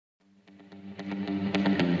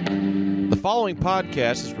The following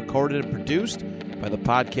podcast is recorded and produced by the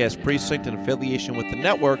Podcast Precinct in affiliation with the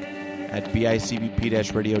network at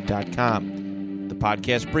bicbp-radio.com. The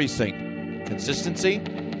Podcast Precinct. Consistency,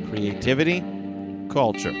 creativity,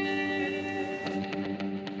 culture.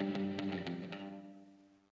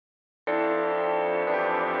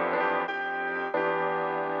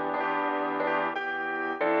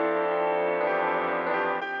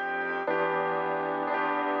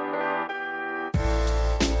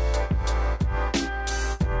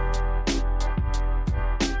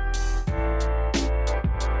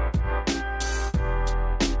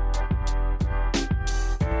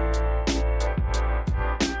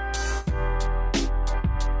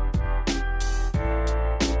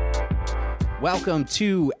 Welcome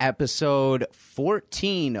to episode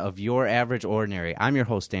 14 of Your Average Ordinary. I'm your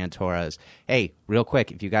host, Dan Torres. Hey, real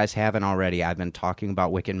quick, if you guys haven't already, I've been talking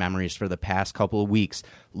about Wicked Memories for the past couple of weeks.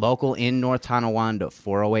 Local in North Tonawanda,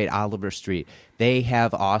 408 Oliver Street. They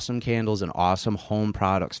have awesome candles and awesome home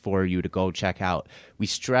products for you to go check out. We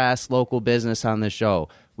stress local business on this show.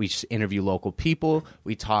 We interview local people.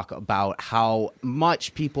 We talk about how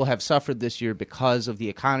much people have suffered this year because of the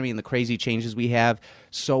economy and the crazy changes we have.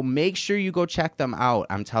 So make sure you go check them out.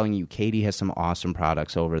 I'm telling you, Katie has some awesome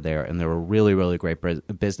products over there, and they're a really, really great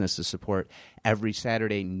business to support. Every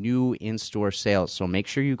Saturday, new in-store sales. So make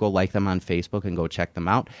sure you go like them on Facebook and go check them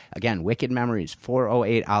out. Again, Wicked Memories,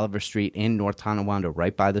 408 Oliver Street in North Tonawanda,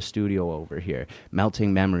 right by the studio over here.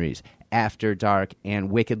 Melting Memories, After Dark,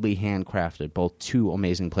 and Wickedly Handcrafted, both two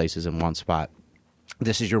amazing places in one spot.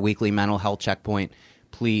 This is your weekly mental health checkpoint.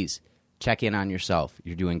 Please check in on yourself.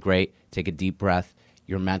 You're doing great. Take a deep breath.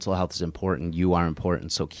 Your mental health is important. You are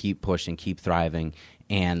important. So keep pushing, keep thriving,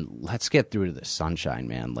 and let's get through to the sunshine,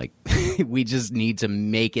 man. Like, we just need to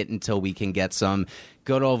make it until we can get some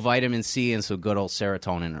good old vitamin C and some good old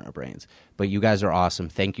serotonin in our brains. But you guys are awesome.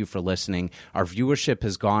 Thank you for listening. Our viewership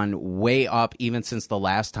has gone way up even since the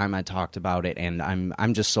last time I talked about it, and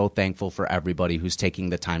I'm just so thankful for everybody who's taking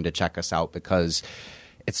the time to check us out, because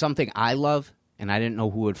it's something I love, and I didn't know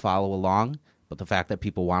who would follow along, but the fact that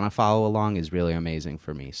people want to follow along is really amazing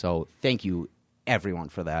for me. So thank you, everyone,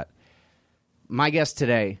 for that. My guest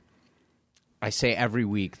today, I say every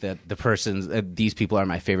week that these people are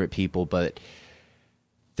my favorite people, but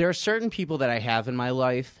there are certain people that I have in my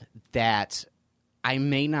life that I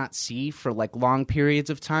may not see for like long periods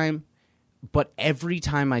of time, but every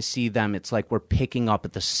time I see them, it's like we're picking up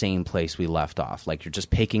at the same place we left off. Like you're just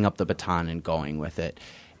picking up the baton and going with it.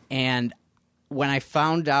 And when I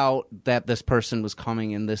found out that this person was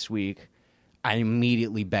coming in this week, I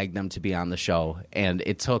immediately begged them to be on the show. And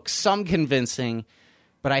it took some convincing,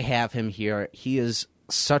 but I have him here. He is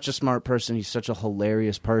such a smart person. He's such a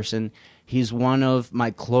hilarious person. He's one of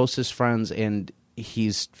my closest friends, and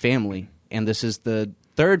he's family. And this is the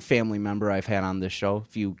third family member I've had on this show,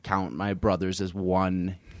 if you count my brothers as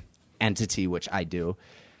one entity, which I do.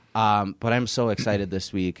 But I'm so excited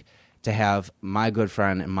this week to have my good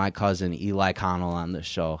friend and my cousin Eli Connell on this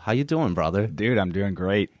show. How you doing, brother? Dude, I'm doing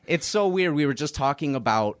great. It's so weird. We were just talking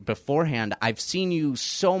about beforehand. I've seen you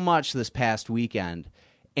so much this past weekend,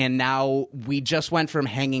 and now we just went from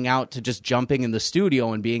hanging out to just jumping in the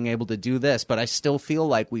studio and being able to do this, but I still feel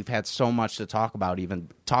like we've had so much to talk about, even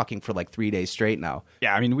talking for like 3 days straight now.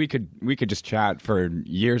 Yeah, I mean, we could just chat for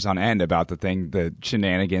years on end about the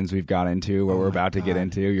shenanigans we've got into, what we're about to get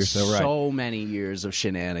into. You're so right. So many years of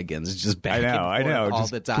shenanigans, just back I know, all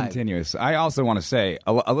just the time. Continuous. I also want to say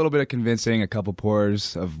a little bit of convincing, a couple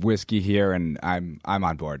pours of whiskey here, and I'm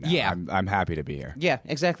on board now. Yeah. I'm happy to be here. Yeah,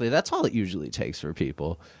 exactly. That's all it usually takes for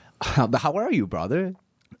people. How are you, brother?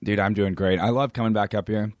 Dude, I'm doing great. I love coming back up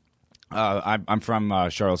here. I'm from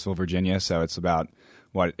Charlottesville, Virginia, so it's about,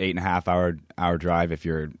 8.5 hour drive if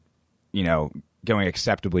you're, going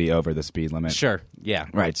acceptably over the speed limit. Sure, yeah.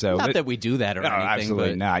 Right, so... Not that we do that or anything. Absolutely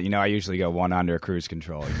but... not. I usually go one under cruise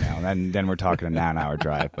control, and then we're talking a 9-hour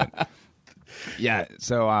drive, but... Yeah,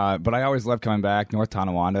 so, but I always love coming back. North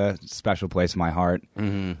Tonawanda, special place in my heart.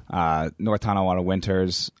 Mm-hmm. North Tonawanda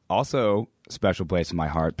winters, also special place in my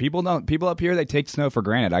heart. People up here, they take snow for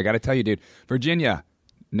granted. I got to tell you, dude, Virginia,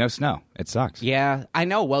 no snow. It sucks. Yeah, I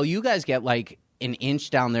know. Well, you guys get like an inch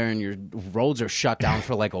down there, and your roads are shut down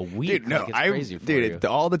for like a week. Dude, no, it's crazy for you.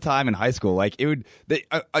 All the time in high school, like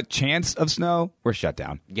a chance of snow, we're shut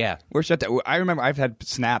down. Yeah, we're shut down. I remember I've had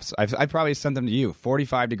snaps. I probably sent them to you.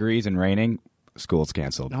 45 degrees and raining. School's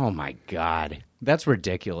canceled. Oh my God, that's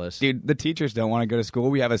ridiculous, dude. The teachers don't want to go to school.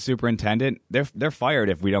 We have a superintendent. They're fired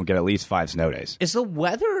if we don't get at least 5 snow days. Is the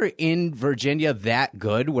weather in Virginia that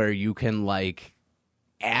good where you can like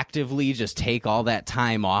actively just take all that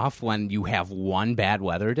time off when you have one bad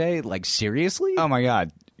weather day? Like, seriously? Oh my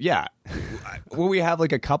God. Yeah. Well, we have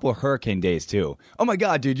like a couple of hurricane days too. Oh my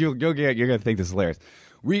God, dude, you're gonna think this is hilarious.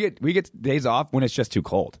 We get days off when it's just too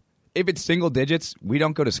cold. If it's single digits, we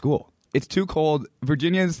don't go to school. It's too cold.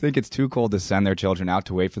 Virginians think it's too cold to send their children out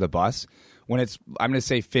to wait for the bus when it's, I'm going to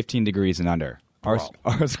say, 15 degrees and under. Our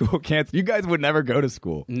school can't. You guys would never go to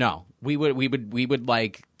school. No, we would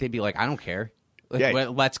like. They'd be like, I don't care. Like, Yeah.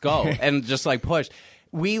 let's go, and just like push.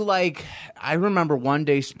 We like. I remember one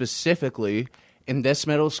day specifically in this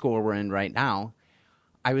middle school we're in right now.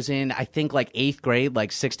 I was in, I think, like 8th grade, like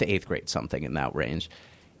 6th to 8th grade, something in that range,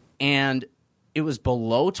 and it was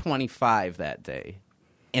below 25 that day,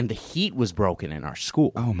 and the heat was broken in our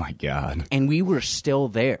school. Oh my God. And we were still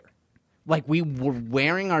there. Like, we were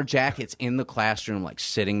wearing our jackets in the classroom, like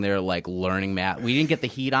sitting there, like learning math. We didn't get the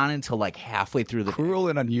heat on until like halfway through the Cruel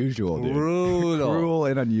and unusual, dude. Brutal. Cruel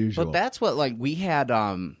and unusual. But that's what, like, we had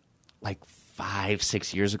like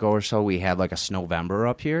 5-6 years ago or so, we had like a Snowvember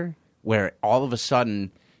up here where all of a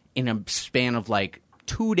sudden, in a span of like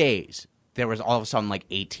 2 days, there was all of a sudden like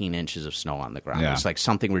 18 inches of snow on the ground. Yeah. It was like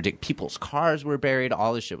something ridiculous. People's cars were buried.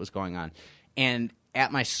 All this shit was going on. And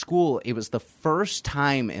at my school, it was the first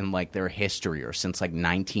time in like their history, or since like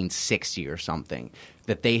 1960 or something,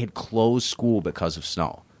 that they had closed school because of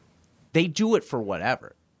snow. They do it for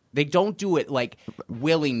whatever. They don't do it like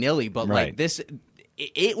willy-nilly, but Right. like this,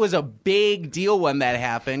 it was a big deal when that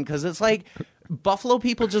happened, because it's like Buffalo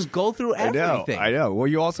people just go through everything. I know. Well,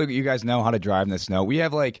 you guys know how to drive in the snow. We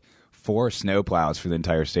have like 4 snow plows for the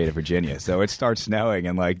entire state of Virginia. So it starts snowing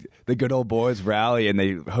and like the good old boys rally and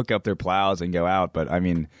they hook up their plows and go out. But I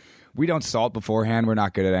mean, we don't salt beforehand. We're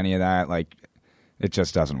not good at any of that. Like, it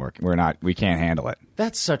just doesn't work. We can't handle it.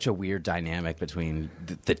 That's such a weird dynamic between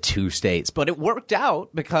the two states. But it worked out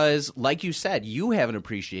because, like you said, you have an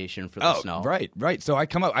appreciation for the snow. Right. So I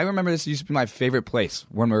come up. I remember this used to be my favorite place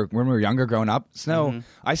when we were younger, growing up. Snow. Mm-hmm.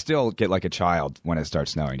 I still get like a child when it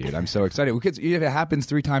starts snowing, dude. I'm so excited because if it happens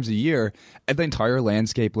 3 times a year, the entire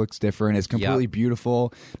landscape looks different. It's completely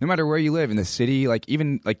beautiful. No matter where you live in the city, like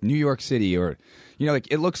even like New York City, or like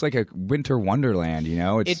it looks like a winter wonderland.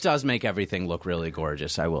 It does make everything look really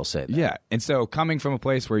gorgeous. I will say that. Yeah, and so coming from a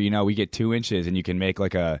place where we get 2 inches and you can make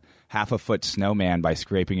like a half a foot snowman by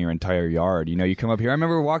scraping your entire yard. You come up here. I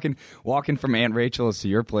remember walking from Aunt Rachel's to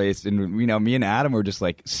your place, and me and Adam were just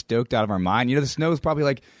like stoked out of our mind. The snow is probably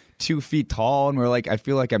like 2 feet tall, and we're like, I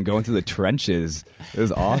feel like I'm going through the trenches. It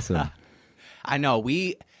was awesome. I know.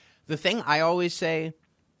 The thing I always say,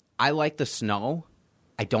 I like the snow.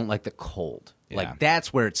 I don't like the cold. Yeah. Like,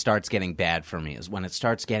 that's where it starts getting bad for me, is when it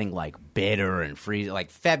starts getting like bitter and freezing. Like,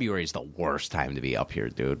 February is the worst time to be up here,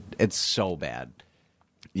 dude. It's so bad.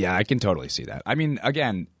 Yeah, I can totally see that. I mean,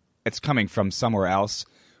 again, it's coming from somewhere else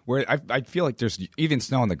where I feel like there's even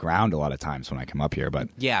snow on the ground a lot of times when I come up here. But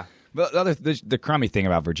Yeah. But the crummy thing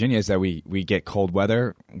about Virginia is that we get cold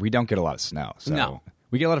weather. We don't get a lot of snow. So No.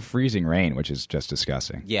 we get a lot of freezing rain, which is just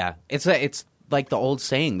disgusting. Yeah. It's like the old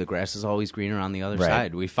saying, the grass is always greener on the other Right.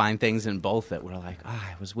 side. We find things in both that we're like,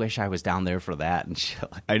 I wish I was down there for that and shit.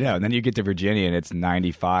 I know. And then you get to Virginia and it's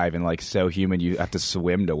 95 and like so humid you have to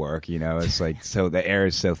swim to work. It's like so the air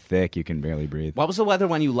is so thick you can barely breathe. What was the weather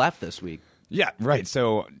when you left this week? Yeah, right.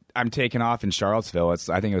 So I'm taking off in Charlottesville.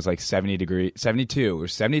 I think it was like 72 or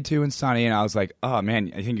 72 and sunny. And I was like, oh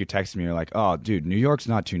man, I think you texted me. You're like, oh dude, New York's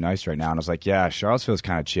not too nice right now. And I was like, yeah, Charlottesville's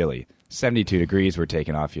kind of chilly. 72 degrees. We're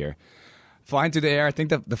taking off here. Flying through the air. I think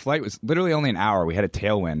the flight was literally only an hour. We had a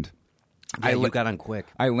tailwind. Yeah, you got on quick.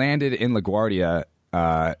 I landed in LaGuardia,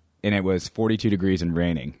 and it was 42 degrees and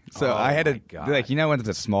raining. So I had to, God. like, when it's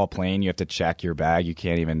a small plane, you have to check your bag. You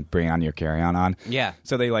can't even bring on your carry-on on. Yeah.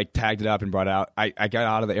 So they, like, tagged it up and brought it out. I got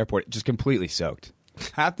out of the airport just completely soaked.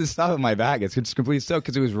 Half the stuff in my bag is just completely soaked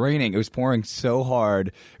because it was raining. It was pouring so hard.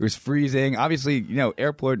 It was freezing. Obviously,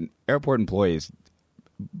 airport employees,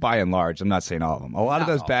 by and large, I'm not saying all of them. A lot of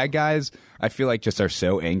those bad guys, I feel like, just are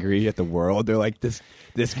so angry at the world. They're like, this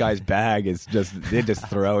guy's bag is they're just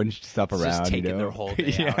throwing stuff around. Just taking their whole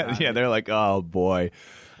day out on yeah. it. They're like, oh boy,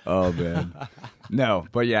 oh man. No,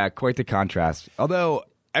 but yeah, quite the contrast. Although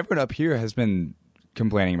everyone up here has been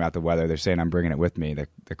complaining about the weather. They're saying I'm bringing it with me,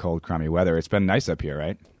 the cold, crummy weather. It's been nice up here,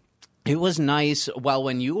 right? It was nice. Well,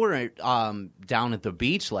 when you were down at the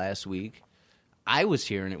beach last week, I was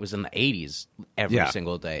here and it was in the 80s every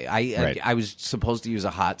single day. I was supposed to use a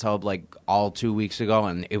hot tub like all 2 weeks ago,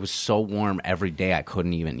 and it was so warm every day I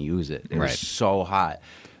couldn't even use it. It was so hot.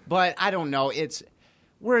 But I don't know.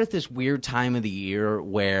 We're at this weird time of the year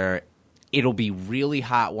where it'll be really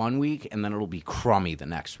hot one week and then it'll be crummy the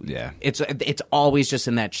next week. Yeah. It's always just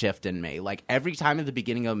in that shift in May. Like, every time at the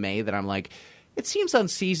beginning of May that I'm like, it seems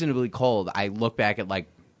unseasonably cold, I look back at like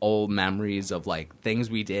old memories of like things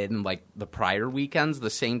we did in like the prior weekends the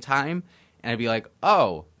same time, and I'd be like,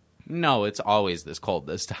 oh, no, it's always this cold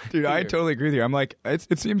this time. Dude, I totally agree with you. I'm like,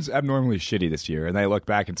 it seems abnormally shitty this year. And I look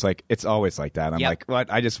back, it's like, it's always like that. I'm like, what?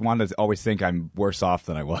 I just wanted to always think I'm worse off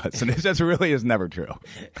than I was. And it just really is never true.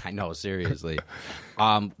 I know, seriously.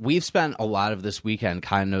 We've spent a lot of this weekend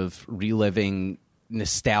kind of reliving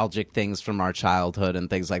nostalgic things from our childhood and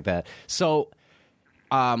things like that. So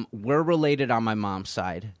we're related on my mom's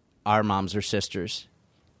side. Our moms are sisters.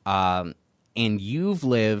 And you've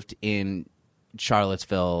lived in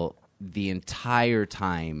Charlottesville the entire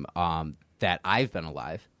time that I've been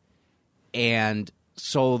alive. And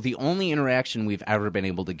so the only interaction we've ever been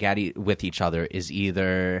able to get with each other is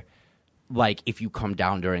either like if you come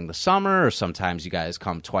down during the summer, or sometimes you guys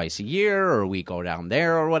come twice a year, or we go down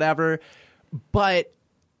there or whatever. But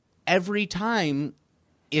every time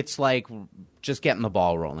it's like just getting the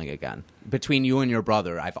ball rolling again. Between you and your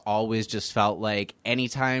brother, I've always just felt like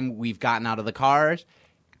anytime we've gotten out of the cars,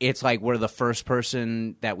 it's like we're the first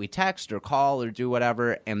person that we text or call or do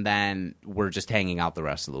whatever, and then we're just hanging out the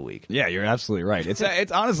rest of the week. Yeah, you're absolutely right.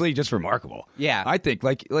 It's honestly just remarkable. Yeah. I think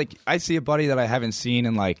like I see a buddy that I haven't seen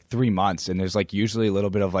in like 3 months, and there's like usually a little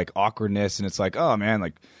bit of like awkwardness, and it's like, oh man,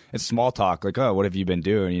 like it's small talk, like, oh, what have you been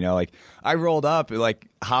doing? You know, like I rolled up, like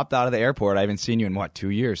hopped out of the airport. I haven't seen you in 2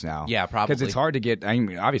 years now. Yeah, probably. Because it's hard to get. I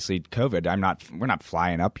mean, obviously COVID. We're not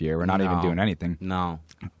flying up here. We're not even doing anything. No.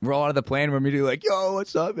 Roll out of the plane. We're immediately like, yo,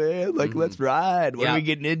 what's up, man? Like, let's ride. What are we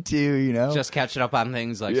getting into? You know, just catching up on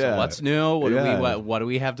things like, so what's new? What do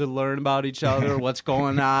we have to learn about each other? What's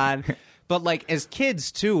going on? But like as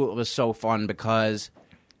kids too, it was so fun because,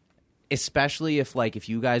 especially if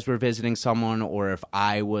you guys were visiting someone, or if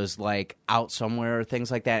I was like out somewhere or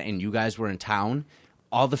things like that, and you guys were in town,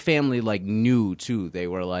 all the family like knew too. They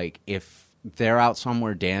were like, if they're out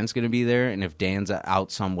somewhere, Dan's going to be there, and if Dan's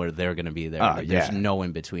out somewhere, they're going to be there. Like, there's no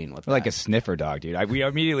in between with We're like a sniffer dog, dude. We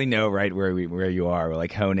immediately know right where you are. We're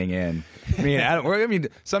like honing in. I mean,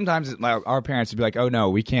 sometimes our parents would be like, "Oh no,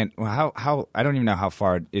 we can't." Well, how? I don't even know how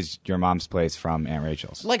far is your mom's place from Aunt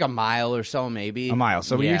Rachel's. Like a mile or so, maybe. A mile.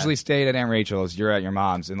 So we usually stayed at Aunt Rachel's. You're at your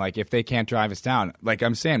mom's, and like if they can't drive us down, like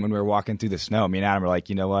I'm saying, when we were walking through the snow, me and Adam were like,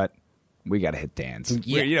 you know what? We got to hit Dan's.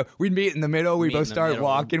 Yeah. We'd meet in the middle. We both start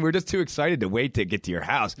walking. We're just too excited to wait to get to your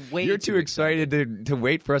house. You're too excited to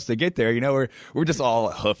wait for us to get there. You know, we're just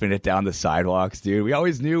all hoofing it down the sidewalks, dude. We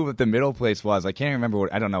always knew what the middle place was. I can't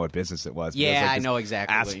remember I don't know what business it was. Yeah, it was like I know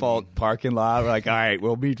exactly. Asphalt parking lot. We're like, all right,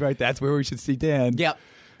 we'll meet right. That's where we should see Dan. Yep.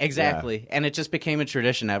 Exactly. Yeah. And it just became a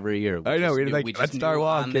tradition every year. I know. We let's start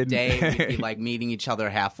walking. On the day, we'd be like meeting each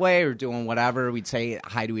other halfway or doing whatever. We'd say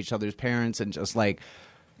hi to each other's parents and just like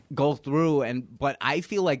go through. But I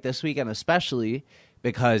feel like this weekend especially,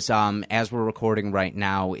 because as we're recording right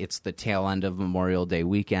now, it's the tail end of Memorial Day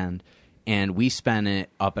weekend, and we spent it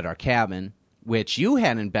up at our cabin, which you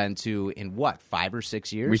hadn't been to in 5 or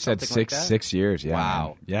 6 years? We said six years. Yeah. Wow.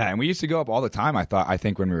 Man. Yeah, and we used to go up all the time. I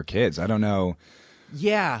think when we were kids. I don't know.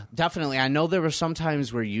 Yeah, definitely. I know there were some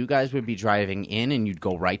times where you guys would be driving in and you'd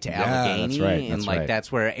go right to Allegheny. That's right. And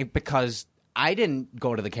that's where because I didn't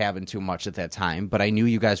go to the cabin too much at that time, but I knew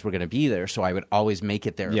you guys were going to be there, so I would always make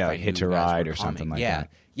it there. Yeah, if I hitch a ride or something like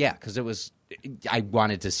that. Yeah, because I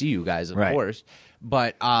wanted to see you guys, of course.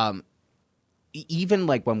 But even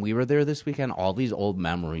like when we were there this weekend, all these old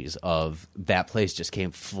memories of that place just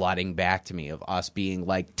came flooding back to me, of us being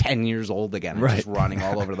like 10 years old again and just running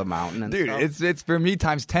all over the mountain and dude, stuff. It's for me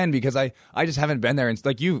times 10 because I just haven't been there. And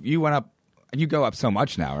like you went up. You go up so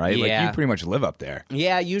much now, right? Yeah. Like you pretty much live up there.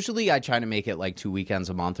 Yeah, usually I try to make it like 2 weekends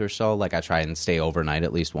a month or so. Like I try and stay overnight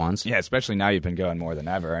at least once. Yeah, especially now you've been going more than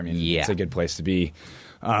ever. I mean, it's a good place to be.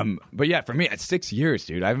 But yeah, for me, it's 6 years,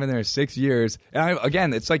 dude. I've been there 6 years. And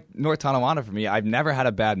again, it's like North Tonawanda for me. I've never had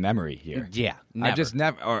a bad memory here. Yeah,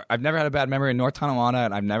 never. I've never had a bad memory in North Tonawanda,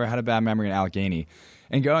 and I've never had a bad memory in Allegheny.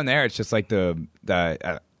 And going there, it's just like a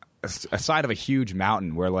side of a huge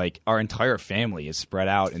mountain where like our entire family is spread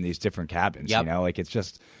out in these different cabins. You know, like it's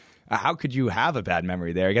just how could you have a bad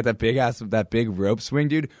memory there? You got that big rope swing,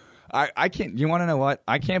 dude. I can't. You want to know what?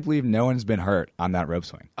 I can't believe no one's been hurt on that rope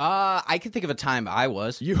swing. I can think of a time I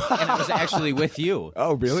was, and it was actually with you.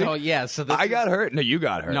 Oh, really? So yeah. So I got hurt. No, you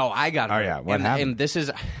got hurt. No, I got hurt. Oh yeah. What happened? And this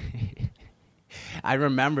is. I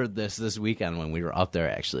remembered this weekend when we were up there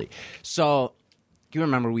actually. So. Do you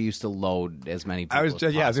remember we used to load as many people as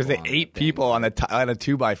possible? I was going to say 8 people on a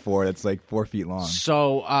 2x4 that's like 4 feet long.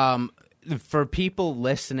 So for people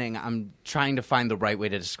listening, I'm trying to find the right way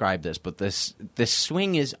to describe this, but this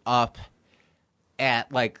swing is up at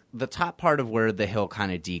like the top part of where the hill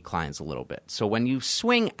kind of declines a little bit. So when you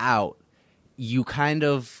swing out, you kind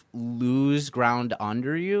of lose ground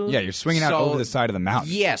under you. Yeah, you're swinging out over the side of the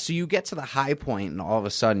mountain. Yeah, so you get to the high point, and all of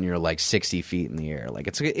a sudden you're like 60 feet in the air. Like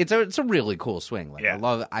it's a really cool swing. Like yeah.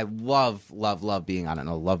 I love being on it, and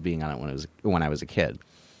I loved being on it when I was a kid.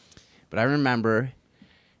 But I remember it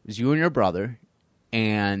was you and your brother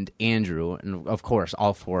and Andrew, and of course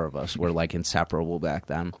all four of us were like inseparable back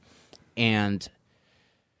then. And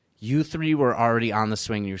you three were already on the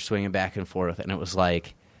swing. You were swinging back and forth, and it was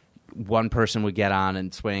like one person would get on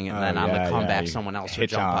and swing, and then on the comeback, someone else would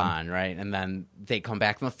jump on, right? And then they come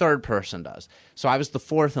back, and the third person does. So I was the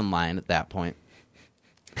fourth in line at that point.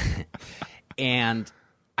 And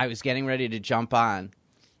I was getting ready to jump on,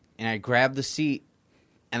 and I grabbed the seat,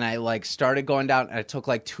 and I like started going down, and I took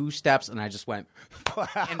like 2 steps, and I just went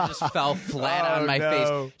and just fell flat on my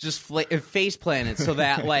face, just face planted, so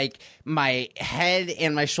that like my head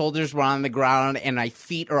and my shoulders were on the ground, and my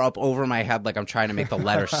feet are up over my head, like I'm trying to make the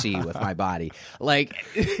letter C with my body. Like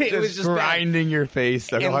it was just grinding your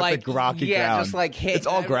face on like the rocky ground. Just like hit. It's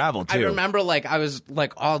all gravel too. I remember like I was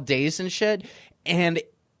like all dazed and shit, and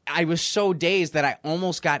I was so dazed that I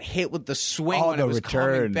almost got hit with the swing when it was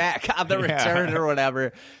coming back on the return or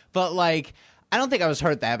whatever. But like, I don't think I was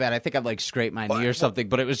hurt that bad. I think I like scraped my knee or something.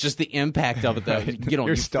 But it was just the impact of it. Though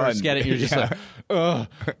you first get it, you're just like,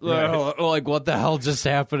 like what the hell just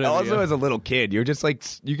happened? Also, as a little kid, you're just like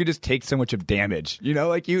you could just take so much of damage. You know,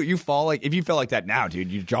 like you fall like if you fell like that now, dude,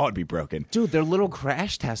 your jaw would be broken. Dude, they're little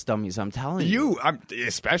crash test dummies. I'm telling you.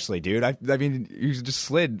 Especially, dude. I mean, you just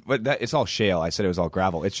slid, but it's all shale. I said it was all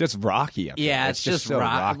gravel. It's just rocky up there. Yeah, it's just so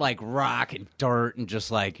rock, like rock and dirt, and just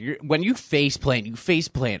like when you face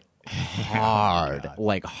plant, hard,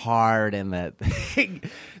 like hard in that thing.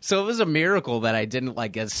 So it was a miracle that I didn't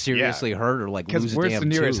like get seriously hurt or like lose a damn where's the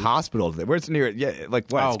nearest hospital? Where's the nearest? Yeah, like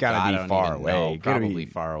what? It's got to be far away. Probably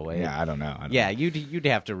far away. Yeah, I don't know. You'd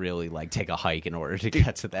have to really like take a hike in order to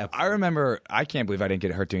get to that point. I remember. I can't believe I didn't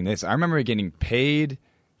get hurt doing this. I remember getting paid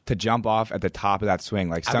to jump off at the top of that swing.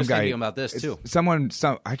 Like some I was guy thinking about this too.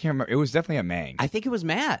 I can't remember. It was definitely a Mang. I think it was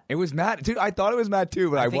Matt. It was Matt, dude. I thought it was Matt too,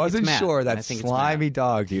 but I wasn't sure. That slimy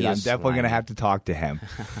dog, dude. I'm definitely gonna have to talk to him.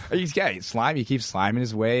 He's slimy. He keeps sliming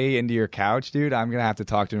his way into your couch, dude. I'm gonna have to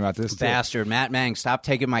talk to him about this bastard. Too. Matt Mang, stop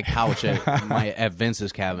taking my couch at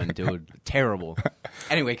Vince's cabin, dude. Terrible.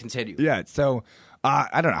 Anyway, continue. Yeah. So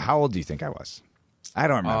I don't know. How old do you think I was? I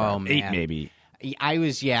don't remember. 8 maybe. I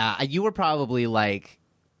was. Yeah. You were probably like.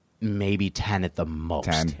 Maybe 10 at the most.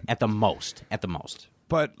 10? At the most.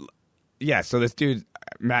 But, yeah, so this dude,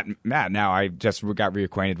 Matt, now I just got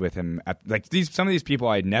reacquainted with him. Some of these people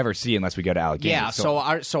I'd never see unless we go to Allegheny. Yeah, so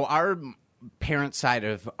our parent side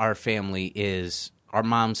of our family is, our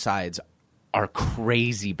mom's sides are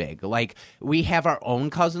crazy big. Like, we have our own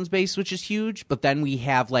cousins base, which is huge, but then we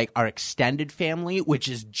have, like, our extended family, which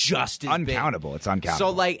is just as uncountable. big. It's uncountable.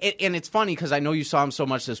 So, like, and it's funny because I know you saw him so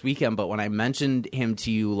much this weekend, but when I mentioned him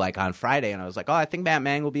to you, like, on Friday, and I was like, oh, I think Matt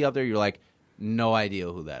Mang will be up there, you're like, no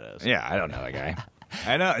idea who that is. Yeah, I don't know that guy.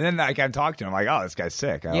 I know, and then I can talk to him. I'm like, oh, this guy's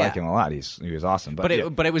sick. I like him a lot. He was awesome. But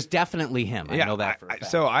it was definitely him. I know that for a fact.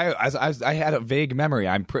 So I had a vague memory.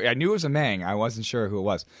 I knew it was a Mang. I wasn't sure who it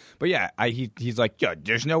was. But yeah, he's like, yo,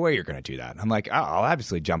 there's no way you're going to do that. I'm like, oh, I'll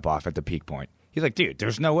obviously jump off at the peak point. He's like, dude,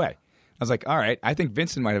 there's no way. I was like, all right. I think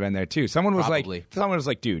Vincent might have been there too. Someone was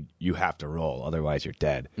like, dude, you have to roll, otherwise you're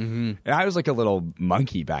dead. Mm-hmm. And I was like a little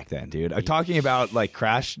monkey back then, dude. I'm talking about like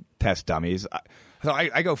crash test dummies. So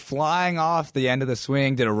I go flying off the end of the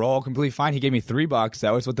swing, did a roll completely fine. He gave me $3.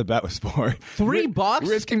 That was what the bet was for. $3?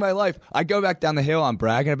 Risking my life. I go back down the hill. I'm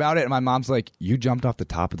bragging about it. And my mom's like, you jumped off the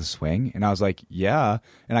top of the swing? And I was like, yeah.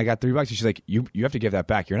 And I got $3. And she's like, you have to give that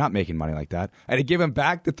back. You're not making money like that. I had to give him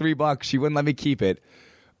back the $3. She wouldn't let me keep it.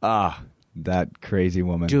 That crazy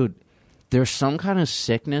woman. Dude, there's some kind of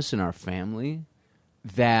sickness in our family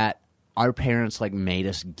that our parents like made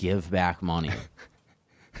us give back money.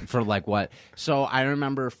 For like what? So I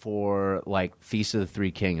remember for like Feast of the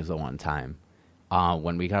Three Kings the one time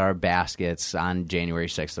when we got our baskets on January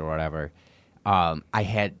 6th or whatever. I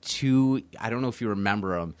had 2. I don't know if you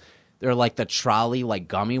remember them. They're like the trolley like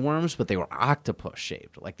gummy worms, but they were octopus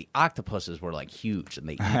shaped. Like the octopuses were like huge, and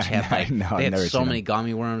they each had like they had so many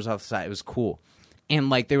gummy worms off the side. It was cool, and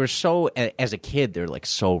like they were so as a kid they're like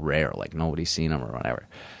so rare, like nobody's seen them or whatever.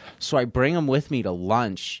 So I bring them with me to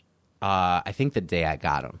lunch. I think the day I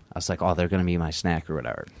got them, I was like, oh, they're going to be my snack or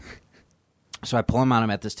whatever. So I pull them on them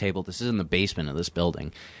at this table. This is in the basement of this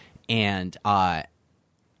building. And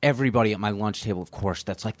everybody at my lunch table, of course,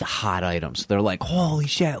 that's like the hot items. They're like, holy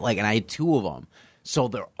shit. Like, and I had 2 of them. So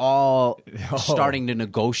they're all starting to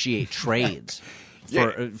negotiate trades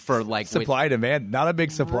for like supply demand, not a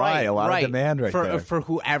big supply, a lot of demand there for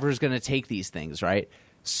whoever's going to take these things, right?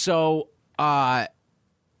 So, my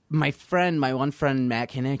one friend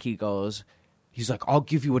Matt Kinnicky goes, he's like, I'll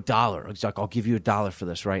give you $1. He's like, I'll give you $1 for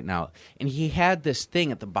this right now. And he had this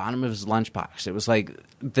thing at the bottom of his lunchbox. It was like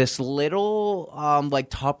this little like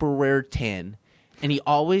Tupperware tin, and he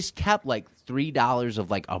always kept like $3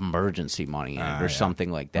 of like emergency money in it or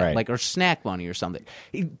something like that, like or snack money or something.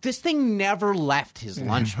 This thing never left his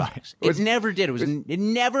lunchbox. It never did. It was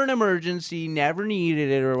never an emergency, never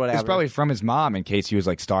needed it or whatever. It's probably from his mom in case he was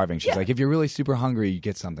like starving. She's like, if you're really super hungry, you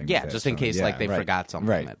get something. Yeah, just in case like they forgot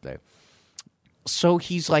something that day. So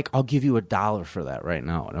he's like, I'll give you $1 for that right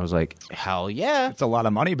now. And I was like, hell yeah. It's a lot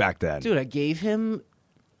of money back then. Dude, I gave him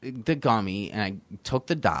the gummy and I took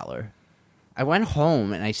the $1. I went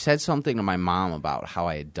home and I said something to my mom about how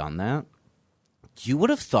I had done that. You would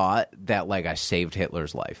have thought that like I saved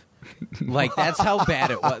Hitler's life. Like that's how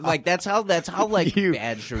bad it was. Like that's how like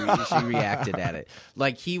bad she reacted at it.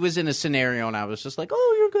 Like he was in a scenario and I was just like,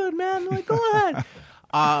 "Oh, you're good, man." Like, go ahead.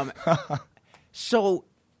 So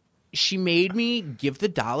she made me give the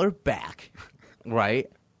 $1 back,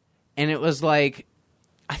 right? And it was like,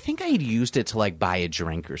 I think I had used it to like buy a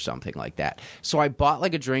drink or something like that. So I bought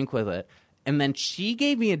like a drink with it. And then she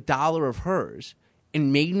gave me $1 of hers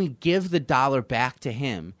and made me give the $1 back to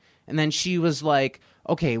him. And then she was like,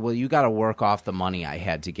 okay, well, you got to work off the money I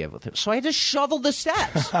had to give with him. So I had to shovel the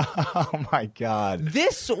steps. Oh, my God.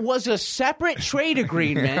 This was a separate trade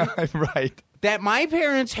agreement. Right. That my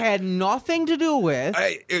parents had nothing to do with.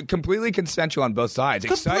 Completely consensual on both sides.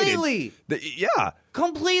 Completely. Yeah.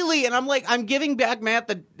 Completely. And I'm like, I'm giving back Matt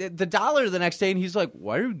the $1 the next day. And he's like,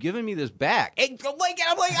 why are you giving me this back? And I'm like,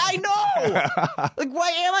 I know. Like,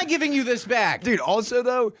 why am I giving you this back? Dude, also,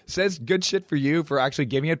 though, says good shit for you for actually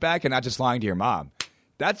giving it back and not just lying to your mom.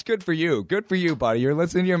 That's good for you. Good for you, buddy. You're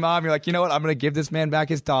listening to your mom. You're like, you know what? I'm going to give this man back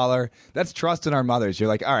his $1. That's trust in our mothers. You're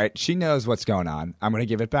like, all right, she knows what's going on. I'm going to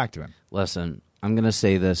give it back to him. Listen, I'm going to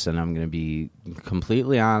say this, and I'm going to be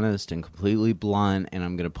completely honest and completely blunt, and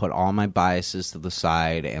I'm going to put all my biases to the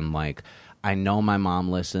side. And, like, I know my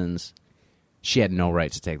mom listens. She had no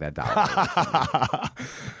right to take that $1.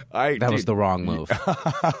 That was the wrong move.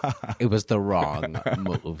 It was the wrong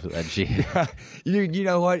move that she. You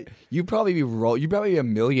know what? You'd probably be a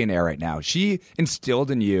millionaire right now. She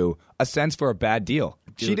instilled in you a sense for a bad deal.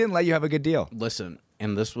 Dude, she didn't let you have a good deal. Listen,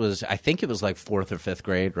 and this was, I think it was like 4th or 5th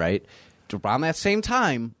grade, right? Around that same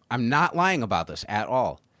time, I'm not lying about this at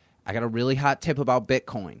all. I got a really hot tip about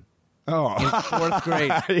Bitcoin. Oh. In 4th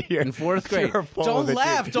grade. In 4th grade. Don't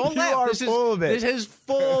laugh. Don't laugh. This is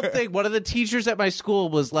full thing. One of the teachers at my school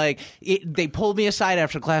was like, they pulled me aside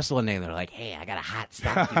after class one day and they're like, hey, I got a hot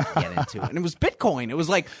stock you can get into. And it was Bitcoin. It was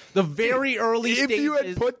like the very early stages. If you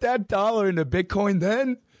had put that $1 into Bitcoin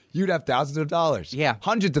then, you'd have thousands of dollars. Yeah.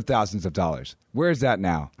 Hundreds of thousands of dollars. Where is that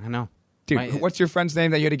now? I know. Dude, what's your friend's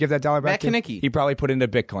name that you had to give that $1 back to? Matt Kinnicky. He probably put into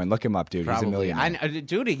Bitcoin. Look him up, dude. Probably. He's a millionaire.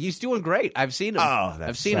 Dude, he's doing great. I've seen him. Oh, that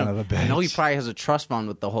I've seen son him. of a bitch. I know he probably has a trust fund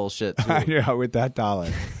with the whole shit, too. Yeah, with that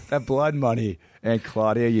 $1. That blood money. And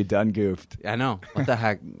Claudia, you done goofed. I know. What the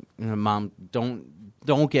heck? Mom,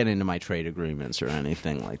 don't get into my trade agreements or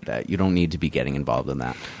anything like that. You don't need to be getting involved in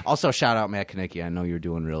that. Also, shout out Matt Kinnicky. I know you're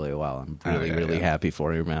doing really well. I'm really happy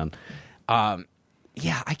for you, man.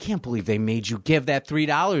 Yeah, I can't believe they made you give that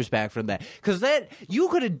 $3 back from that. Because you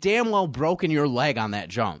could have damn well broken your leg on that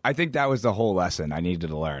jump. I think that was the whole lesson I needed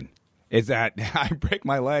to learn. Is that I break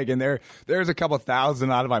my leg and there's a couple thousand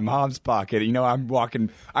out of my mom's pocket. You know,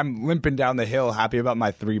 I'm limping down the hill happy about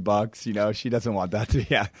my $3. You know, she doesn't want that to.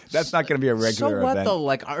 Yeah, that's not going to be a regular So what event. though?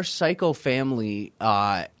 Like our psycho family,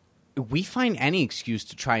 we find any excuse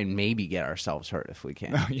to try and maybe get ourselves hurt if we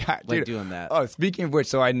can. Yeah, like dude. Doing that. Oh, speaking of which,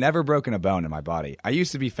 so I never broken a bone in my body. I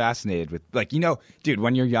used to be fascinated with, like, you know, dude,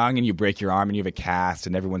 when you're young and you break your arm and you have a cast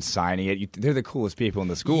and everyone's signing it, they're the coolest people in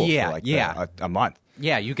the school for like a month.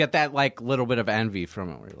 Yeah, you get that like little bit of envy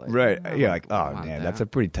from it. Where you're like, right. You're like, oh, man, that's a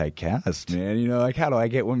pretty tight cast, man. You know, like, how do I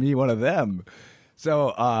get one of them?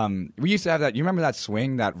 So we used to have that. You remember that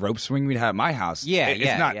swing, that rope swing we'd have at my house?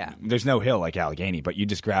 Yeah, There's no hill like Allegheny, but you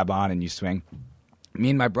just grab on and you swing.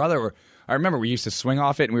 Me and my brother I remember we used to swing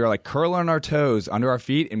off it and we were like curling our toes under our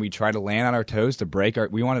feet and we tried to land on our toes to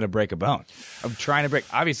we wanted to break a bone. Of trying to break.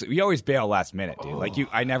 Obviously, we always bail last minute, dude. Like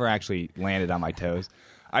I never actually landed on my toes.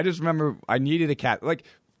 I just remember I needed a cast. Like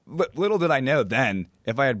little did I know then,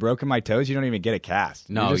 if I had broken my toes, you don't even get a cast.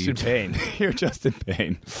 No, you're just in pain. You're just in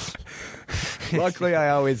pain. Luckily, I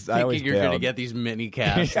always Thinking you're going to bailed. get these mini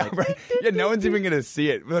casts. Yeah, like, right. Yeah, no one's even gonna see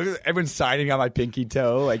it. Everyone's signing on my pinky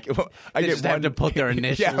toe. Like I they get just have to put their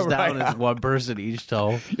initials down as one person each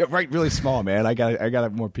toe. Yeah, right. Really small, man. I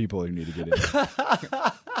got more people who need to get in.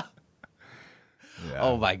 Yeah.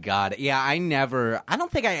 Oh my God. Yeah, I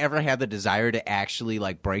don't think I ever had the desire to actually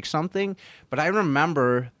like break something, but I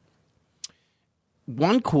remember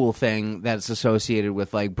one cool thing that's associated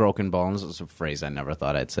with like broken bones is a phrase I never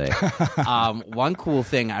thought I'd say. One cool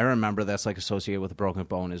thing I remember that's like associated with a broken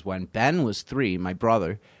bone is when Ben was 3, my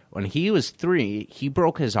brother, when he was 3, he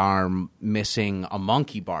broke his arm missing a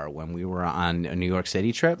monkey bar when we were on a New York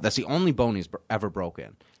City trip. That's the only bone he's ever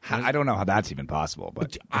broken. I don't know how that's even possible,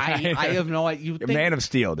 but I have no idea. Man of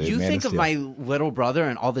Steel, dude. You Man think of of Steel. my little brother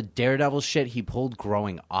and all the daredevil shit he pulled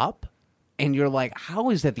growing up, and you're like, how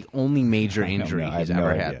is that the only major injury I have he's no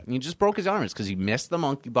ever idea. had? And he just broke his arm. It's because he missed the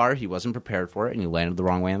monkey bar. He wasn't prepared for it, and he landed the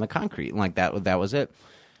wrong way on the concrete. And like that was it.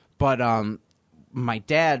 But my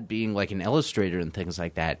dad, being like an illustrator and things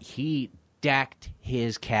like that, he decked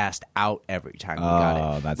his cast out every time we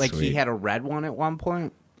got it. That's like sweet. he had a red one at one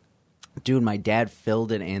point. Dude, my dad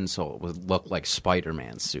filled it in so it would look like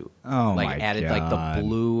Spider-Man's suit. Oh, like my added like God. the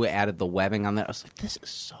blue, added the webbing on that. I was like, this is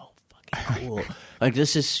so fucking cool. Like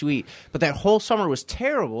this is sweet. But that whole summer was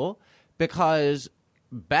terrible because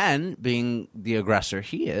Ben, being the aggressor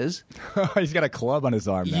he is, He's got a club on his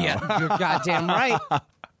arm now. yeah, you're goddamn right.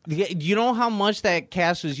 You know how much that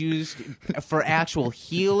cast was used for actual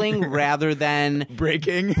healing rather than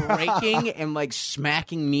breaking. and like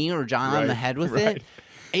smacking me or John on the head with it.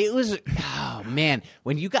 It was, oh man,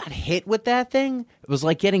 when you got hit with that thing, it was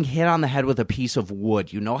like getting hit on the head with a piece of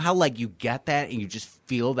wood. You know how like you get that and you just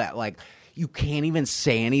feel that like you can't even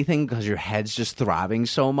say anything because your head's just throbbing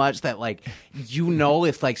so much that like, you know,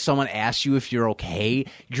 if like someone asks you if you're okay,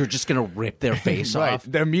 you're just going to rip their face Right. off.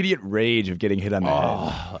 The immediate rage of getting hit on the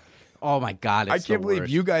head. Oh my God, it's I can't the believe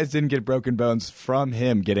worst. you guys didn't get broken bones from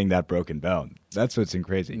him getting that broken bone. That's what's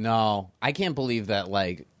crazy. No, I can't believe that,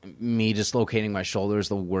 like, me dislocating my shoulder is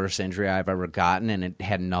the worst injury I've ever gotten, and it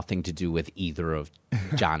had nothing to do with either of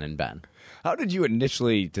John and Ben. How did you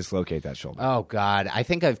initially dislocate that shoulder? Oh, God. I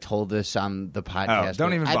think I've told this on the podcast.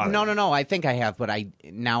 don't even bother. No. I think I have, but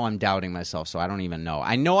now I'm doubting myself, so I don't even know.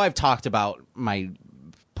 I know I've talked about my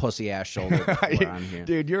pussy-ass shoulder before on here.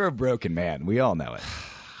 Dude, you're a broken man. We all know it.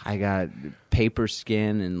 I got paper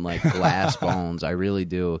skin and like glass bones. I really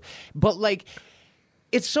do. But like,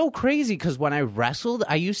 it's so crazy because when I wrestled,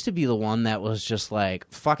 I used to be the one that was just like,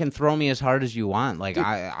 fucking throw me as hard as you want. Like, dude,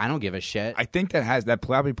 I don't give a shit. I think that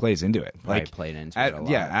probably plays into it. Probably Like, played into it a lot.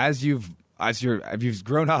 Yeah, as you've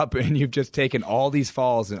grown up and you've just taken all these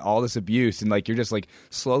falls and all this abuse and like you're just like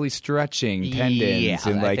slowly stretching tendons. Yeah,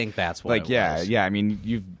 and I like, think that's what like it yeah, was. yeah. I mean,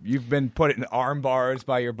 you've been put in arm bars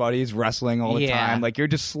by your buddies wrestling all the Yeah. time. Like you're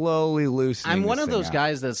just slowly loosening. I'm one this of thing those out.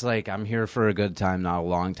 guys that's like, I'm here for a good time, not a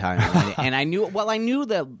long time. And I knew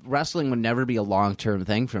that wrestling would never be a long-term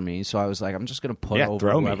thing for me. So I was like, I'm just going to put over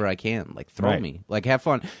throw me. whoever I can. Like, throw Right. me. Like, have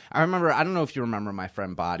fun. I don't know if you remember my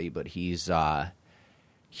friend Body, but he's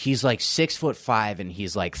like 6'5" and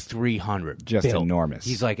he's like 300. Just built. enormous.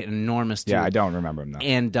 He's like an enormous dude. Yeah, I don't remember him though.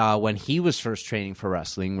 And when he was first training for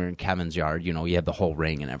wrestling, we were in Kevin's yard. You know, you have the whole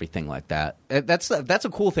ring and everything like that. That's a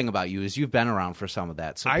cool thing about you is you've been around for some of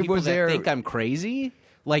that. So I people was that there- think I'm crazy,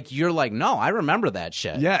 like you're like, no, I remember that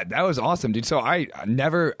shit. Yeah, that was awesome, dude. So I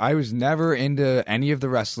was never into any of the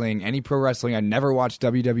wrestling, any pro wrestling. I never watched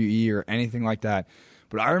WWE or anything like that.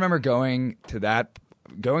 But I remember going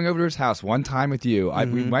over to his house one time with you.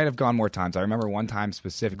 We might have gone more times. I remember one time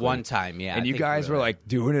specifically. One time, yeah. And I you think guys we were like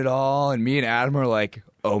doing it all, and me and Adam were like,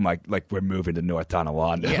 "Oh my!" Like we're moving to North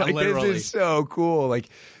Tonawanda. Yeah, like, literally. This is so cool. Like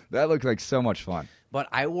that looked like so much fun. But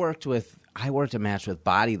I worked a match with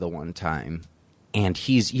Body the one time, and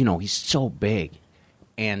he's so big.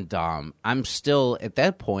 And I'm still, at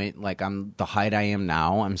that point, like I'm the height I am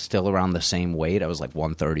now, I'm still around the same weight. I was like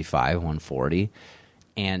 135, 140.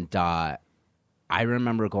 And I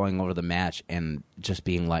remember going over the match and just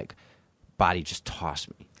being like, Body, just toss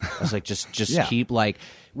me. I was like, just Yeah. keep, like,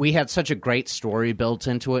 we had such a great story built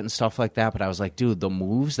into it and stuff like that, but I was like, dude, the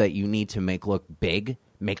moves that you need to make look big,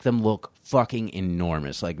 make them look fucking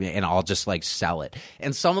enormous, like, and I'll just like sell it.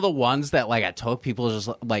 And some of the ones that like I took, people just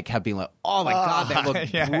like kept being like, oh my god, that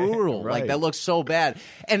looked yeah, brutal, right. like that looks so bad.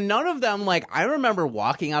 And none of them, like, I remember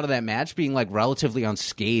walking out of that match being like relatively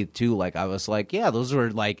unscathed too. Like I was like, yeah, those were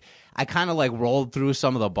like, I kind of like rolled through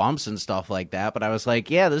some of the bumps and stuff like that, but I was like,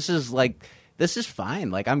 yeah, this is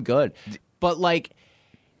fine, like I'm good. But like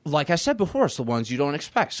I said before, it's the ones you don't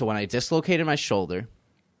expect. So when I dislocated my shoulder,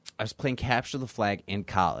 I was playing capture the flag in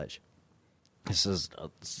college. This is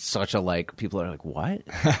such a, like, people are like, what?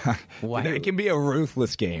 Why? It can be a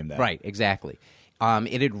ruthless game, though. Right, exactly.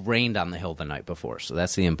 It had rained on the hill the night before, so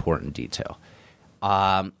that's the important detail.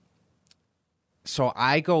 So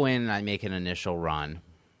I go in and I make an initial run.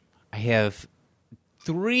 I have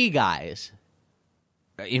 3 guys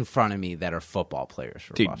in front of me that are football players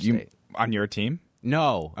for Buff State. On your team?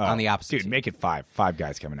 No, on the opposite Dude, team. make it 5. 5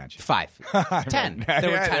 guys coming at you. 5. 10.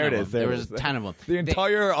 There were 10 there of it them. is. There was 10 of them. The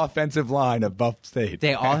entire offensive line of Buff State.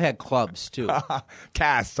 They all had clubs, too.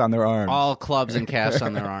 Casts on their arms. All clubs and casts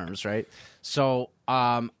on their arms, right? So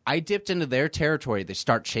I dipped into their territory. They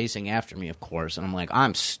start chasing after me, of course. And I'm like,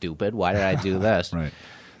 I'm stupid. Why did I do this? Right.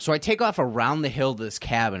 So I take off around the hill to this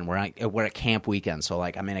cabin. We're at camp weekend, so,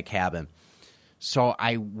 like, I'm in a cabin. So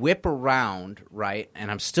I whip around, right, and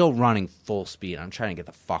I'm still running full speed. I'm trying to get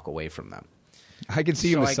the fuck away from them. I can see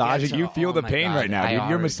you So I massaging. get to- You feel oh the my pain God, right now, I dude.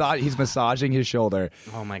 already- He's massaging his shoulder.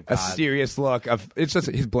 Oh, my A God. serious look of it's just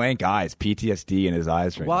his blank eyes, PTSD in his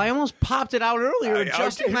eyes right Well, now. I almost popped it out earlier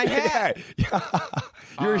adjusting my hat. Yeah.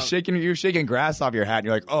 You were shaking grass off your hat, and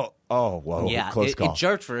you're like, oh, whoa, Yeah, close it call.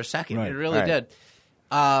 jerked for a second. Right, It really right.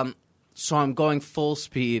 did. So I'm going full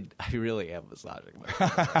speed. I really am massaging my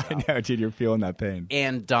I know, dude. You're feeling that pain.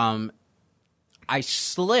 And I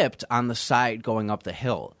slipped on the side going up the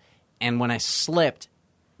hill. And when I slipped,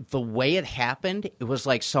 the way it happened, it was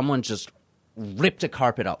like someone just ripped a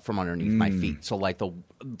carpet out from underneath my feet. So like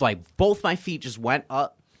both my feet just went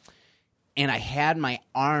up, and I had my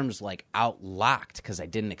arms like out locked because I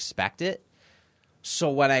didn't expect it.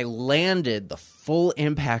 So when I landed, the full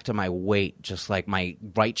impact of my weight, just like my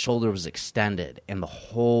right shoulder was extended and the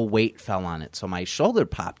whole weight fell on it. So my shoulder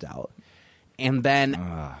popped out. And then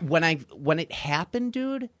when it happened,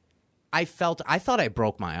 dude, I thought I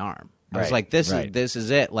broke my arm. I was Right, like, this right.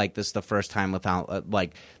 is it. Like, this is the first time without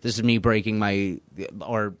this is me breaking my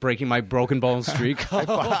broken bone streak.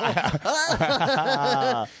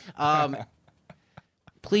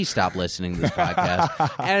 Please stop listening to this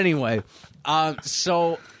podcast. Anyway,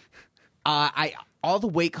 so all the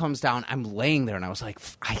weight comes down. I'm laying there, and I was like,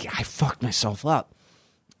 I fucked myself up.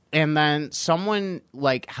 And then someone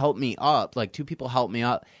like helped me up. Like 2 people helped me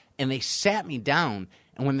up, and they sat me down.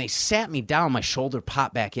 And when they sat me down, my shoulder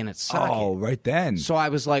popped back in its socket. Oh, right then. So I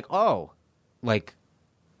was like, oh, like,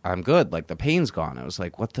 I'm good. Like, the pain's gone. I was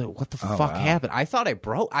like, what the fuck happened? I thought I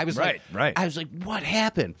broke. I was Right. I was like, what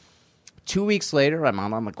happened? 2 weeks later, I'm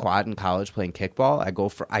on the quad in college playing kickball.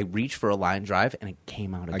 I reached for a line drive, and it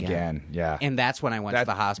came out again. Yeah. And that's when I went to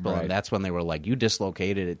the hospital, right. and that's when they were like, you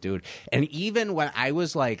dislocated it, dude. And even when I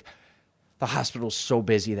was like, the hospital's so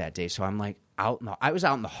busy that day, so I'm like, I was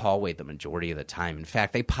out in the hallway the majority of the time. In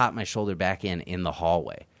fact, they popped my shoulder back in the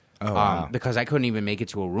hallway. Oh, wow. Because I couldn't even make it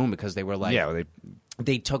to a room because they were like,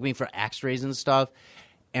 they took me for x-rays and stuff,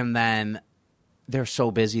 and then they're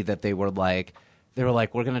so busy that they were like,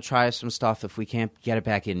 we're going to try some stuff. If we can't get it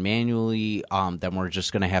back in manually, then we're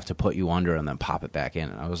just going to have to put you under and then pop it back in.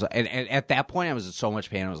 And I was like, and at that point, I was in so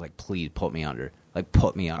much pain. I was like, please put me under. Like,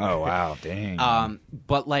 put me under. Oh, wow. Dang.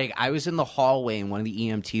 But, like, I was in the hallway, and one of the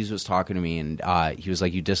EMTs was talking to me, and he was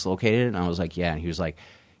like, you dislocated it? And I was like, yeah. And he was like,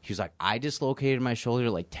 I dislocated my shoulder,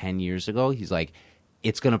 like, 10 years ago. He's like,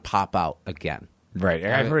 it's going to pop out again. Right.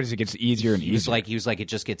 I've heard it gets easier and easier. He was like, it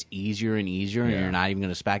just gets easier and easier, and you're not even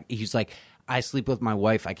going to He's like, I sleep with my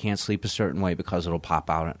wife. I can't sleep a certain way because it'll pop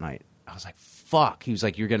out at night. I was like, fuck. He was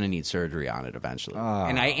like, you're going to need surgery on it eventually.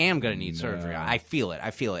 And I am going to need surgery on it. I feel it.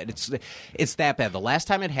 It's that bad. The last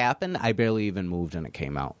time it happened, I barely even moved and it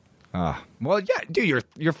came out. Well, yeah, dude,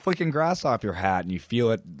 you're flicking grass off your hat and you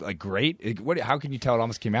feel it like great. How can you tell it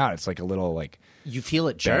almost came out? It's like a little like you feel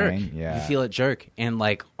it jerk. Bang, yeah. You feel it jerk, and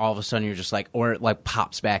like all of a sudden you're just like, or it like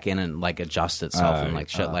pops back in and like adjusts itself and like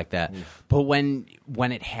shit like that. But when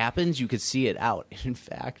it happens, you could see it out. In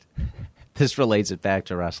fact, this relates it back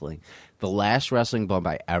to wrestling. The last wrestling bump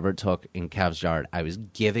I ever took in Kev's yard, I was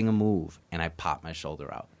giving a move and I popped my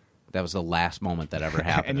shoulder out. That was the last moment that ever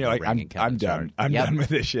happened. And you're like, I'm done. I'm done with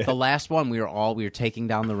this shit. The last one, we were taking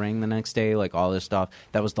down the ring the next day, like all this stuff.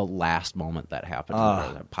 That was the last moment that happened.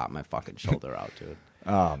 I popped my fucking shoulder out, dude.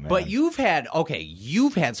 Oh, man. But you've had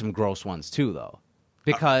some gross ones too, though.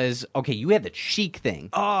 Because, you had the cheek thing.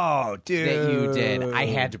 Oh, dude. That you did. I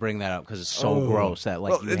had to bring that up because it's so gross that,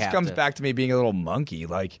 like, this comes back to me being a little monkey.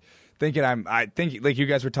 Like, I think like you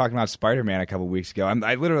guys were talking about Spider-Man a couple weeks ago.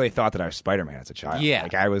 I literally thought that I was Spider-Man as a child. Yeah.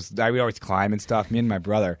 Like we always climb and stuff. Me and my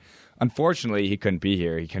brother. Unfortunately, he couldn't be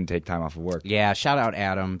here. He couldn't take time off of work. Yeah, shout out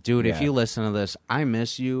Adam. Dude, if Yeah. you listen to this, I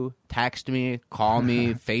miss you. Text me, call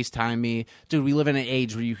me, FaceTime me. Dude, we live in an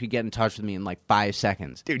age where you could get in touch with me in like 5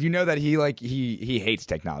 seconds. Dude, you know that he hates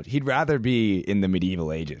technology. He'd rather be in the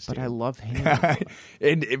medieval ages. But dude. I love him.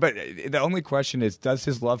 But the only question is, does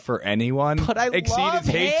his love for anyone But I exceed love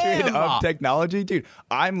his hatred him. of technology? Dude,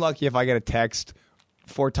 I'm lucky if I get a text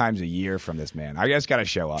 4 times a year from this man. I just got to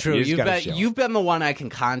show up. True, You just gotta show up. you've been the one I can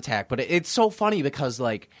contact, but it's so funny because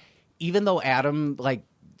like even though Adam like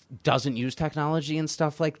doesn't use technology and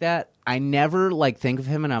stuff like that, I never like think of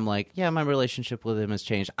him and I'm like, yeah, my relationship with him has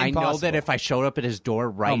changed. I know Impossible. that if I showed up at his door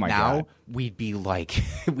right my now, God. we'd be like,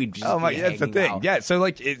 we'd just Oh my! be That's the hanging thing. out. Yeah. So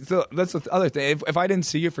like, so that's the other thing. If I didn't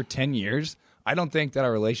see you for 10 years, I don't think that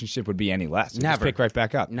our relationship would be any less. It'd just Never. pick right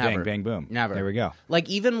back up. Never. Bang, bang, boom. Never. There we go. Like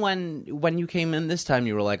even when you came in this time,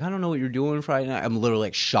 you were like, I don't know what you're doing Friday night. I'm literally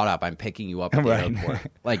like, shut up! I'm picking you up at the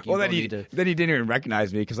airport. Like, you Well, don't then he need to. then he didn't even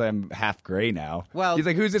recognize me because I'm half gray now. Well- he's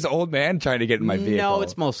like, "Who's this old man trying to get in my vehicle?" No,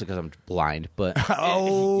 it's mostly because I'm blind. But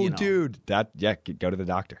oh, you know. dude, go to the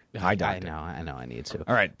doctor. Hi, doctor. I know, I need to.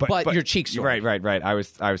 All right, but your cheeks. Right. I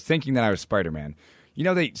was thinking that I was Spider-Man. You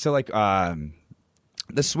know,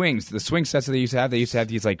 the swing sets that they used to have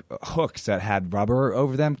these like hooks that had rubber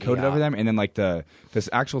over them, coated Yeah. over them, and then like this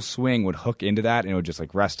actual swing would hook into that and it would just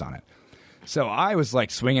like rest on it. So I was like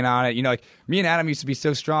swinging on it, you know, like me and Adam used to be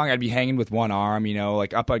so strong. I'd be hanging with one arm, you know,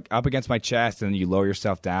 like up against my chest, and then you lower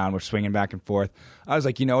yourself down. We're swinging back and forth. I was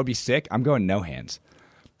like, you know, it'd be sick. I'm going no hands.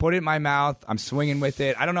 Put it in my mouth. I'm swinging with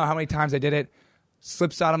it. I don't know how many times I did it.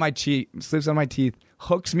 Slips out of my teeth,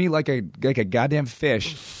 hooks me like a goddamn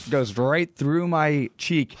fish, goes right through my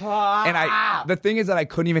cheek, and the thing is that I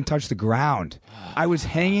couldn't even touch the ground. I was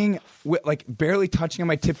hanging with like barely touching on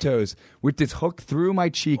my tiptoes with this hook through my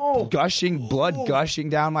cheek, blood gushing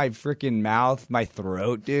down my freaking mouth, my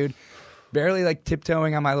throat, dude. Barely like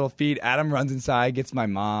tiptoeing on my little feet. Adam runs inside, gets my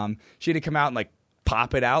mom. She had to come out and like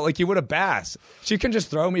pop it out like you would a bass. She couldn't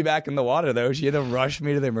just throw me back in the water though. She had to rush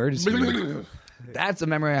me to the emergency room. That's a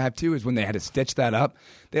memory I have too. Is when they had to stitch that up,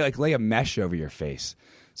 they like lay a mesh over your face.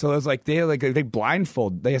 So it was like they essentially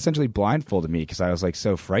blindfolded me because I was like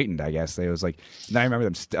so frightened. I guess they was like. And I remember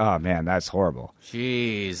them. Oh man, that's horrible.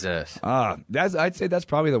 Jesus. I'd say that's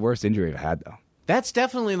probably the worst injury I've had though. That's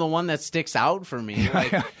definitely the one that sticks out for me.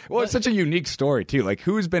 Like, Well, it's such a unique story too. Like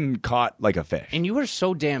who's been caught like a fish? and you were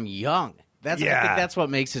so damn young. I think that's what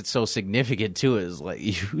makes it so significant too. Is like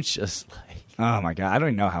you just like. Oh my god, I don't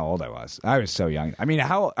even know how old I was. I was so young. I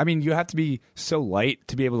mean, you have to be so light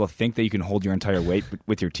to be able to think that you can hold your entire weight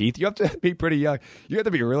with your teeth. You have to be pretty young. You have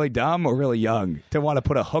to be really dumb or really young to want to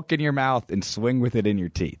put a hook in your mouth and swing with it in your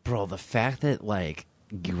teeth. Bro, the fact that like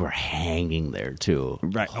you were hanging there too.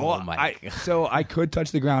 Right. Oh Well, my god. So I could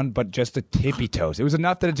touch the ground, but just the tippy toes. It was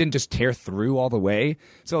enough that it didn't just tear through all the way.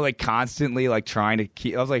 So like constantly like trying to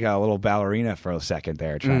keep. I was like a little ballerina for a second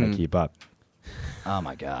there, trying to keep up. Oh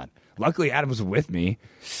my god. Luckily, Adam was with me.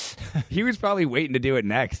 He was probably waiting to do it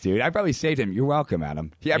next, dude. I probably saved him. You're welcome,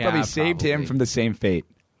 Adam. I probably saved him from the same fate.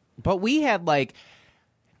 But we had like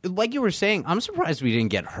you were saying, I'm surprised we didn't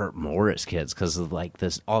get hurt more as kids because of like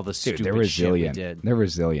this all the Dude, stupid they're resilient. shit we did. They're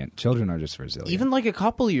resilient. Children are just resilient. Even like a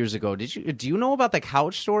couple of years ago, do you know about the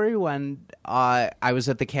couch story when I was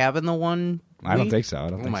at the cabin the one I don't week? think so. I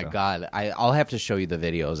don't think so. Oh my god, I'll have to show you the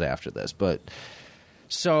videos after this. But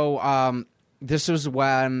so this was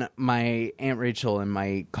when my Aunt Rachel and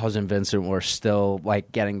my cousin Vincent were still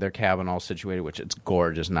like getting their cabin all situated, which it's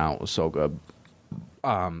gorgeous now. It was so good.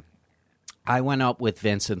 I went up with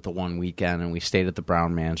Vincent the one weekend and we stayed at the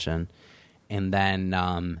Brown Mansion, and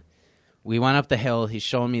then we went up the hill. He's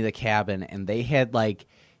showing me the cabin, and they had like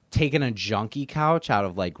taken a junkie couch out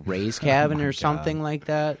of like Ray's cabin or something like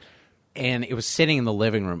that. And it was sitting in the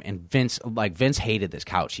living room, and Vince hated this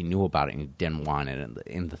couch. He knew about it, and he didn't want it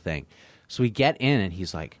in the thing. So we get in, and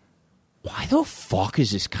he's like, "Why the fuck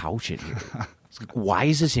is this couch in here? It's like, why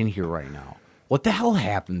is this in here right now? What the hell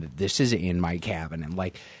happened that this is in my cabin?" And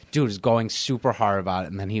like, dude is going super hard about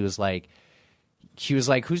it. And then he was like,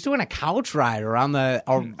 "Who's doing a couch ride around the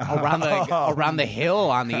hill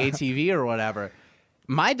on the ATV or whatever?"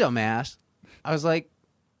 My dumb ass, I was like,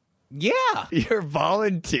 "Yeah." You're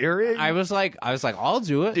volunteering? I was like, I'll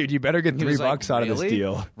do it. Dude, you better get He was $3 like, out of this "Really?"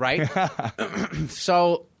 deal. Right?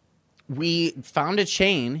 So we found a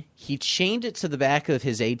chain. He chained it to the back of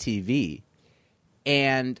his ATV,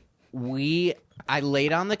 and I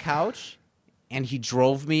laid on the couch, and he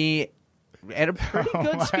drove me at a pretty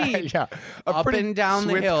good speed Yeah. A up pretty and down the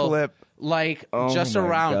swift hill. clip. Like Oh just my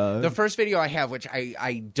around. God. The first video I have, which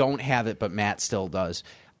I don't have it, but Matt still does.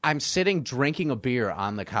 I'm sitting drinking a beer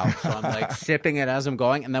on the couch. So I'm like sipping it as I'm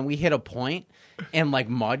going. And then we hit a point and like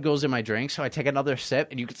mud goes in my drink. So I take another sip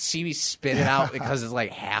and you can see me spit it out because it's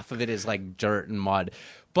like half of it is like dirt and mud.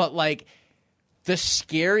 But like the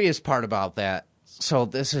scariest part about that. So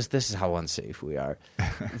this is how unsafe we are.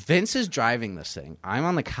 Vince is driving this thing. I'm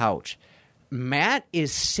on the couch. Matt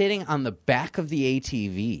is sitting on the back of the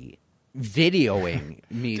ATV videoing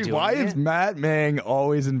me Dude, doing why it. is Matt Mang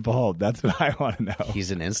always involved? That's what I want to know.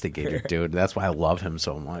 He's an instigator, dude. That's why I love him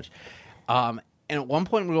so much. And at one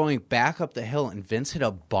point, we're going back up the hill, and Vince hit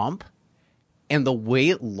a bump. And the way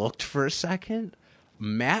it looked for a second,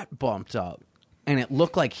 Matt bumped up, and it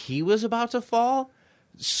looked like he was about to fall.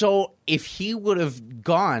 So if he would have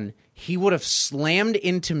gone, he would have slammed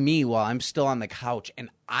into me while I'm still on the couch, and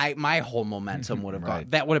my whole momentum would have gone.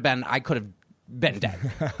 That would have been, I could have been dead.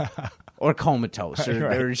 Or comatose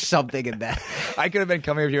or something in that. I could have been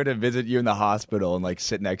coming over here to visit you in the hospital and like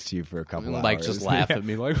sit next to you for a couple hours. Like just laugh at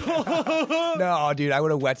me like, no, dude, I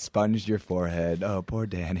would have wet sponged your forehead. Oh, poor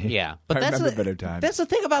Danny. yeah. But I remember better times. That's the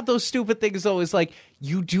thing about those stupid things, though, is like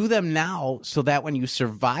you do them now so that when you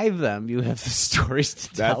survive them, you have the stories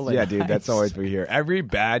to tell. Yeah, dude, that's always what we hear. Every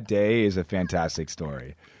bad day is a fantastic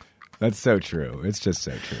story. That's so true. It's just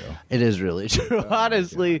so true. It is really true,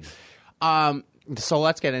 honestly. So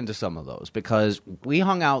let's get into some of those because we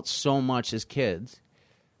hung out so much as kids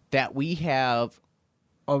that we have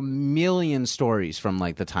a million stories from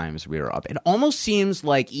like the times we were up. It almost seems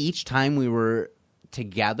like each time we were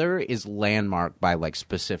together is landmarked by like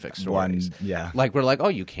specific stories. Yeah. Like we're like, oh,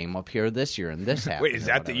 you came up here this year and this happened. Wait, is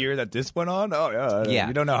that the year that this went on? Oh, yeah. Yeah.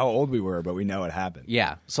 We don't know how old we were, but we know it happened.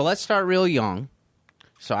 Yeah. So let's start real young.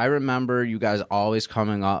 So I remember you guys always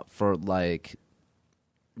coming up for like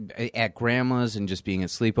at grandma's and just being at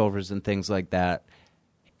sleepovers and things like that.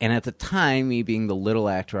 And at the time, me being the little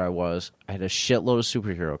actor I was, I had a shitload of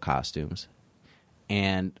superhero costumes.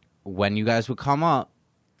 And when you guys would come up,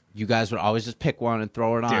 you guys would always just pick one and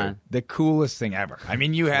throw it Dude, on. the coolest thing ever. I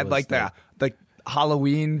mean, you had like the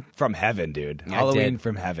Halloween from heaven, dude. I Halloween did.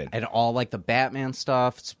 from heaven. And all like the Batman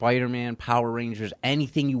stuff, Spider-Man, Power Rangers,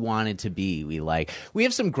 anything you wanted to be. We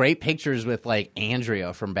have some great pictures with like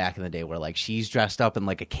Andrea from back in the day where like she's dressed up in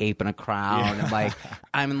like a cape and a crown and like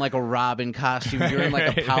I'm in like a Robin costume. You're in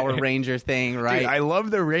like a Power Ranger thing, right? Dude, I love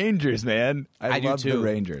the Rangers, man. I do love too. the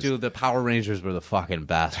Rangers. Dude, the Power Rangers were the fucking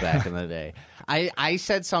best back in the day. I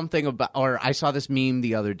said something about, or I saw this meme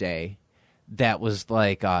the other day that was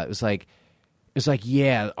like, everybody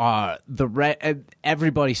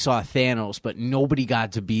saw Thanos, but nobody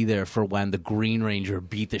got to be there for when the Green Ranger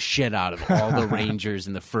beat the shit out of all the Rangers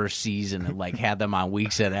in the first season and like had them on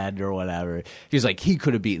weeks at end or whatever. He's like, he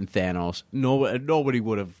could have beaten Thanos. Nobody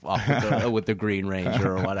would have with the Green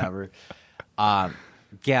Ranger or whatever.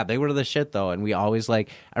 Yeah, they were the shit though, and we always like.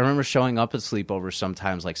 I remember showing up at sleepovers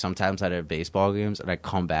sometimes. Like sometimes I'd have baseball games, and I'd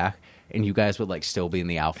come back, and you guys would like still be in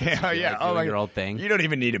the outfits. Yeah. Like, doing your old thing. You don't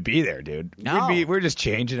even need to be there, dude. No. We're just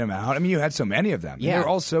changing them out. I mean, you had so many of them. Yeah. They were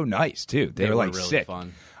all so nice too. They were like really sick.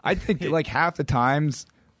 fun. I think like half the times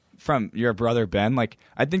from your brother Ben, like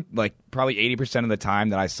I think like probably 80% of the time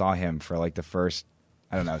that I saw him for like the first,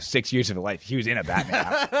 I don't know, 6 years of his life, he was in a Batman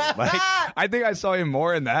outfit. Like, I think I saw him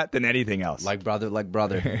more in that than anything else. Like brother.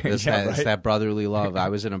 It's, Yeah, it's right? that brotherly love. I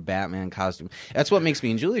was in a Batman costume. That's what makes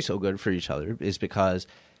me and Julie so good for each other, is because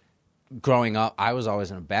growing up, I was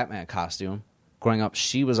always in a Batman costume. Growing up,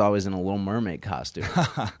 she was always in a Little Mermaid costume.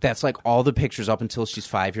 That's like all the pictures up until she's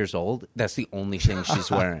 5 years old. That's the only thing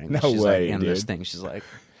she's wearing. No she's way, like in this dude. thing. She's like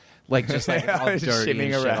just like all dirty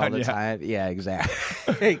Shimming and shit all around, the yeah. time. Yeah,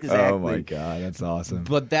 exactly. Oh my god, that's awesome.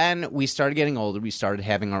 But then we started getting older. We started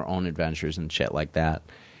having our own adventures and shit like that.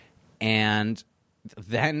 And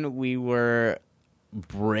then we were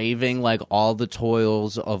braving like all the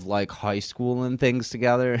toils of like high school and things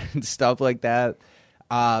together and stuff like that.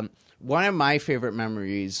 One of my favorite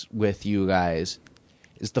memories with you guys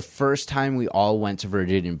is the first time we all went to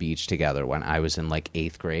Virginia Beach together when I was in like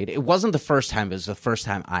 8th grade. It wasn't the first time, it was the first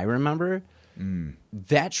time I remember.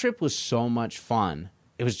 That trip was so much fun.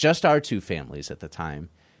 It was just our two families at the time.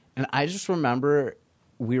 And I just remember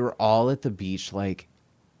we were all at the beach like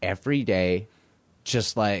every day,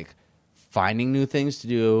 just like finding new things to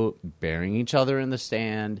do, burying each other in the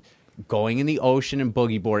sand, going in the ocean and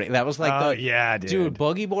boogie boarding. That was like dude.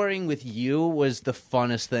 Boogie boarding with you was the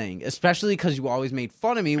funnest thing, especially because you always made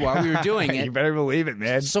fun of me while we were doing it. You better believe it,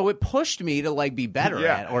 man. So it pushed me to like be better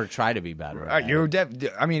at or try to be better at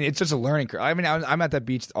it. I mean, it's just a learning curve. I mean, I'm at that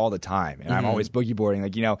beach all the time, and I'm always boogie boarding.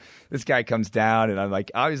 Like, this guy comes down, and I'm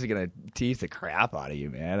like, obviously gonna tease the crap out of you,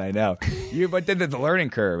 man. I know but then the learning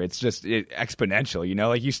curve, it's just exponential.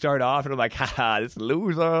 Like you start off, and I'm like, haha, this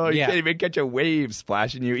loser. You can't even catch a wave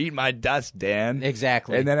splashing you. Eat my dust, Dan.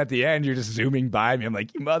 Exactly. And then at the end, you're just zooming by me. I'm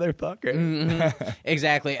like, you motherfucker.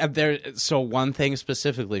 Exactly. So one thing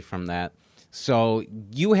specifically from that. So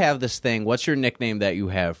you have this thing. What's your nickname that you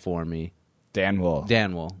have for me? Dan Wool.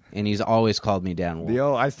 Dan Wool. And he's always called me Dan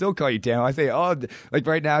Wool. I still call you Dan Wool. I say, like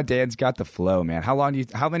right now, Dan's got the flow, man. How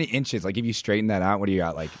many inches? Like if you straighten that out, what do you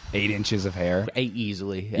got? Like 8 inches of hair?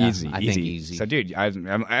 Easily. Yeah. Easy. I think easy. So, dude, I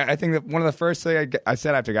think that one of the first things I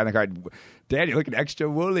said after I got in the car, Dan, you're looking extra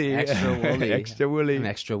woolly. Extra woolly. Extra woolly. I'm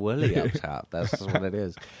extra woolly up top. That's what it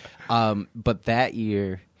is. But that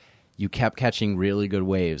year, you kept catching really good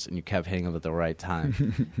waves, and you kept hitting them at the right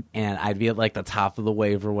time. And I'd be at like the top of the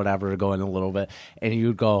wave or whatever, going a little bit, and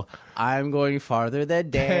you'd go, "I'm going farther than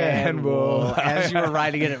Dan Wool." As you were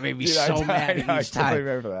riding it, it made me so mad each time.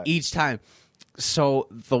 Remember that. Each time. So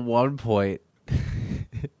the one point,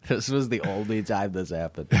 this was the only time this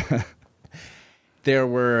happened. There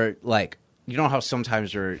were like, you know how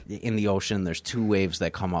sometimes you're in the ocean, there's two waves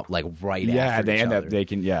that come up like right after each other. Yeah, they end up, they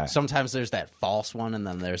can, yeah. Sometimes there's that false one, and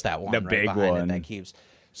then there's that one the right big behind one it that keeps.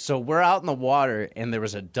 So we're out in the water, and there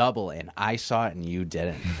was a double, and I saw it, and you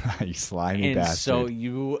didn't. You slimy and bastard.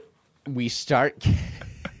 So we start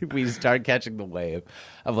catching the wave.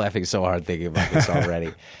 I'm laughing so hard thinking about this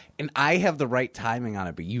already. And I have the right timing on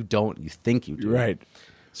it, but you don't. You think you do. Right.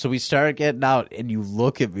 So we start getting out, and you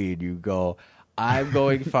look at me, and you go, "I'm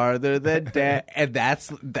going farther than that," and that's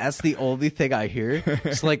the only thing I hear.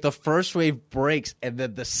 So like the first wave breaks, and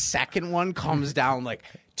then the second one comes down like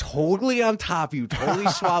totally on top of you, totally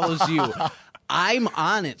swallows you. I'm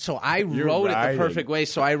on it, so I rode it the perfect way.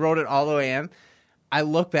 So I rode it all the way in. I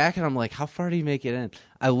look back and I'm like, "How far do you make it in?"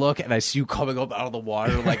 I look and I see you coming up out of the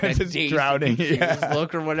water like that drowning,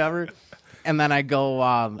 look or whatever. And then I go,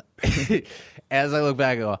 as I look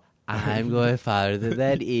back, I go, "I'm going farther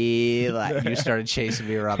than Eli." You started chasing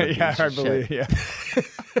me around the beach. Yeah, I believe. Yeah.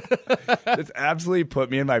 It's absolutely put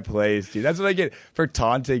me in my place, dude. That's what I get for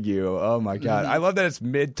taunting you. Oh my god, I love that it's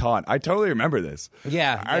mid taunt. I totally remember this.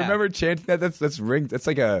 Yeah, I remember chanting that. That's ring. That's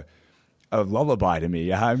like a lullaby to me.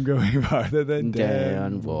 Yeah, I'm going farther than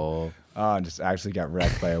Dan Wool. Oh, I just actually got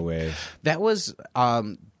wrecked by a wave. That was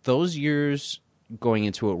those years going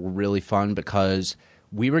into it were really fun because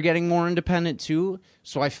we were getting more independent too.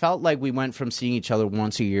 So I felt like we went from seeing each other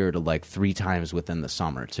once a year to like 3 times within the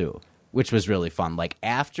summer too, which was really fun. Like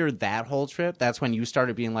after that whole trip, that's when you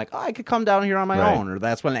started being like, "Oh, I could come down here on my own," or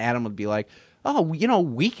that's when Adam would be like, "Oh,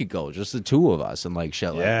 we could go, just the two of us," and like shit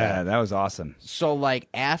like that. Yeah, that was awesome. So like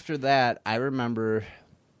after that, I remember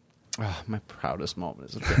my proudest moment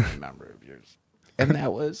is a family member of yours, and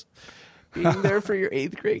that was being there for your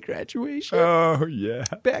 8th grade graduation. Oh yeah,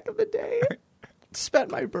 back in the day.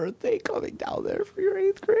 Spent my birthday coming down there for your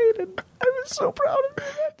 8th grade, and I was so proud of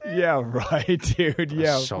you that day. Yeah, right, dude.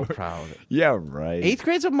 Yeah, so proud. Yeah, right. 8th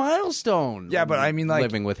grade's a milestone. Yeah, but I mean, like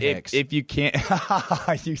living with Hicks. If you can't,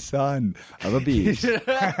 you son of a beast,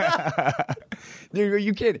 dude,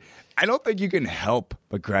 you can't. I don't think you can help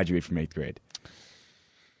but graduate from 8th grade.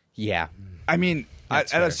 Yeah, I mean.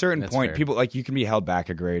 At a certain point, fair. people like you can be held back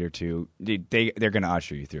a grade or two. They're going to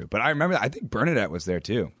usher you through. But I remember, I think Bernadette was there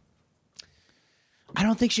too. I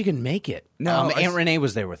don't think she can make it. No, Aunt Renee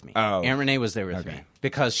was there with me. Oh. Aunt Renee was there with me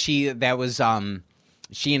because she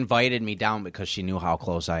invited me down because she knew how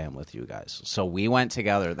close I am with you guys. So we went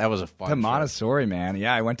together. That was a fun. The Montessori, man.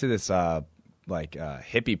 Yeah, I went to this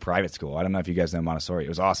hippie private school. I don't know if you guys know Montessori. It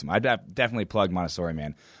was awesome. I'd definitely plug Montessori,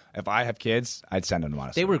 man. If I have kids, I'd send them to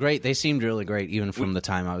Montessori. They were great. They seemed really great, even from the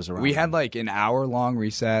time I was around. We had like an hour-long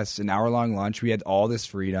recess, an hour-long lunch. We had all this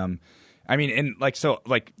freedom. I mean, and like, so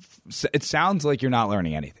like, it sounds like you're not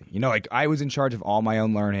learning anything. Like I was in charge of all my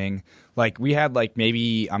own learning. Like we had like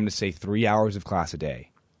maybe, I'm going to say 3 hours of class a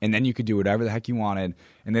day. And then you could do whatever the heck you wanted.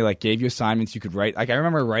 And they like gave you assignments you could write. Like I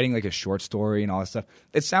remember writing like a short story and all this stuff.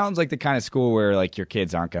 It sounds like the kind of school where like your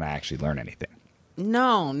kids aren't going to actually learn anything.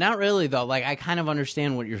 No, not really though. Like I kind of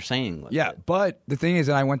understand what you're saying. With it. But the thing is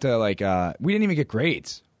that I went to like we didn't even get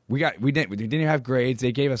grades. We didn't even have grades.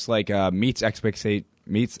 They gave us like meets expectations,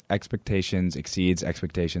 exceeds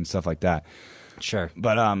expectations, stuff like that. Sure.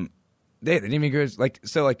 But They didn't even go like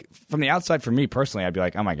so. Like from the outside, for me personally, I'd be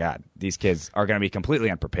like, "Oh my god, these kids are going to be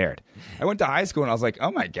completely unprepared." I went to high school and I was like,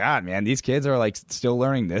 "Oh my god, man, these kids are like still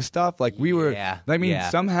learning this stuff." Like we were. I mean,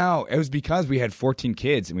 somehow it was because we had 14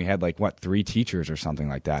 kids and we had like 3 teachers or something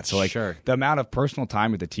like that. So like the amount of personal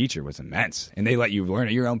time with the teacher was immense, and they let you learn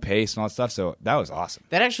at your own pace and all that stuff. So that was awesome.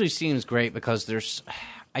 That actually seems great because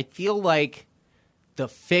I feel like the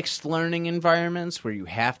fixed learning environments where you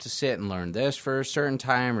have to sit and learn this for a certain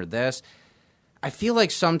time or this, I feel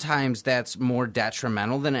like sometimes that's more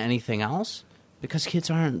detrimental than anything else because kids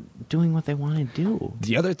aren't doing what they want to do.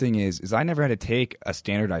 The other thing is I never had to take a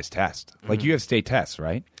standardized test. Like you have state tests,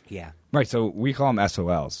 right? Yeah. Right, so we call them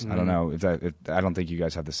SOLs. I don't know I don't think you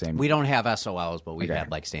guys have the same. We don't have SOLs, but we've had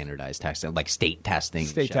like standardized testing, like state testing.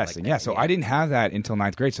 State testing, like So I didn't have that until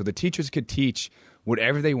 9th grade. So the teachers could teach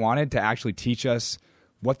whatever they wanted to actually teach us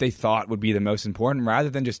what they thought would be the most important rather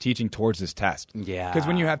than just teaching towards this test. Yeah. Because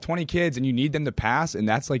when you have 20 kids and you need them to pass, and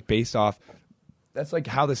that's like based off, that's like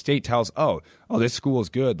how the state tells, oh, this school is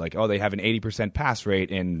good. Like, they have an 80% pass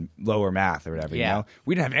rate in lower math or whatever. You know?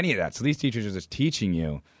 We didn't have any of that. So these teachers are just teaching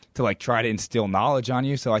you to like try to instill knowledge on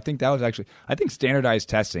you. So I think that was actually, I think standardized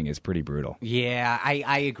testing is pretty brutal. Yeah,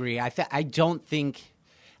 I agree. I don't think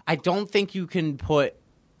you can put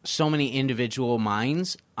so many individual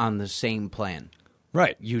minds on the same plan.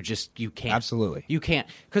 Right. You can't. Absolutely. You can't.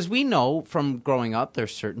 Because we know from growing up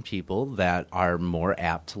there's certain people that are more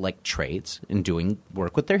apt to like trades and doing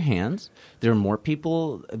work with their hands. There are more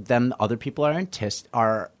people than other people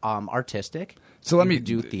are artistic. So let me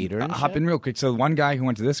do theater and hop in real quick. So one guy who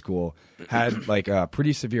went to this school had like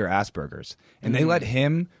pretty severe Asperger's, and they let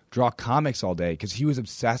him draw comics all day because he was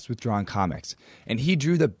obsessed with drawing comics, and he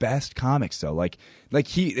drew the best comics though.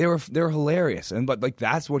 They were hilarious, but like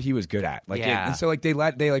that's what he was good at. And so like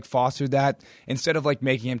they fostered that instead of like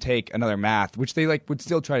making him take another math, which they like would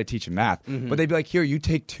still try to teach him math, but they'd be like, here, you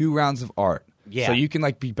take 2 rounds of art. Yeah. So you can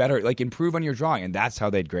like be better, like improve on your drawing, and that's how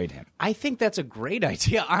they'd grade him. I think that's a great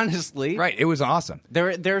idea, honestly. Right. It was awesome.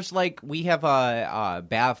 There's like, we have a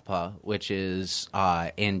BAVPA, which is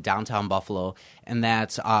in downtown Buffalo, and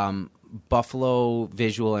that's Buffalo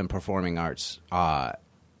Visual and Performing Arts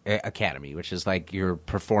Academy, which is like your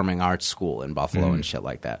performing arts school in Buffalo and shit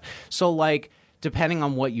like that. So like, depending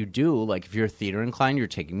on what you do, like if you're theater inclined, you're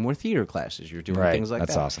taking more theater classes. You're doing things like that.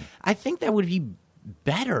 That's awesome. I think that would be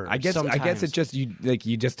better. I guess it's just you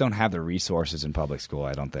just don't have the resources in public school,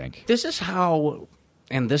 I don't think. This is how,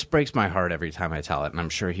 and this breaks my heart every time I tell it, and I'm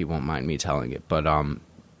sure he won't mind me telling it, but I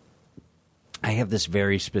have this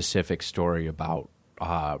very specific story about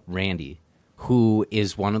Randy, who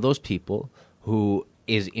is one of those people who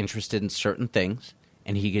is interested in certain things,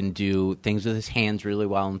 and he can do things with his hands really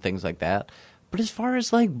well and things like that. But as far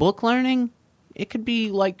as like book learning, it could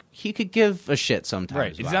be like he could give a shit sometimes.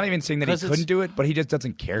 Right. It's not even saying that he couldn't do it, but he just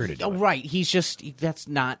doesn't care to do it. Right. That's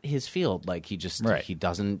not his field. Like he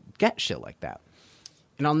doesn't get shit like that.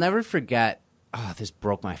 And I'll never forget, this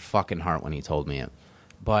broke my fucking heart when he told me it.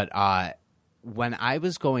 But when I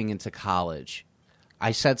was going into college,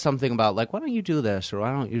 I said something about like, why don't you do this or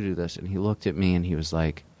why don't you do this? And he looked at me and he was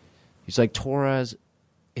like, Torres,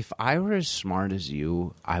 if I were as smart as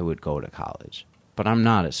you, I would go to college. But I'm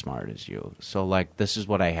not as smart as you. So, like, this is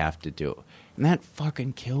what I have to do. And that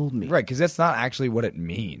fucking killed me. Right, because that's not actually what it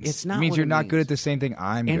means. It's not. It means you're not good at the same thing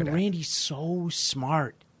I'm good at. And Randy's so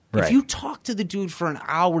smart. Right. If you talk to the dude for an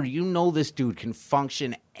hour, you know this dude can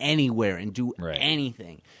function anywhere and do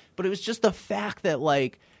anything. But it was just the fact that,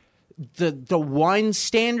 like, the one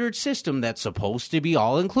standard system that's supposed to be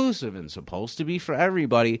all-inclusive and supposed to be for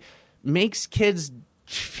everybody makes kids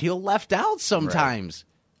feel left out sometimes. Right.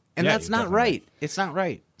 And that's not right. It's not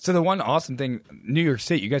right. So the one awesome thing, New York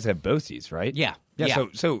State, you guys have BOCES, right? Yeah.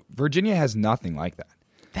 So Virginia has nothing like that.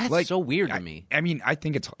 That's like, so weird to me. I mean, I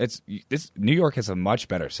think it's New York has a much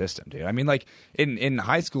better system, dude. I mean, like in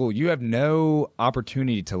high school, you have no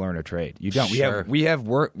opportunity to learn a trade. You don't. Sure. We have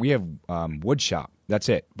wood shop. That's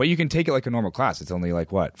it. But you can take it like a normal class. It's only like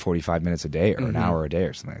 45 minutes a day or an hour a day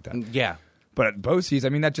or something like that. Yeah. But at BOCES, I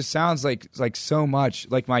mean, that just sounds like so much.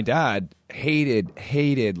 Like my dad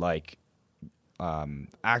hated like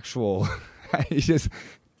actual.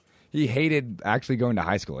 He hated actually going to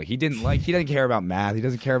high school. Like he doesn't care about math. He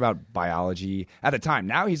doesn't care about biology at the time.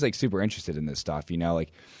 Now he's like super interested in this stuff,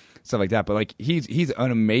 like stuff like that. But like he's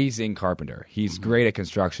an amazing carpenter. He's great at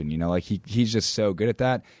construction, like he's just so good at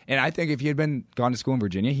that. And I think if he had gone to school in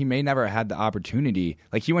Virginia, he may never have had the opportunity.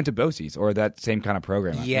 Like he went to BOCES or that same kind of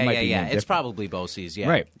program. Yeah. It's probably BOCES. Yeah,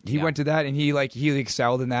 right. He went to that and he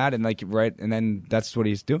excelled in that and and then that's what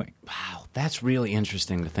he's doing. Wow, that's really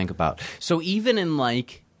interesting to think about. So even in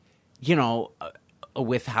like,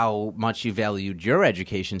 with how much you valued your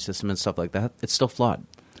education system and stuff like that, it's still flawed.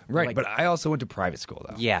 Right, Like- but I also went to private school,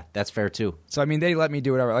 though. Yeah, that's fair too. So, I mean, they let me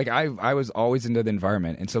do whatever. Like, I was always into the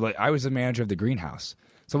environment. And so, like, I was the manager of the greenhouse.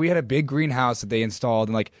 So we had a big greenhouse that they installed.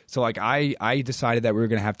 And, like, so, like, I decided that we were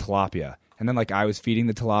going to have tilapia. And then, like, I was feeding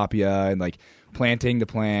the tilapia and, like, planting the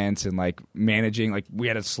plants and, like, managing. Like, we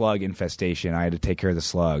had a slug infestation. I had to take care of the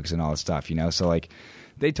slugs and all this stuff, you know? So, like,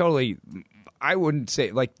 they totally... I wouldn't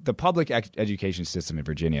say, like, the public education system in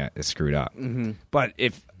Virginia is screwed up. Mm-hmm. But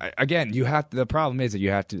if, again, the problem is that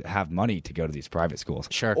you have to have money to go to these private schools.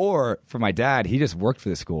 Sure. Or for my dad, he just worked for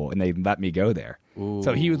the school and they let me go there. Ooh.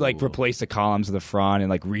 So he would, like, replace the columns of the front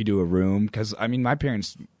and, like, redo a room. Because, I mean, my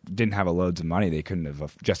parents didn't have loads of money. They couldn't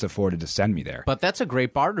have just afforded to send me there. But that's a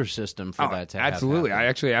great barter system for that to happen. Absolutely.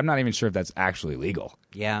 I'm not even sure if that's actually legal.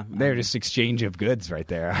 Yeah. They're just exchange of goods right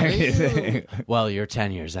there. Well, you're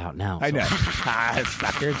 10 years out now. So. I know.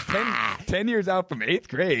 Sucker. 10 years out from 8th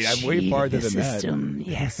grade. I'm way farther than that.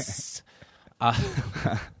 Yes. Oh,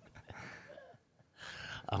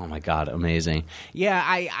 my God. Amazing. Yeah,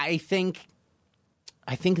 I think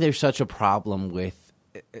there's such a problem with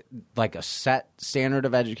like a set standard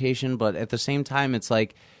of education, but at the same time, it's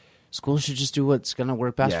like schools should just do what's going to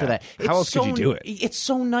work best for that. How else could you do it? It's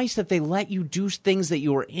so nice that they let you do things that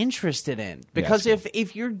you are interested in. Because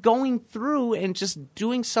if you're going through and just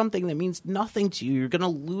doing something that means nothing to you, you're going to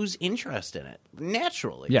lose interest in it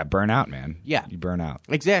naturally. Yeah, burn out, man. Yeah. You burn out.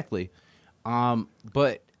 Exactly.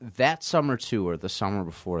 But that summer too, or the summer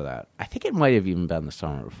before that, I think it might have even been the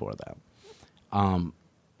summer before that.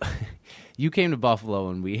 You came to Buffalo,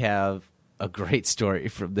 and we have a great story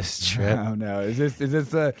from this trip. Oh no! Is this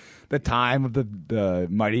the time of the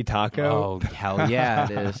Mighty Taco? Oh hell yeah,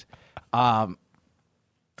 it is.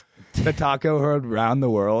 The taco heard around the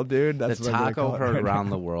world, dude. That's the taco heard around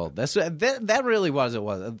the world. That really was it.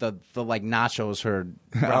 Was the like nachos heard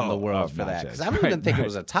around the world for that? Because I don't even think it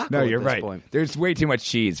was a taco. No, you're at this right. point. There's way too much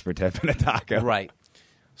cheese for tipping a taco. Right.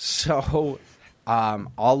 So,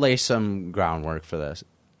 I'll lay some groundwork for this.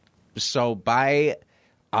 So by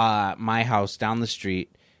my house down the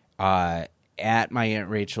street, at my Aunt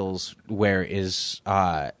Rachel's, where is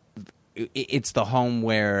it's the home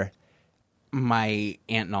where my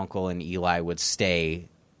aunt and uncle and Eli would stay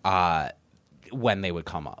when they would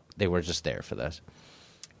come up. They were just there for this.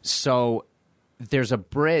 So there's a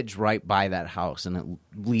bridge right by that house, and it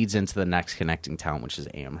leads into the next connecting town, which is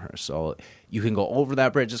Amherst. So you can go over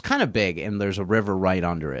that bridge. It's kind of big, and there's a river right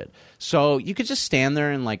under it. So you could just stand there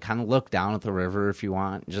and like kind of look down at the river if you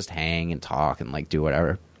want, and just hang and talk and like do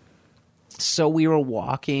whatever. So we were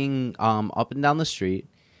walking up and down the street,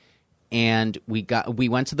 and we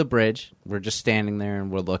went to the bridge. We're just standing there, and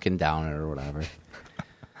we're looking down at it or whatever.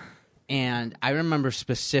 And I remember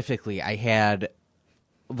specifically, I had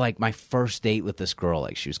like my first date with this girl.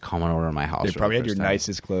 Like she was coming over to my house. You probably had your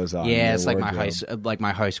nicest clothes on. Yeah, it's like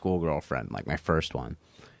my high school girlfriend, like my first one.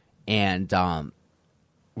 And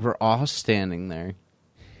we're all standing there.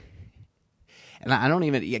 And I don't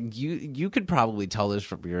even you could probably tell this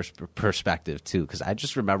from your perspective too, because I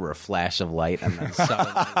just remember a flash of light and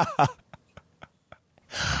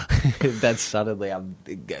then suddenly I'm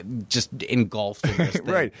just engulfed in this thing.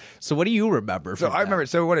 Right. So what do you remember? So I remember.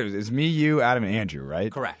 So what it was? It's me, you, Adam, and Andrew,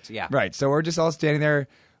 right? Correct. Yeah. Right. So we're just all standing there,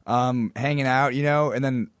 hanging out, you know, and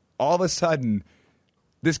then all of a sudden,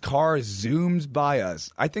 this car zooms by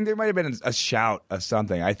us. I think there might have been a shout of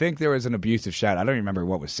something. I think there was an abusive shout. I don't even remember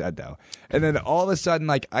what was said though. And then all of a sudden,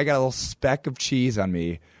 like I got a little speck of cheese on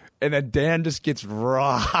me. And then Dan just gets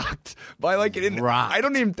rocked by like rocked. I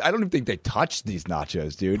don't even think they touched these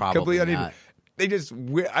nachos, dude. Probably Completely, not. They just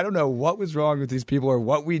I don't know what was wrong with these people or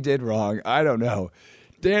what we did wrong. I don't know.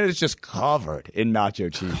 Dan is just covered in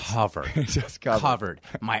nacho cheese. Covered. Just covered.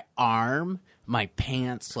 My arm, my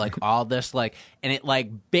pants, like all this, like, and it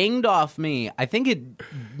like binged off me. I think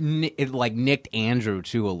it like nicked Andrew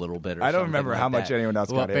too a little bit. Or I don't something remember like how that. much anyone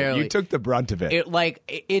else got barely. in. You took the brunt of it.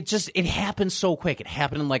 It happened so quick. It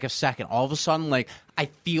happened in like a second. All of a sudden, like I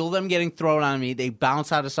feel them getting thrown on me. They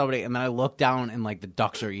bounce out of somebody, and then I look down, and like the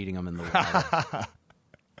ducks are eating them in the water.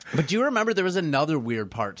 But do you remember there was another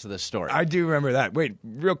weird part to this story? I do remember that. Wait,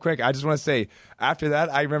 real quick. I just want to say, after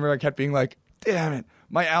that, I remember I kept being like, damn it.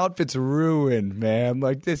 My outfit's ruined, man.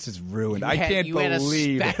 Like, this is ruined. I can't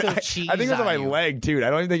believe had a speck of cheese I think it was on my you. leg, too. I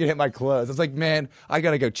don't even think it hit my clothes. I was like, man, I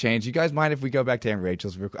got to go change. You guys mind if we go back to Aunt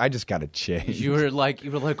Rachel's? I just got to change. You were like,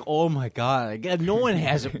 oh my God. No one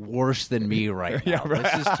has it worse than me right now. Yeah, right.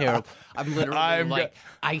 This is terrible. I'm literally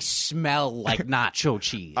I smell like nacho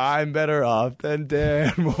cheese. I'm better off than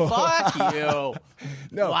Dan. Fuck you.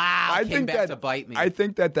 No, Wow. I Came think back that, to bite me. I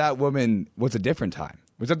think that woman was a different time.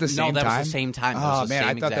 Was that the same time? No, that was the same time. That Oh, was the man,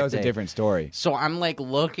 same I thought that was exact a day. different story. So I'm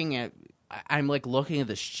looking at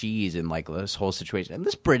this cheese and like this whole situation, and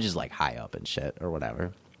this bridge is like high up and shit or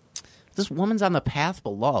whatever. This woman's on the path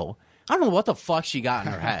below. I don't know what the fuck she got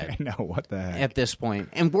in her head. I know, what the heck? At this point,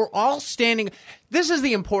 and we're all standing. This is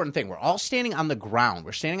the important thing. We're all standing on the ground.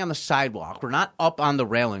 We're standing on the sidewalk. We're not up on the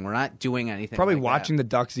railing. We're not doing anything. Probably like watching the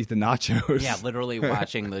ducks eat the nachos. that. Yeah, literally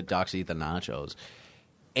watching the ducks eat the nachos.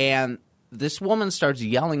 And this woman starts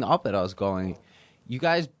yelling up at us, going, "You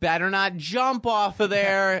guys better not jump off of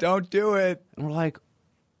there!" Don't do it. And we're like,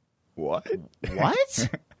 What? "What?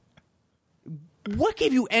 What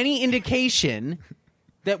gave you any indication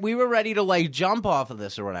that we were ready to like jump off of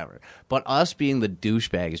this or whatever?" But us being the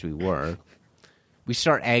douchebags we were, we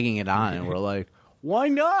start egging it on, and we're like, "Why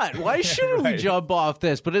not? Why shouldn't we Right. jump off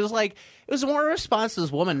this?" But it was more a response to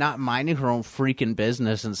this woman not minding her own freaking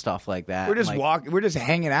business and stuff like that. We're just like, we're just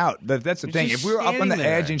hanging out. That's the thing. just If we were up on the standing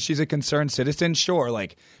there. edge and she's a concerned citizen, sure,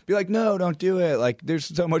 like be like, no, don't do it. Like there's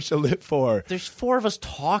so much to live for. There's 4 of us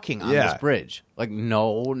talking on Yeah. this bridge. Like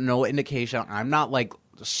no indication. I'm not like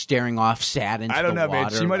staring off sad into I don't the know,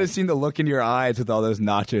 water. man. She might have seen the look in your eyes with all those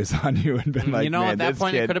nachos on you and been like, you know, man, at that this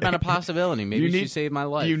point, it kid- could have been a possibility. Maybe she saved my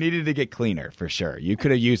life. You needed to get cleaner for sure. You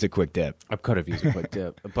could have used a quick dip. I could have used a quick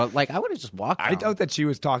dip, but like I would have just walked. I down. doubt that she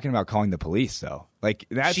was talking about calling the police though. Like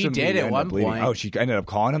that's She when we did at ended one up leaving. point. Oh, she ended up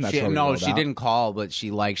calling him. That's why we No, rolled she out? didn't call, but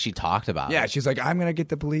she talked about Yeah, it. she's like, I'm gonna get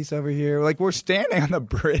the police over here. Like we're standing on the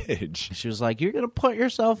bridge. She was like, "You're gonna put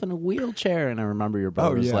yourself in a wheelchair," and I remember your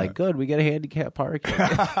brother was yeah. like, "Good, we get a handicap parking."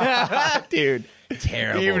 Dude,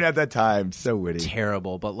 Terrible. even at that time, so witty.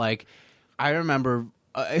 Terrible, but like I remember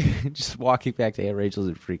just walking back to Aunt Rachel's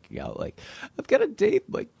and freaking out, like I've got a date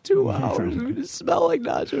in like 2 hours. I'm gonna smell like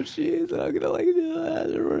nacho cheese, and I'm gonna like do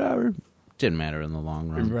that or whatever. Didn't matter in the long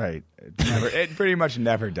run. Right. It pretty much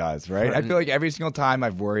never does, right? I feel like every single time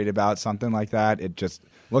I've worried about something like that, it just,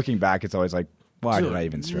 looking back, it's always like, why did I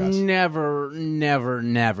even stress? Never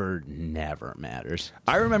matters.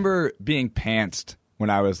 I remember being pantsed when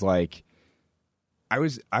I was like, I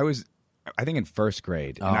think in first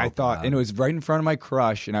grade, and I thought, God. and it was right in front of my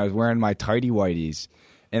crush, and I was wearing my tighty whities,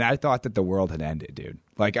 and I thought that the world had ended, dude.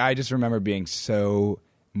 Like, I just remember being so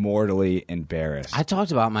mortally embarrassed. I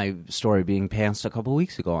talked about my story being pantsed a couple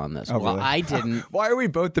weeks ago on this. Well, really? I didn't. Why are we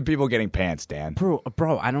both the people getting pants, Dan? Bro,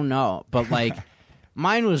 I don't know. But, like,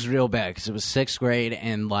 mine was real bad because it was 6th grade,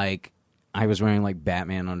 and, like, I was wearing, like,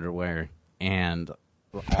 Batman underwear, and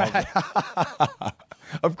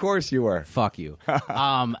Of course you were. fuck you.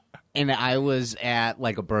 And I was at,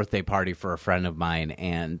 like, a birthday party for a friend of mine,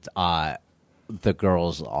 and the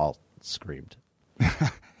girls all screamed.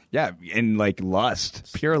 Yeah, in like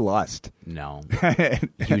lust, pure lust. No.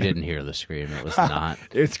 You didn't hear the scream. It was not.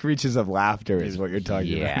 It screeches of laughter is what you're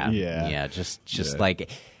talking Yeah, about. yeah. Just like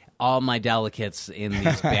all my delicates in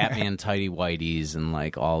these Batman tighty whities and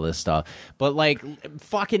like all this stuff. But like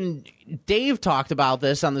fucking Dave talked about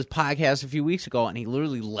this on this podcast a few weeks ago, and he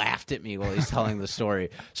literally laughed at me while he's telling the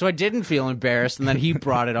story. So I didn't feel embarrassed, and then he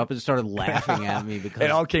brought it up and started laughing at me because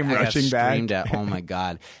It all came I got rushing back. screamed at. Oh my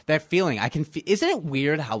god, that feeling! I can. Isn't it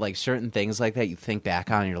weird how like certain things like that you think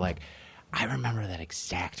back on and you're like, I remember that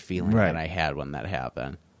exact feeling Right. that I had when that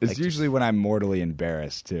happened. It's Like, usually when I'm mortally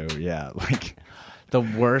embarrassed too. Yeah, like the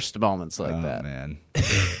worst moments like oh that. man.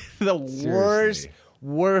 The worst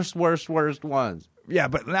ones. Yeah,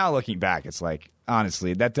 but now looking back, it's like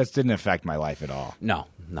honestly that didn't affect my life at all. No,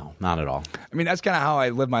 not at all. I mean, that's kind of how I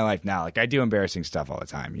live my life now. Like I do embarrassing stuff all the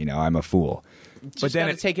time. You know, I'm a fool. Just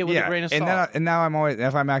gotta take it with a grain of And salt. and now I'm always,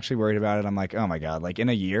 if I'm actually worried about it, I'm like, oh my god, like in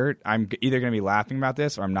a year, I'm either going to be laughing about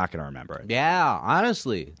this or I'm not going to remember it. Yeah,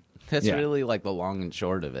 honestly, that's Yeah. really like the long and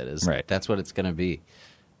short of it. Is Right. That's what it's gonna be.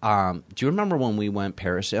 Do you remember when we went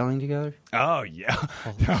parasailing together? Oh yeah.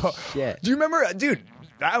 No. shit. Do you remember, dude?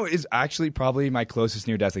 That is actually probably my closest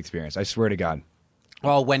near-death experience. I swear to God.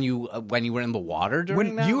 Well, when you were in the water during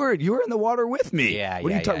When that? you were in the water with me. Yeah, What are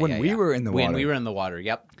yeah, you talking? yeah, When yeah, we yeah. were in the water. When we were in the water.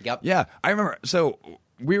 Yep. Yeah, I remember. So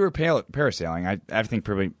we were parasailing. I think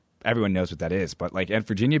probably everyone knows what that is. But like at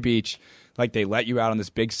Virginia Beach, like they let you out on this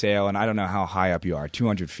big sail, and I don't know how high up you are,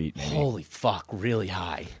 200 feet maybe. Holy fuck, really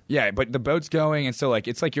high. Yeah, but the boat's going, and so like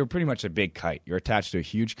it's like you're pretty much a big kite. You're attached to a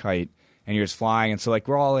huge kite, and you're just flying. And so like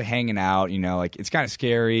we're all hanging out. You know, like it's kind of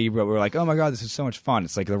scary, but we're like, oh my god, this is so much fun.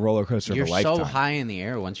 It's like the roller coaster You're of a lifetime. so high in the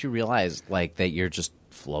air. Once you realize like that you're just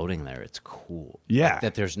floating there, it's cool. Yeah. Like,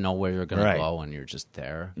 that there's nowhere you're gonna Right. go and you're just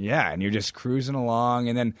there. Yeah, and you're just cruising along,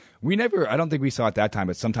 and then I don't think we saw it that time,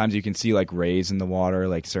 but sometimes you can see like rays in the water,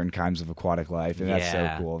 like certain kinds of aquatic life, and that's so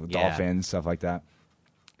Yeah, cool. yeah. Dolphins, stuff like that.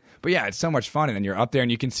 But yeah, it's so much fun. And then you're up there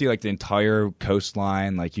and you can see like the entire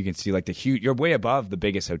coastline. Like you can see like you're way above the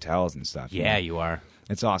biggest hotels and stuff. Yeah, you are.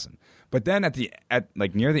 It's awesome. But then at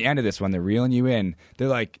near the end of this, when they're reeling you in,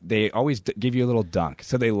 they always give you a little dunk.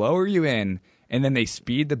 So they lower you in, and then they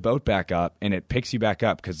speed the boat back up, and it picks you back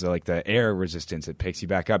up because like the air resistance, it picks you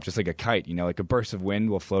back up just like a kite. Like a burst of wind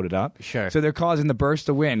will float it up. Sure. So they're causing the burst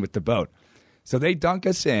of wind with the boat. So they dunk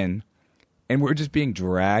us in, and we're just being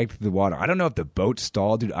dragged through the water. I don't know if the boat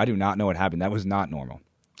stalled, dude. I do not know what happened. That was not normal.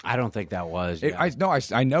 I don't think that was.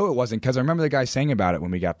 I know it wasn't because I remember the guy saying about it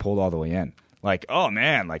when we got pulled all the way in. Like, oh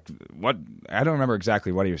man, like what? I don't remember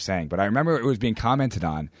exactly what he was saying, but I remember it was being commented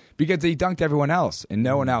on because he dunked everyone else and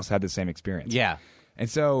no one else had the same experience. Yeah. And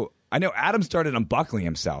so I know Adam started unbuckling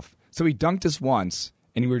himself. So he dunked us once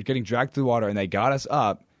and we were getting dragged through the water and they got us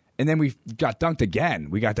up and then we got dunked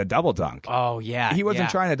again. We got the double dunk. Oh, yeah. He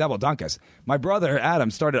wasn't trying to double dunk us. My brother,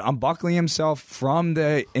 Adam, started unbuckling himself from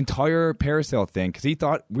the entire parasail thing because he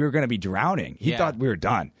thought we were going to be drowning. He thought we were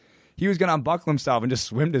done. He was going to unbuckle himself and just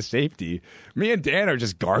swim to safety. Me and Dan are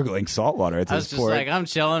just gargling salt water at this point. I was just like, I'm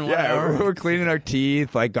chilling. Whatever. Yeah, we're cleaning our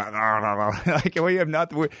teeth. Like, like we have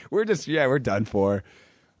nothing. We're just, we're done for.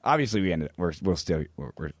 Obviously,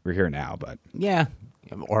 we're here now, but yeah.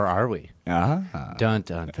 Or are we? Uh-huh. Dun,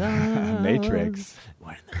 dun, dun. Matrix.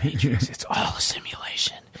 We're in the Matrix. It's all a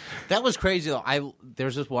simulation. That was crazy, though.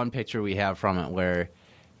 There's this one picture we have from it where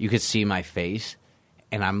you could see my face.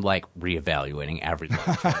 And I'm like reevaluating every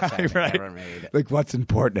life choice I've ever made. Like, what's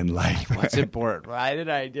important in life? What's important? Why did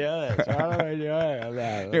I do this? Why did I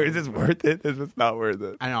do it? Is this worth it? Is this not worth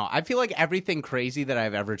it? I know. I feel like everything crazy that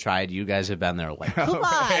I've ever tried, you guys have been there. Like, come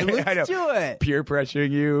on, let's do it. Peer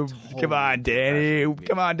pressuring you. Totally. Come on, Danny.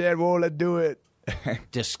 Come on, Dad. Let's do it.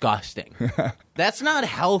 Disgusting. That's not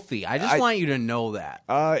healthy. I just want you to know that.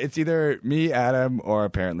 It's either me, Adam, or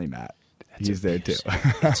apparently Matt. He's abusive. there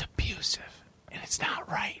too. It's abusive. And it's not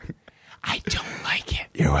right. I don't like it.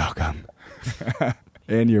 You're welcome.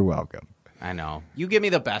 And you're welcome. I know. You give me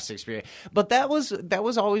the best experience. But that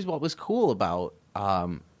was always what was cool about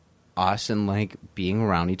us and like being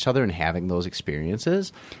around each other and having those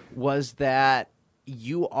experiences was that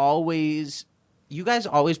you guys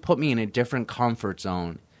always put me in a different comfort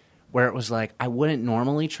zone where it was like I wouldn't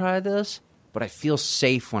normally try this, but I feel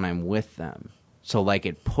safe when I'm with them. So like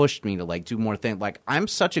it pushed me to like do more things. Like I'm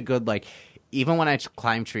such a good like even when I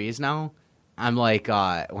climb trees now, I'm like,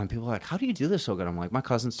 when people are like, how do you do this so good? I'm like, my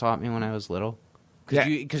cousins taught me when I was little.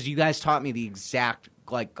 Because you guys taught me the exact,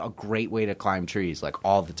 like, a great way to climb trees, like,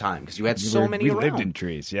 all the time. Because you had so many around. We lived in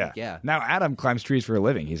trees, yeah. Yeah. Now, Adam climbs trees for a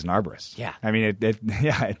living. He's an arborist. Yeah. I mean, it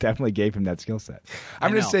definitely gave him that skill set.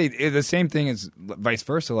 I'm going to say the same thing as vice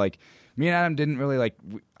versa. Like, me and Adam didn't really, like,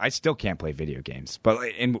 I still can't play video games. But,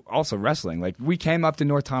 and also wrestling. Like, we came up to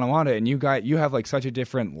North Tonawanda, and you have, like, such a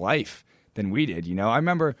different life than we did, I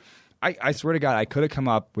remember, I swear to God, I could have come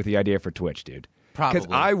up with the idea for Twitch, dude. Probably.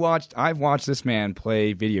 Because I've watched this man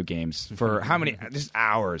play video games for how many, just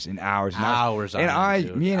hours and hours and hours.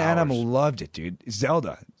 And me and Adam loved it, dude.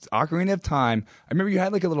 Zelda, Ocarina of Time. I remember you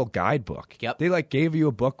had like a little guidebook. Yep. They like gave you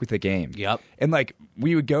a book with a game. Yep. And like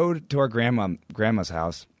we would go to our grandma's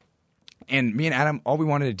house. And me and Adam, all we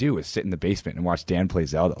wanted to do was sit in the basement and watch Dan play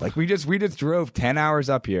Zelda. Like we just drove 10 hours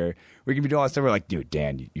up here. We could be doing all that stuff. We're like, dude,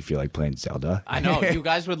 Dan, you feel like playing Zelda? I know. You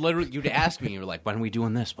guys would you'd ask me. You were like, when are we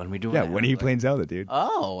doing this? When are we doing that? Yeah, when are you playing Zelda, dude?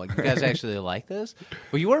 Oh, you guys actually like this?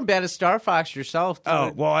 Well, you weren't bad at Star Fox yourself. Dude.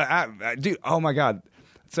 Oh, well, dude, oh my God.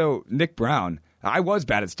 So Nick Brown, I was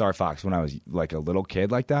bad at Star Fox when I was like a little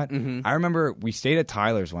kid like that. Mm-hmm. I remember we stayed at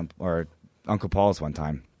Tyler's or Uncle Paul's one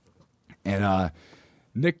time. And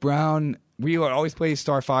Nick Brown, we would always play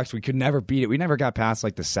Star Fox. We could never beat it. We never got past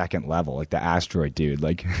like the second level, like the asteroid dude.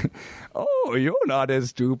 Like, oh, you're not as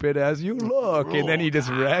stupid as you look. And then he just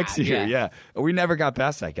wrecks you. Yeah. We never got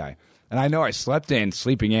past that guy. And I know I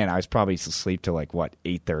sleeping in. I was probably asleep till like,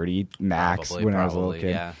 8:30 max when I was a little kid.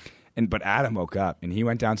 Yeah. But Adam woke up and he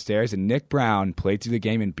went downstairs and Nick Brown played through the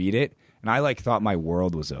game and beat it. And I like thought my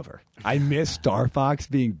world was over. I missed Star Fox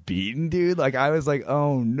being beaten, dude. Like I was like,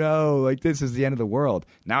 oh no, like this is the end of the world.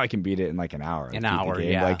 Now I can beat it in like an hour. An hour,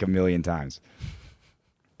 yeah. Like a million times.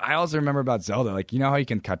 I also remember about Zelda, like you know how you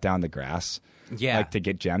can cut down the grass? Yeah. Like to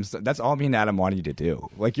get gems? That's all me and Adam wanted you to do.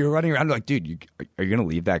 Like you're running around like, dude, are you gonna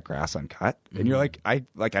leave that grass uncut? And you're like, I'm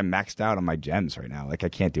maxed out on my gems right now. Like I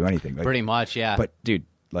can't do anything. Like, pretty much, yeah. But dude,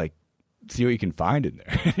 like see what you can find in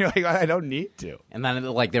there. You're like, I don't need to. And then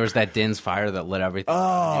like there was that Din's fire that lit everything.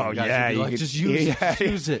 Oh yeah, you could just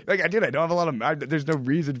use it. Like dude, I don't have a lot of. There's no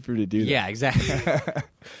reason for you to do that. Yeah, exactly.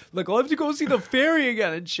 Like I'll have to go see the fairy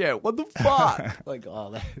again and shit. What the fuck? Like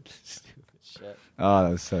oh, that stupid shit. shit. Oh,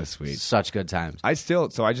 that was so sweet. Such good times. I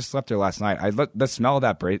just slept there last night. The smell of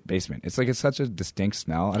that basement. It's such a distinct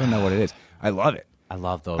smell. I don't know what it is. I love it. I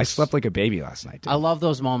love those. I slept like a baby last night, dude. I love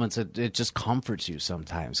those moments. It just comforts you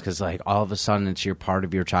sometimes because, like, all of a sudden it's your part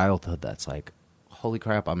of your childhood that's like, holy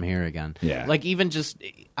crap, I'm here again. Yeah. Like, even just,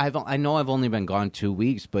 I know I've only been gone 2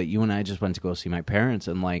 weeks, but you and I just went to go see my parents,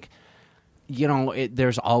 and, like, you know,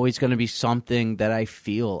 there's always going to be something that I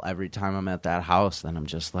feel every time I'm at that house. Then I'm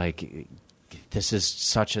just like, this is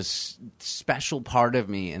such a special part of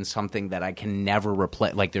me and something that I can never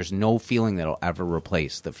replace. Like, there's no feeling that'll ever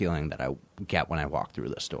replace the feeling that I get when I walk through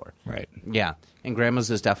this door. Right. Yeah. And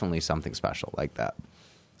Grandma's is definitely something special like that.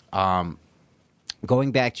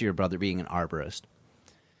 Going back to your brother being an arborist,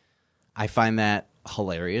 I find that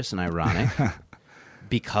hilarious and ironic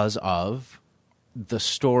because of the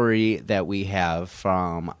story that we have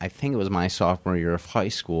from, I think it was my sophomore year of high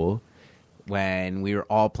school, when we were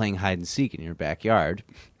all playing hide and seek in your backyard.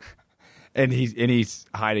 And he's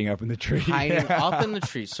hiding up in the tree. Hiding up in the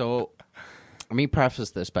tree. So let me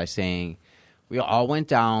preface this by saying we all went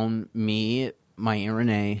down, me, my Aunt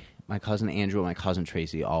Renee, my cousin Andrew, and my cousin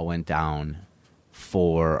Tracy all went down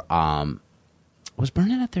for, was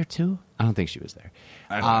Bernadette there too? I don't think she was there.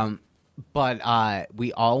 I don't know. But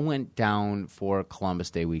we all went down for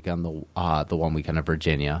Columbus Day weekend, the one weekend of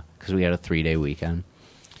Virginia, because we had a 3-day weekend.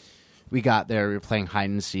 We got there, we were playing hide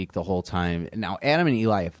and seek the whole time. Now, Adam and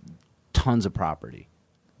Eli have tons of property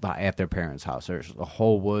at their parents' house. There's a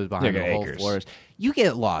whole woods behind the whole forest. You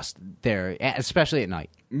get lost there, especially at night.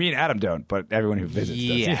 Me and Adam don't, but everyone who visits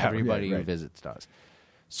does. Yeah, everybody who visits does.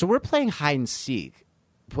 So we're playing hide and seek,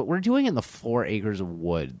 but we're doing it in the 4 acres of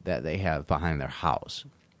wood that they have behind their house.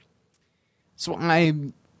 So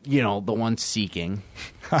I'm, the one seeking.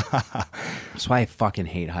 That's why I fucking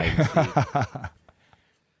hate hide and seek.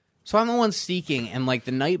 So I'm the one seeking, and, like,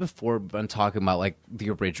 the night before, I've been talking about, like,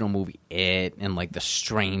 the original movie It and, like, The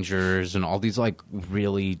Strangers and all these, like,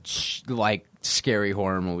 really, like, scary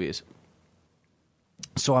horror movies.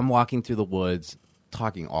 So I'm walking through the woods,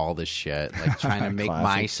 talking all this shit, like, trying to make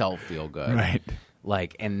myself feel good. Right.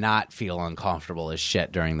 Like, and not feel uncomfortable as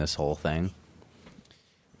shit during this whole thing.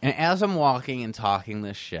 And as I'm walking and talking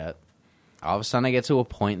this shit, all of a sudden I get to a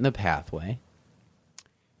point in the pathway,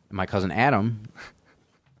 and my cousin Adam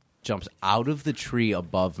jumps out of the tree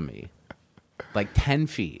above me, like 10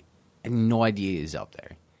 feet, and no idea he's up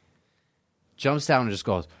there. Jumps down and just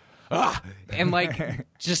goes, ah! And, like,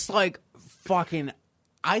 just, like, fucking,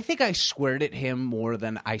 I think I sweared at him more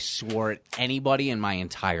than I swore at anybody in my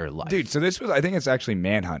entire life. Dude, so I think it's actually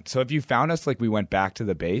Manhunt. So if you found us, like, we went back to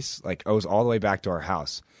the base, like, it was all the way back to our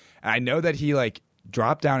house. And I know that he, like,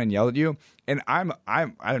 dropped down and yelled at you. And I'm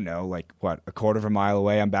I don't know, like, what, a quarter of a mile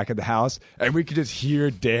away, I'm back at the house, and we could just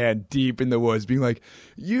hear Dad deep in the woods being like,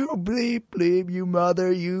 you bleep, bleep, you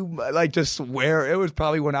mother, you, like, just swear. It was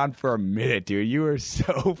probably went on for a minute, dude. You were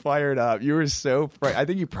so fired up. You were so I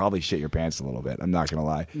think you probably shit your pants a little bit. I'm not going to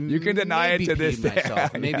lie. You can deny it to this day.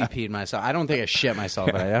 Maybe peed myself. I don't think I shit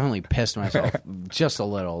myself, but I definitely pissed myself just a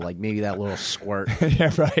little, like maybe that little squirt.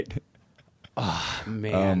 Yeah, right. Oh,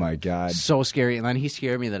 man. Oh, my God. So scary. And then he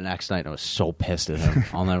scared me the next night, and I was so pissed at him.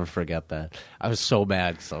 I'll never forget that. I was so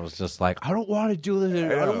mad because I was just like, I don't want to do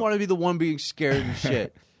this. I don't want to be the one being scared and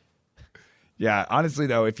shit. Yeah, honestly,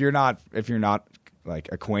 though, if you're not like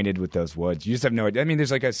acquainted with those woods, you just have no idea. I mean,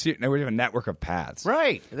 there's like we have a network of paths,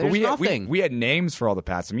 right? There's nothing. We had names for all the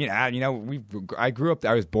paths. I mean, I grew up.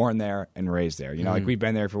 I was born there and raised there. You know, like we've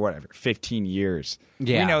been there for whatever 15 years.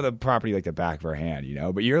 Yeah, we know the property like the back of our hand. You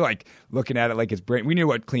know, but you're like looking at it like it's brain. We knew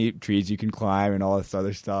what trees you can climb and all this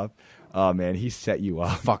other stuff. Oh man, he set you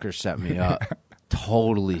up. Fucker set me up.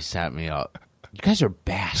 Totally set me up. You guys are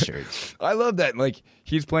bastards. I love that. Like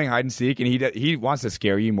he's playing hide and seek, and he wants to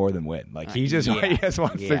scare you more than win. Like he just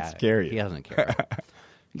wants to scare you. He doesn't care.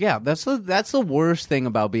 Yeah, that's the worst thing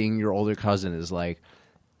about being your older cousin is like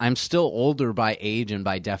I'm still older by age and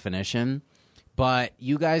by definition, but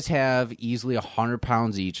you guys have easily 100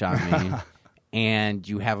 pounds each on me. And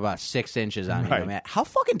you have about 6 inches on me. Man, how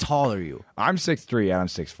fucking tall are you? I'm 6'3", I'm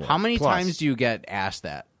 6'4". How many times do you get asked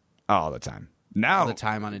that? All the time. Now, all the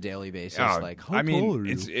time on a daily basis. Like, how I mean, tall are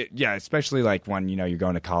you? Yeah, especially like when you're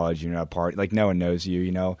going to college, you're at a party, like no one knows you.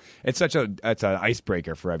 You know, it's an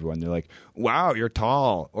icebreaker for everyone. They're like, "Wow, you're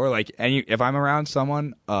tall," or like, if I'm around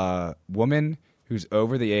someone, a woman who's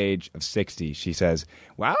over the age of 60, she says,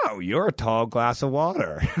 "Wow, you're a tall glass of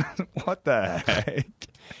water." What the heck?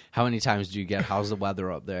 How many times do you get, how's the weather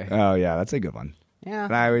up there? Oh, yeah, that's a good one. Yeah.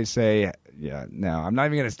 And I always say, yeah, no, I'm not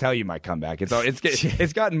even going to tell you my comeback.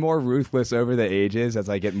 It's gotten more ruthless over the ages as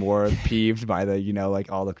I get more peeved by the,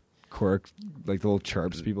 like all the quirk, like the little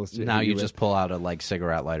chirps people say. Now you just pull out a like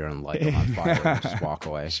cigarette lighter and light them on fire and just walk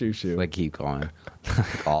away. Shoo. Like keep going.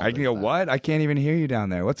 I can go, what? I can't even hear you down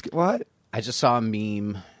there. What? I just saw a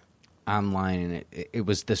meme online, and it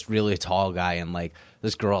was this really tall guy, and like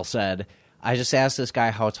this girl said, I just asked this guy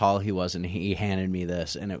how tall he was, and he handed me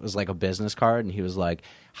this, and it was like a business card, and he was like,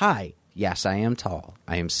 "Hi, yes, I am tall.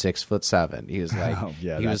 I am 6'7". He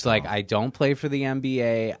was like, I don't play for the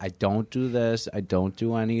NBA. I don't do this. I don't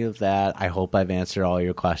do any of that. I hope I've answered all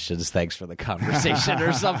your questions. Thanks for the conversation,"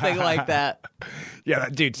 or something like that. Yeah,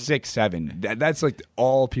 dude, 6'7". That's like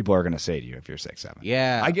all people are gonna say to you if you're 6'7".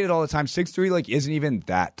 Yeah, I get it all the time. 6'3" like isn't even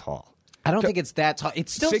that tall. I don't think it's that tall.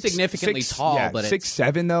 It's still significantly tall, yeah, but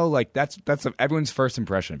 6'7" though, like that's everyone's first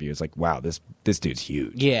impression of you is like, wow, this dude's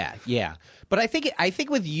huge. Yeah. But I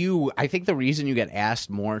think with you, I think the reason you get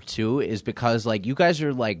asked more too is because like you guys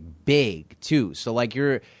are like big too. So like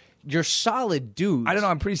you're solid dudes. I don't know.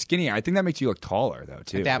 I'm pretty skinny. I think that makes you look taller though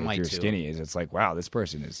too. That if might you're too. skinny. It's like, wow, this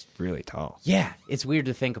person is really tall. Yeah, it's weird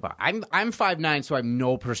to think about. I'm 5'9", so I have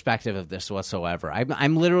no perspective of this whatsoever.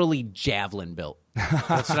 I'm literally javelin built.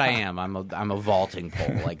 That's what I am. I'm a vaulting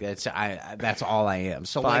pole. Like that's all I am.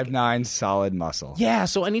 So 5'9", solid muscle. Yeah.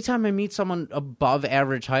 So anytime I meet someone above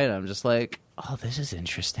average height, I'm just like, oh, this is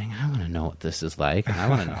interesting. I want to know what this is like. I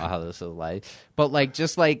want to know how this is like. But like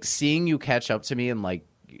just like seeing you catch up to me in like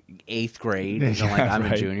 8th grade, and like I'm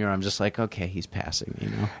a junior, I'm just like, okay, he's passing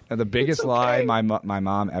me. Now, the biggest lie my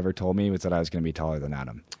mom ever told me was that I was going to be taller than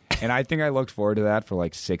Adam. And I think I looked forward to that for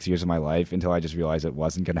like 6 years of my life until I just realized it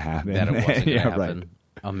wasn't going to happen. That it wasn't going to happen. Right.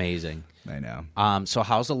 Amazing. I know. So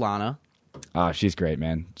how's Alana? She's great,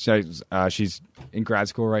 man. She's in grad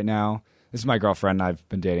school right now. This is my girlfriend. I've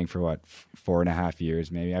been dating for 4.5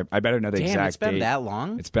 years, maybe. I better know the exact date. It's been that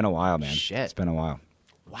long? It's been a while, man. Shit. It's been a while.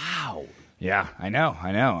 Wow. Yeah, I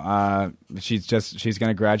know. She's going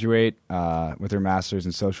to graduate with her master's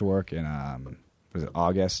in social work in was it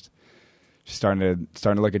August? She's starting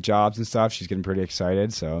to look at jobs and stuff. She's getting pretty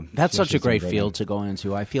excited. So that's such a great field to go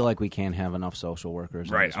into. I feel like we can't have enough social workers.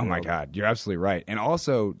 Right. Oh my God, you're absolutely right. And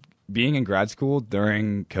also, being in grad school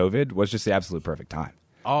during COVID was just the absolute perfect time.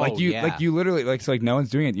 Oh, like you literally like no one's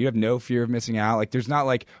doing it. You have no fear of missing out. Like there's not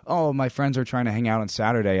like, oh, my friends are trying to hang out on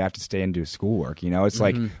Saturday. I have to stay and do schoolwork. You know, it's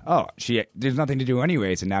like, oh, there's nothing to do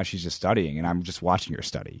anyways, and now she's just studying, and I'm just watching her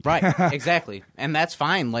study. Right. Exactly. And that's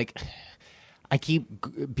fine. Like, I keep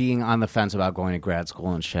being on the fence about going to grad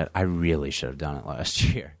school and shit. I really should have done it last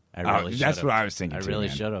year. I really should have. That's what I was thinking. I really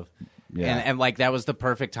should have. Yeah. And like that was the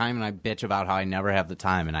perfect time, and I bitch about how I never have the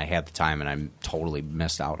time, and I had the time, and I totally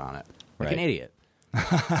missed out on it. Like an idiot.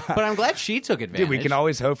 But I'm glad she took advantage. Dude, we can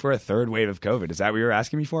always hope for a third wave of COVID. Is that what you're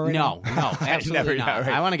asking me for right now? No, absolutely not.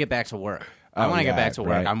 I want to get back to work. I want to get back to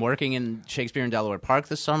work. Right. I'm working in Shakespeare and Delaware Park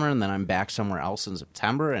this summer, and then I'm back somewhere else in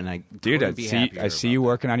September. And I see you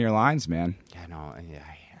working on your lines, man. I know.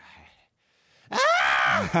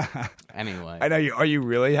 Anyway, I know you. Are you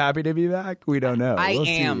really happy to be back? We don't know. I We'll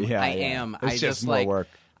am. see. Yeah, I am. It's I just like more work.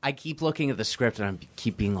 I keep looking at the script, and I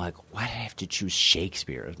keep being like, why did I have to choose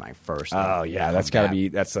Shakespeare as my first? Oh yeah, that's got to be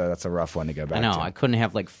that's a rough one to go back. I know. to. I couldn't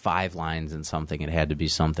have like 5 lines in something. It had to be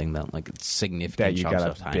something that like significant that you chunks got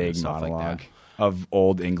of a time big and stuff monologue like that. of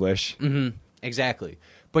old English. Mm-hmm. Exactly.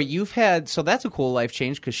 But you've had, so that's a cool life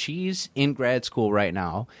change because she's in grad school right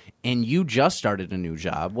now, and you just started a new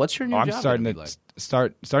job. What's your new job? I'm starting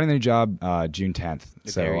the new job June 10th, There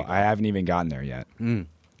you so go. I haven't even gotten there yet.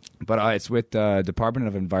 But it's with the Department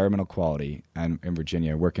of Environmental Quality in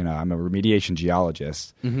Virginia. I'm a remediation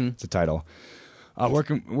geologist. It's a title.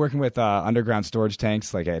 Working with underground storage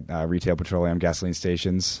tanks, like at retail petroleum gasoline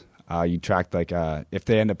stations. You track like if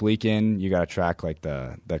they end up leaking, you got to track like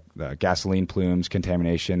the gasoline plumes,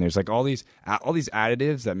 contamination. There's like all these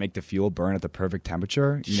additives that make the fuel burn at the perfect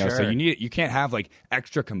temperature. You know, so Sure. you can't have like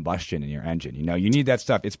extra combustion in your engine. You know, you need that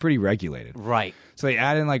stuff. It's pretty regulated. Right. So they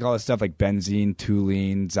add in like all this stuff like benzene,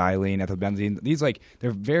 toluene, xylene, ethylbenzene. These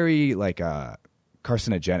they're very like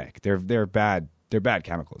carcinogenic. They're bad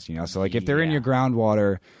chemicals. You know, so like if they're in your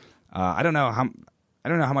groundwater, I don't know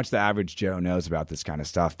how much the average Joe knows about this kind of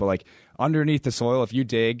stuff, but like underneath the soil, if you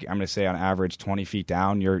dig, I'm going to say on average 20 feet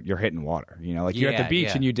down, you're hitting water. You know, like you're at the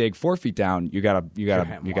beach and you dig 4 feet down, you got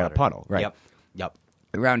a puddle, right? Yep.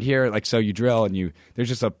 Around here, like so you drill and there's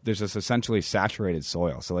just essentially saturated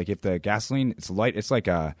soil. So like if the gasoline, it's light, it's like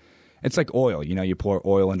It's like oil. You know, you pour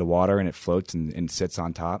oil into water and it floats and sits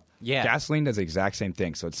on top. Yeah. Gasoline does the exact same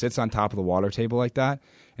thing. So it sits on top of the water table like that.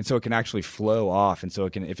 And so it can actually flow off. And so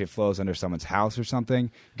it can, if it flows under someone's house or something,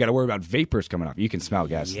 you got to worry about vapors coming up. You can smell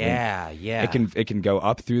gasoline. Yeah. It can go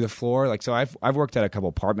up through the floor. Like, so I've worked at a couple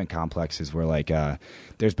apartment complexes where like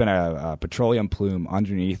there's been a petroleum plume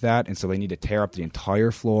underneath that, and so they need to tear up the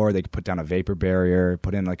entire floor. They could put down a vapor barrier,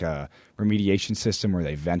 put in like a remediation system where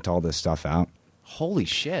they vent all this stuff out. Holy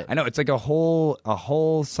shit! I know, it's like a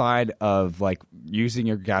whole side of like using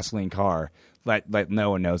your gasoline car that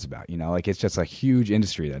no one knows about. You know, like it's just a huge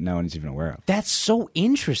industry that no one is even aware of. That's so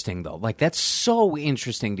interesting, though. Like that's so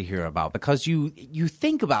interesting to hear about, because you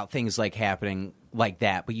think about things like happening like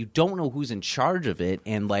that, but you don't know who's in charge of it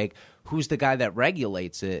and like who's the guy that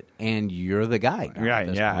regulates it, and you're the guy.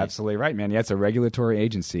 Right, yeah, absolutely right, man. Yeah, it's a regulatory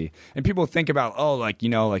agency. And people think about, like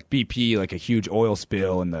BP, like a huge oil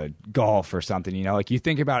spill in the Gulf or something, you know? Like you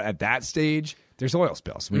think about at that stage, there's oil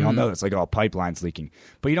spills. We all know it's like all pipelines leaking.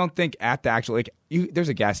 But you don't think at the actual, there's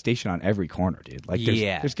a gas station on every corner, dude. Like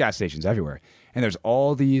there's gas stations everywhere. And there's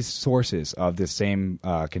all these sources of this same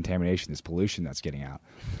contamination, this pollution that's getting out.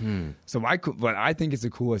 So what I think is the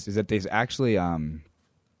coolest is that there's actually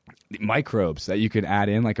microbes that you could add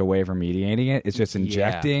in, like a way of remediating it. It's just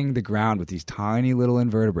injecting the ground with these tiny little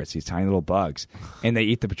invertebrates, these tiny little bugs, and they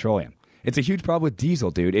eat the petroleum. It's a huge problem with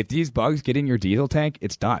diesel, dude. If these bugs get in your diesel tank,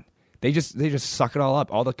 it's done. They just suck it all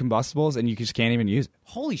up, all the combustibles, and you just can't even use it.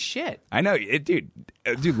 Holy shit! I know, dude.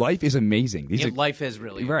 Life is amazing. Life is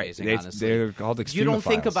really amazing. Right. Honestly, they're called extremophiles. You don't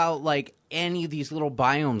think about like any of these little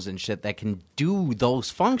biomes and shit that can do those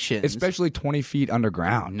functions, especially 20 feet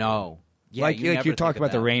underground. No. Yeah, like you talk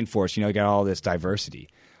about the rainforest, you got all this diversity.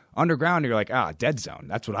 Underground, you're like, dead zone.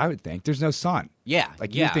 That's what I would think. There's no sun. Yeah.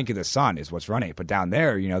 Like you think of the sun is what's running it. But down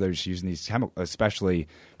there, they're just using these chemicals, especially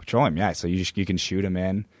petroleum. Yeah, so you can shoot them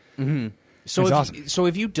in. Mm-hmm. So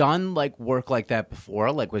have you done like work like that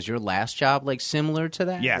before? Like, was your last job like similar to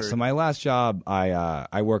that? Yeah. So my last job,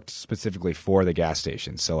 I worked specifically for the gas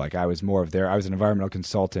station. So like I was more of I was an environmental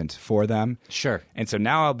consultant for them. Sure. And so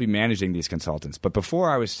now I'll be managing these consultants. But before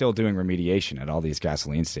I was still doing remediation at all these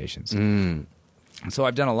gasoline stations. So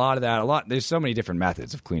I've done a lot of that. There's so many different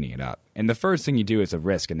methods of cleaning it up. And the first thing you do is a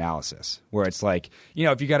risk analysis, where it's like,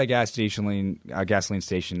 if you got a gasoline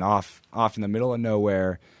station off in the middle of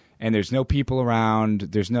nowhere, and there's no people around,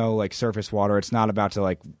 there's no like surface water, it's not about to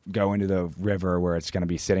like go into the river where it's going to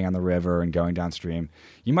be sitting on the river and going downstream,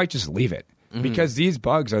 you might just leave it. Because these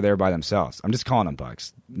bugs are there by themselves. I'm just calling them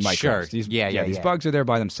bugs. Sure. These bugs are there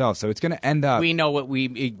by themselves, so it's going to end up. We know what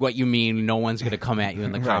you mean. No one's going to come at you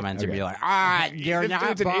in the comments and be like, you're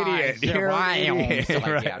not an idiot. You're wild. So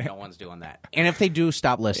like, yeah, no one's doing that. And if they do,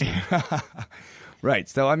 stop listening. Right.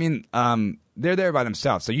 So I mean, they're there by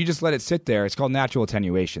themselves. So you just let it sit there. It's called natural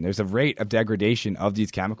attenuation. There's a rate of degradation of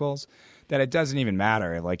these chemicals that it doesn't even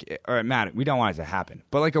matter. It matters. We don't want it to happen.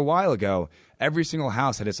 But like a while ago, every single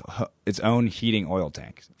house had its own heating oil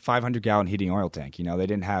tank, 500-gallon heating oil tank. They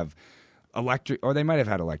didn't have electric, or they might have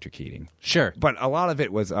had electric heating. Sure. But a lot of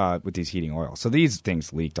it was with these heating oils. So these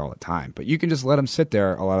things leaked all the time. But you can just let them sit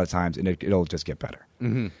there a lot of times, and it'll just get better.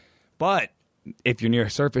 Mm-hmm. But if you're near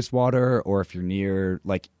surface water, or if you're near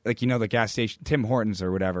like the gas station, Tim Hortons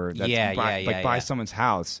or whatever, that's by someone's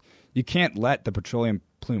house, you can't let the petroleum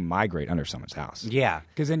plume migrate under someone's house. Yeah.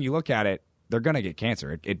 Because then you look at it, they're gonna get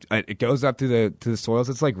cancer. It goes up to the soils.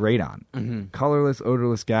 It's like radon, colorless,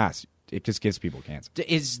 odorless gas. It just gives people cancer.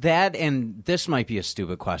 Is that, and this might be a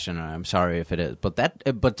stupid question, and I'm sorry if it is,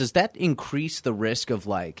 but does that increase the risk of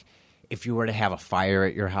like, if you were to have a fire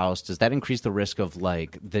at your house, does that increase the risk of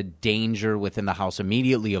like the danger within the house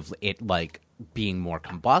immediately of it like being more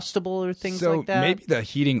combustible or things like that? So maybe the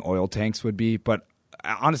heating oil tanks would be, but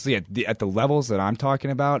honestly, at the levels that I'm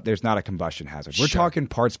talking about, there's not a combustion hazard. We're talking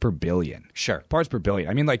parts per billion. Sure. Parts per billion.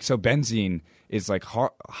 I mean, like, so benzene is like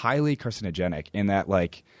highly carcinogenic in that,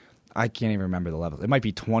 like, I can't even remember the levels. It might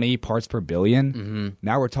be 20 parts per billion. Mm-hmm.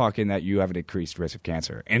 Now we're talking that you have an increased risk of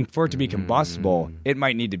cancer. And for it to be combustible, it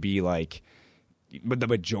might need to be like, but the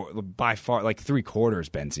majority, by far, like 3/4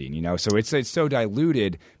 benzene, So it's so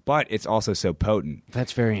diluted, but it's also so potent.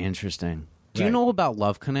 That's very interesting. Do you know about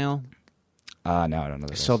Love Canal? No, I don't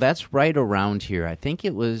know. So that's right around here. I think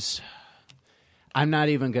it was. I'm not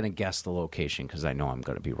even going to guess the location because I know I'm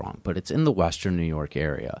going to be wrong, but it's in the Western New York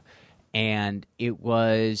area. And it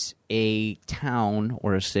was a town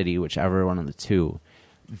or a city, whichever one of the two,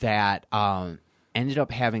 that ended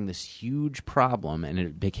up having this huge problem, and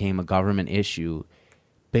it became a government issue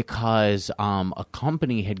because a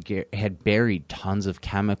company had buried tons of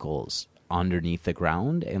chemicals underneath the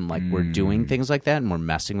ground, and like we're doing things like that, and we're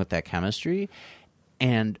messing with that chemistry,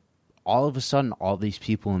 and all of a sudden, all these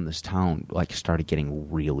people in this town like started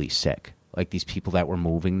getting really sick. Like these people that were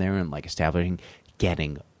moving there and like establishing,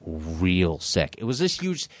 getting real sick. It was this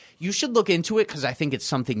huge. You should look into it because I think it's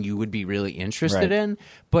something you would be really interested in.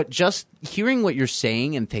 But just hearing what you're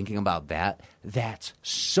saying and thinking about that's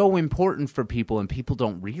so important for people, and people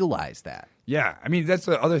don't realize that. Yeah, I mean, that's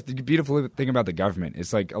the other beautiful thing about the government.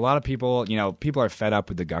 It's like a lot of people, people are fed up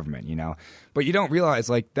with the government, But you don't realize,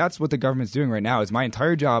 like, that's what the government's doing right now is my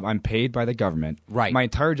entire job, I'm paid by the government. Right. My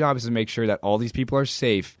entire job is to make sure that all these people are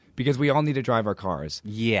safe because we all need to drive our cars.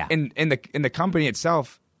 Yeah. And the company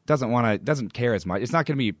itself doesn't care as much. It's not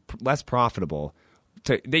going to be less profitable.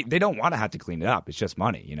 They don't want to have to clean it up. It's just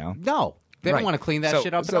money, No. They don't want to clean that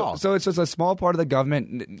shit up at all. So it's just a small part of the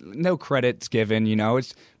government. No credit's given,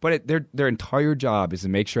 their entire job is to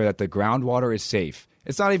make sure that the groundwater is safe.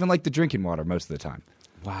 It's not even like the drinking water most of the time.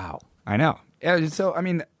 Wow. I know. So I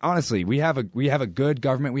mean, honestly, we have a good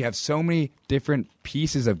government. We have so many different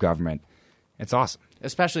pieces of government. It's awesome.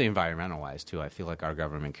 Especially environmental-wise, too. I feel like our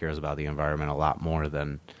government cares about the environment a lot more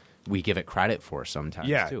than we give it credit for sometimes,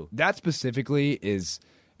 too. That specifically is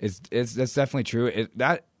that's definitely true.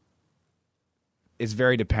 That is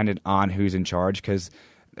very dependent on who's in charge because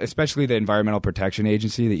especially the Environmental Protection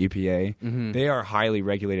Agency, the EPA, they are highly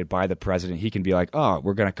regulated by the president. He can be like, oh,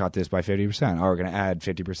 we're going to cut this by 50%, or we're going to add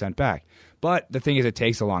 50% back. But the thing is, it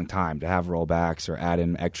takes a long time to have rollbacks or add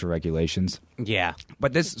in extra regulations. Yeah.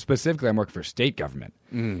 But this specifically, I'm working for state government.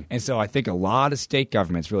 And so I think a lot of state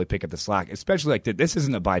governments really pick up the slack, especially like this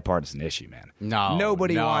isn't a bipartisan issue, man. No.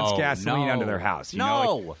 Nobody wants gasoline under their house.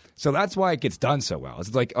 So that's why it gets done so well.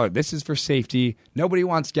 It's like, oh, this is for safety. Nobody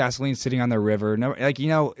wants gasoline sitting on their river.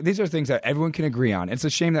 No, these are things that everyone can agree on. It's a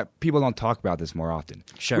shame that people don't talk about this more often.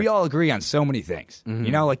 Sure. We all agree on so many things.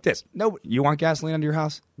 Like this. No, you want gasoline under your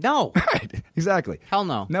house? No. Right. Exactly. Hell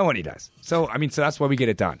no. Nobody does. So that's why we get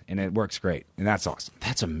it done, and it works great, and that's awesome.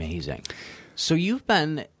 That's amazing. So you've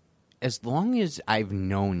been, as long as I've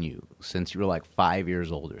known you, since you were like 5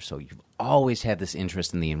 years old or so, you've always had this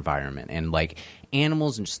interest in the environment and like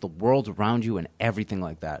animals and just the world around you and everything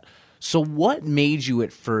like that. So what made you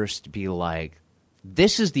at first be like,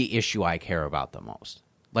 this is the issue I care about the most?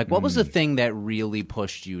 Like, what was the thing that really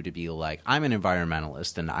pushed you to be like, I'm an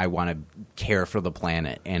environmentalist and I want to care for the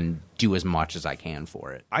planet and do as much as I can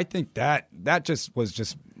for it? I think that just was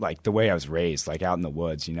just like the way I was raised, like out in the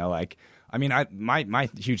woods, like, I mean, my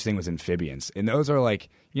huge thing was amphibians, and those are like,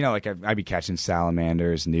 like I'd be catching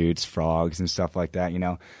salamanders, newts, frogs, and stuff like that,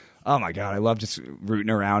 Oh my God, I love just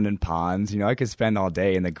rooting around in ponds. I could spend all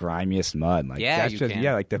day in the grimiest mud. Like, yeah, that's you just, can.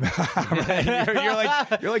 Yeah, like the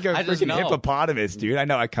you're like a freaking hippopotamus, dude. I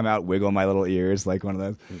know. I come out, wiggle my little ears like one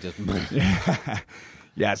of those.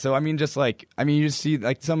 Yeah. So I mean, you just see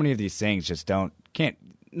like so many of these things just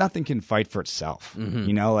nothing can fight for itself.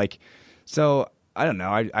 So I don't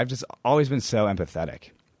know. I've just always been so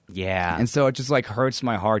empathetic. Yeah. And so it just like hurts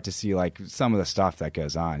my heart to see like some of the stuff that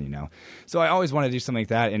goes on, So I always want to do something like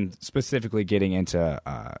that, and specifically getting into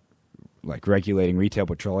like regulating retail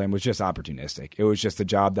petroleum was just opportunistic. It was just a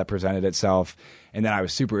job that presented itself, and then I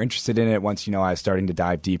was super interested in it once, I was starting to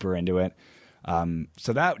dive deeper into it.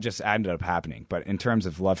 So that just ended up happening. But in terms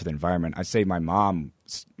of love for the environment, I'd say my mom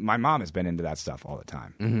has been into that stuff all the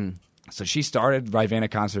time. Mm-hmm. So she started Rivanna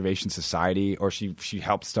Conservation Society, or she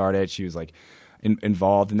helped start it. She was like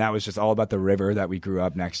involved, and that was just all about the river that we grew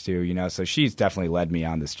up next to, so she's definitely led me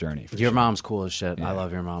on this journey. Your mom's cool as shit. Yeah. I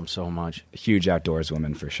love your mom so much. A huge outdoors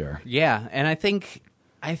woman for sure. Yeah, and I think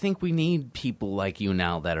we need people like you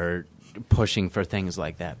now that are pushing for things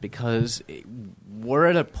like that, because we're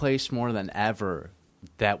at a place more than ever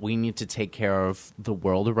that we need to take care of the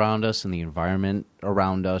world around us and the environment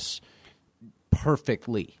around us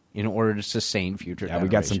perfectly in order to sustain future generations. We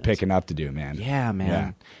got some picking up to do, man. Yeah, man.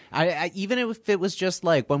 Yeah. I even if it was just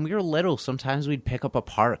like when we were little, sometimes we'd pick up a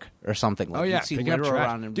park or something. Like, you'd see litter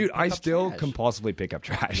around and dude, I still compulsively pick up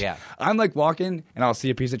trash. Yeah. I'm like walking and I'll see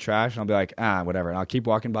a piece of trash and I'll be like, whatever. And I'll keep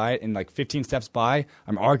walking by it, and like 15 steps by,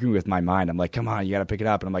 I'm arguing with my mind. I'm like, come on, you got to pick it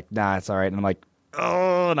up. And I'm like, nah, it's all right. And I'm like,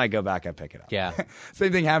 oh, and I go back and pick it up. Yeah.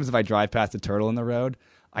 Same thing happens if I drive past a turtle in the road.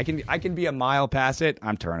 I can be a mile past it.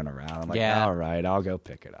 I'm turning around. I'm like, all right, I'll go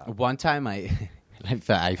pick it up. One time I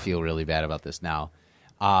feel really bad about this now.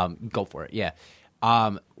 Go for it. Yeah.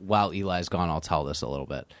 While Eli's gone, I'll tell this a little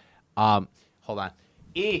bit. Hold on.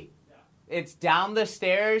 It's down the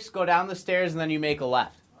stairs. Go down the stairs, and then you make a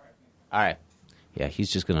left. All right. Yeah, he's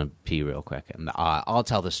just going to pee real quick. And I'll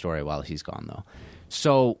tell the story while he's gone, though.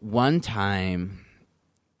 So one time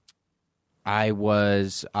I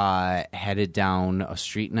was headed down a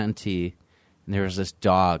street in NT, And there was this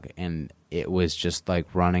dog, and it was just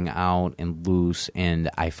like running out and loose, and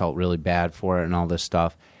I felt really bad for it and all this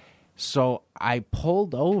stuff. So I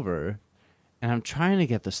pulled over, and I'm trying to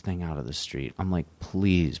get this thing out of the street. I'm like,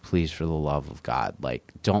 please, please, for the love of God,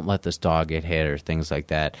 like, don't let this dog get hit or things like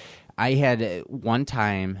that. I had one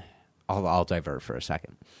time, I'll divert for a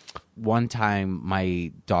second. One time,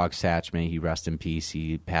 my dog Satchme, he rest in peace,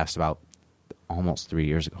 he passed about almost 3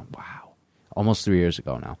 years ago. Wow. Almost 3 years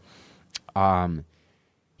ago now.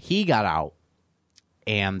 He got out,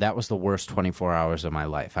 and that was the worst 24 hours of my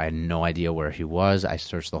life. I had no idea where he was. I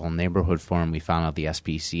searched the whole neighborhood for him. We found out the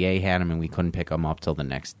SPCA had him, and we couldn't pick him up till the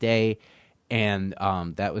next day. And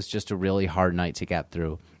that was just a really hard night to get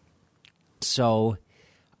through. So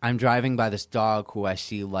I'm driving by this dog who I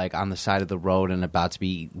see like on the side of the road and about to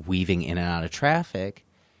be weaving in and out of traffic.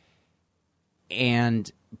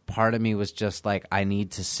 And part of me was just like, I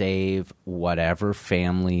need to save whatever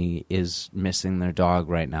family is missing their dog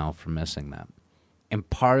right now from missing them. And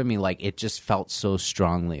part of me, like, it just felt so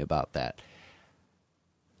strongly about that.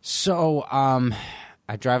 So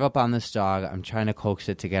I drive up on this dog. I'm trying to coax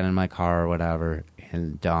it to get in my car or whatever.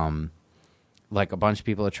 And like a bunch of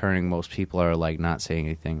people are turning. Most people are like not saying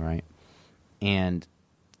anything, right? And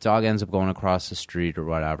the dog ends up going across the street or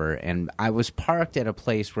whatever. And I was parked at a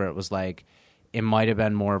place where it was like, it might have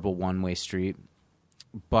been more of a one-way street.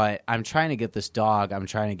 But I'm trying to get this dog. I'm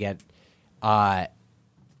trying to get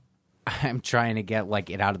like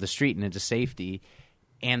it out of the street and into safety.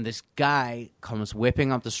 And this guy comes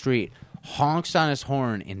whipping up the street, honks on his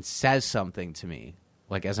horn, and says something to me,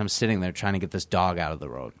 like as I'm sitting there trying to get this dog out of the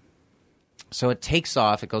road. So it takes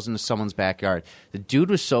off. It goes into someone's backyard. The dude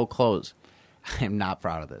was so close. I'm not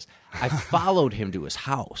proud of this. I followed him to his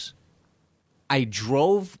house. I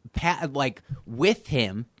drove with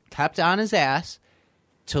him, tapped on his ass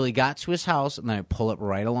till he got to his house, and then I pull up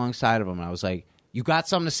right alongside of him. And I was like, "You got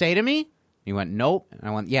something to say to me?" He went, "Nope." And I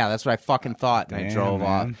went, "Yeah, that's what I fucking thought." And I drove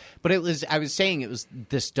off. But it was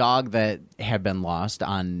this dog that had been lost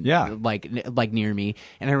on, like near me.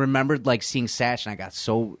 And I remembered like seeing Satch, and I got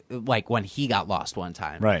so like when he got lost one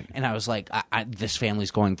time, right? And I was like, this family's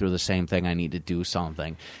going through the same thing. I need to do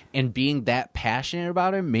something. And being that passionate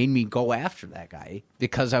about it made me go after that guy,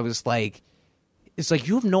 because I was like, it's like,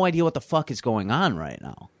 you have no idea what the fuck is going on right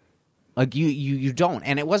now. Like you don't,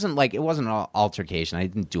 and it wasn't an altercation. I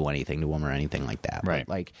didn't do anything to him or anything like that. Right.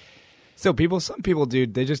 But like, so some people,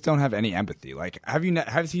 dude, they just don't have any empathy. Like,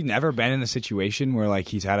 has he never been in a situation where like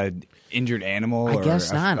he's had an injured animal? I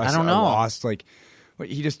guess not. I don't know. Lost, like,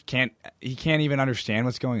 he just can't. He can't even understand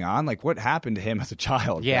what's going on. Like, what happened to him as a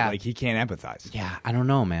child? Yeah. Like, he can't empathize. Yeah, I don't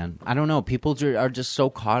know, man. I don't know. People are just so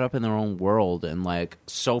caught up in their own world and like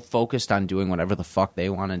so focused on doing whatever the fuck they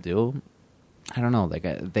want to do. I don't know.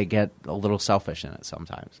 They get a little selfish in it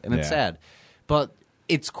sometimes, and it's sad. But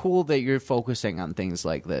it's cool that you're focusing on things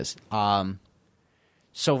like this.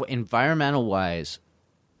 So environmental-wise,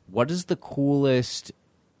 what is the coolest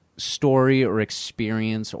story or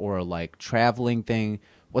experience or like traveling thing?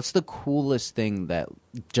 What's the coolest thing that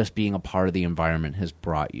just being a part of the environment has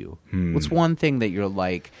brought you? What's one thing that you're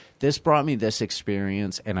like, this brought me this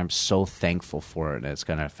experience, and I'm so thankful for it, and it's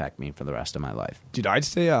going to affect me for the rest of my life? Dude, I'd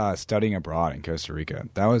say studying abroad in Costa Rica.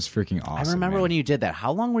 That was freaking awesome. I remember when you did that.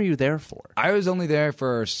 How long were you there for? I was only there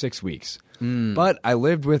for 6 weeks. But I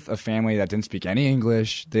lived with a family that didn't speak any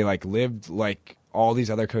English. They like lived like all these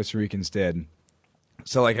other Costa Ricans did.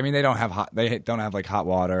 So like, I mean, they don't have like hot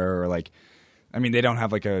water, or like, I mean, they don't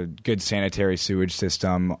have like a good sanitary sewage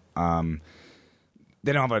system.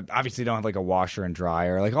 They obviously don't have like a washer and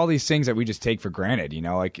dryer, like all these things that we just take for granted, you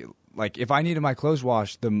know, like if I needed my clothes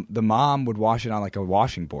washed, the mom would wash it on like a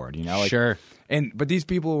washing board, you know, like, sure. But these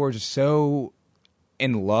people were just so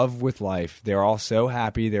in love with life. They're all so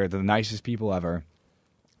happy. They're the nicest people ever.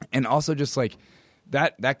 And also just like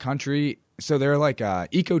that country. So they're like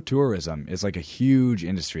ecotourism is like a huge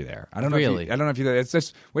industry there. I don't know. Really? I don't know if you. It's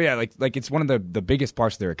just like it's one of the biggest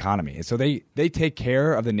parts of their economy. And so they take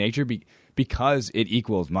care of the nature because it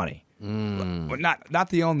equals money. But not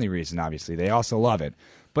the only reason. Obviously, they also love it.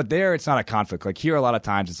 But there, it's not a conflict. Like here, a lot of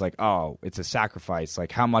times it's like, oh, it's a sacrifice.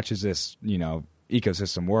 Like how much is this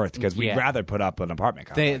ecosystem worth? Because we'd rather put up an apartment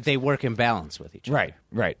complex. They work in balance with each other.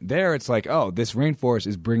 Right. There, it's like, oh, this rainforest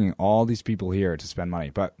is bringing all these people here to spend money,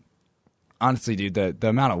 but. Honestly, dude, the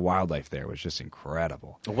amount of wildlife there was just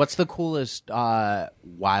incredible. What's the coolest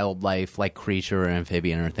wildlife, like creature or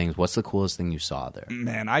amphibian or things? What's the coolest thing you saw there?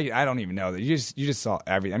 Man, I don't even know. You just saw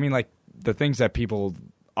everything. I mean, like the things that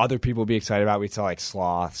other people be excited about. We saw like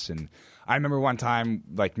sloths, and I remember one time,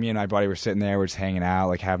 like me and my buddy were sitting there, we're just hanging out,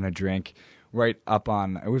 like having a drink. right up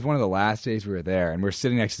on. It was one of the last days we were there, and we were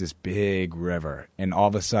sitting next to this big river, and all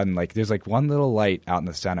of a sudden, like, there's like one little light out in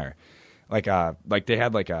the center, like they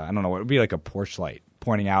had like a, I don't know, it would be like a porch light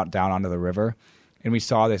pointing out down onto the river, and we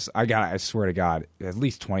saw this. I swear to God, at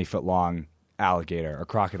least 20-foot long alligator or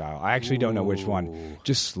crocodile. I actually don't know which one.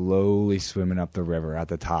 Just slowly swimming up the river at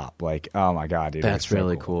the top. Like, oh my God, dude. That's so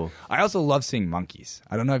really cool. I also love seeing monkeys.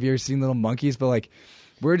 I don't know if you ever seen little monkeys, but like,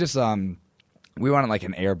 we're just we went on like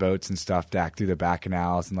in airboats and stuff back through the back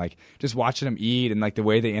canals and like just watching them eat and like the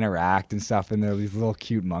way they interact and stuff. And they're these little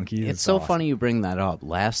cute monkeys. It's so awesome. Funny you bring that up.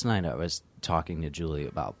 Last night I was talking to Julie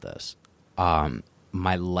about this.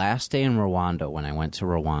 My last day in Rwanda, when I went to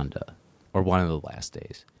Rwanda, or one of the last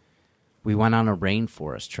days, we went on a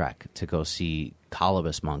rainforest trek to go see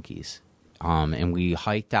colobus monkeys. And we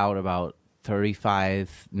hiked out about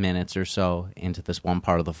 35 minutes or so into this one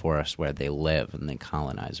part of the forest where they live and they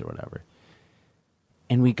colonize or whatever.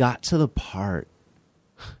 And we got to the part,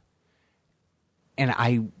 and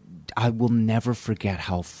I will never forget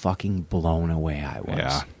how fucking blown away I was.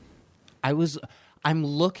 Yeah. I'm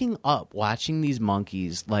looking up, watching these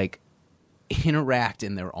monkeys, like, interact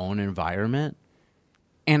in their own environment.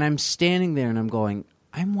 And I'm standing there and I'm going,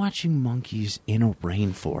 I'm watching monkeys in a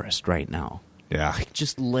rainforest right now. Yeah. Like,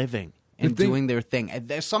 just living and doing their thing. And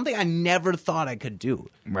there's something I never thought I could do.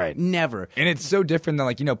 Right. Never. And it's so different than,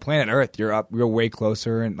 like, you know, Planet Earth. You're way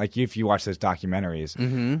closer. And, like, if you watch those documentaries,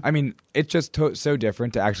 I mean, it's just so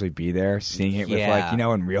different to actually be there, seeing it with, like, you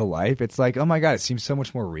know, in real life. It's like, oh, my God, it seems so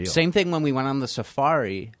much more real. Same thing when we went on the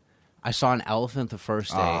safari. I saw an elephant the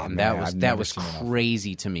first day, and that was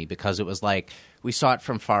crazy to me because it was like we saw it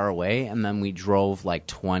from far away, and then we drove like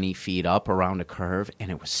 20 feet up around a curve, and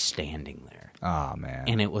it was standing there. Oh, man.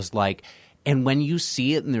 And it was like, and when you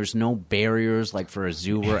see it and there's no barriers like for a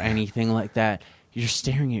zoo or anything like that, you're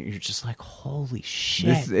staring at it, you're just like, holy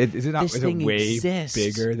shit. Is it way exists.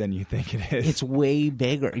 Bigger than you think it is? It's way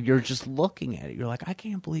bigger. You're just looking at it. You're like, I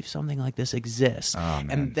can't believe something like this exists. Oh,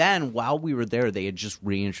 man. And then while we were there, they had just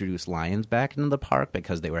reintroduced lions back into the park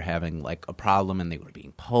because they were having like a problem and they were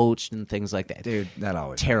being poached and things like that. Dude, that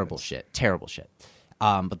always Terrible happens. shit. Terrible shit.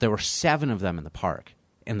 But there were 7 of them in the park.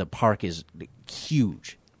 And the park is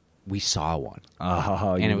huge. We saw one.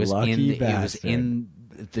 Oh, and you it was lucky bastard. It was in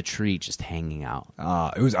the tree just hanging out.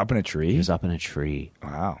 It was up in a tree? It was up in a tree.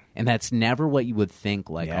 Wow. And that's never what you would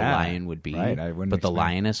think like a lion would be. Right, I wouldn't but the expect.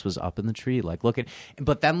 lioness was up in the tree, like looking.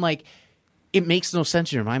 But then like it makes no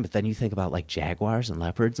sense in your mind, but then you think about like jaguars and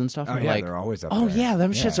leopards and stuff. Oh, and yeah, like, they're always up there. there.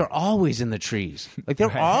 Them shits are always in the trees. Like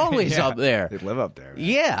they're always up there. They live up there. Man.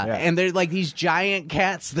 Yeah. And they're like these giant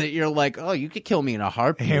cats that you're like, oh, you could kill me in a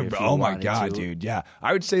heartbeat. Yeah, if you oh, my wanted God, to. dude. Yeah.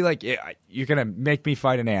 I would say, like, you're going to make me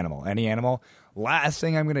fight an animal, any animal. Last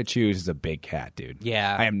thing I'm going to choose is a big cat, dude.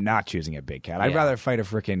 Yeah. I am not choosing a big cat. I'd rather fight a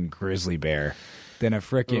freaking grizzly bear than a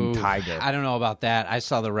freaking tiger. I don't know about that. I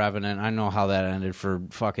saw The Revenant. I know how that ended for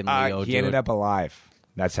fucking Leo. He ended up alive.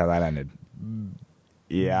 That's how that ended.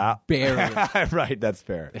 Yeah. Barely. Right, that's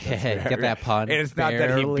fair. That's fair. Get that pun. And it's not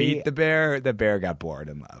that he beat the bear. The bear got bored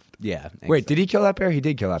and left. Yeah. Wait, did he kill that bear? He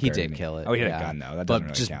did kill that bear. He did didn't kill it. Oh, he had a gun, though. That doesn't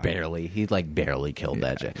really just count. barely. He like barely killed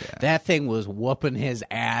that shit. That thing was whooping his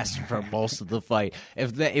ass for most of the fight.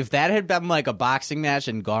 If that had been like a boxing match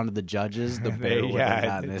and gone to the judges, the bear would have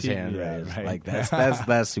gotten his hand raised. Right. Like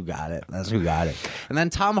that's who got it. That's who got it. And then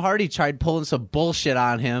Tom Hardy tried pulling some bullshit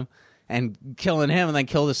on him and killing him and then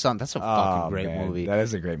killed his son. That's a fucking great movie. That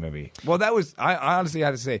is a great movie. Well, that was, I honestly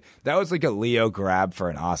had to say, that was like a Leo grab for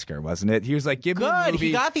an Oscar, wasn't it? He was like, give me a movie.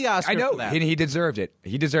 He got the Oscar I know, for that. and he deserved it.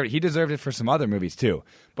 He deserved it for some other movies too.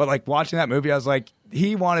 But like watching that movie, I was like,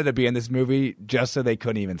 he wanted to be in this movie just so they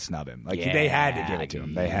couldn't even snub him. Like they had to give it to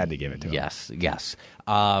him. They had to give it to him. Yes.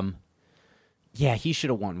 Yeah, he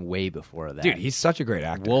should have won way before that. Dude, he's such a great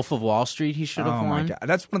actor. Wolf of Wall Street, he should have won. Oh my God.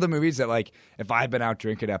 That's one of the movies that, like, if I've been out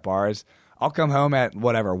drinking at bars, I'll come home at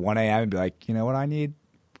 1 a.m. and be like, you know what I need?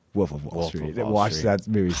 Wolf of Wall Street. Watch that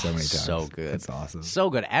movie so many times. So good. It's awesome. So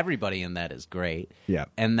good. Everybody in that is great. Yeah.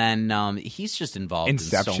 And then he's just involved in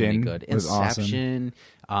so many good. Was Inception.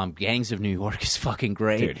 awesome. Gangs of New York is fucking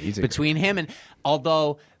great. Dude, he's between him and,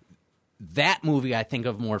 although that movie I think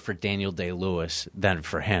of more for Daniel Day-Lewis than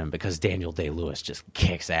for him because Daniel Day-Lewis just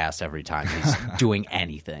kicks ass every time he's doing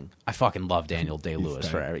anything. I fucking love Daniel Day-Lewis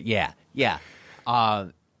for Yeah.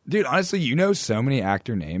 Dude, honestly, you know so many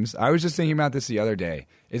actor names. I was just thinking about this the other day.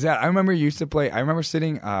 Is that I remember you used to play. I remember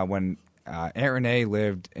sitting when Aunt Renee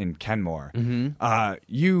lived in Kenmore. Mm-hmm.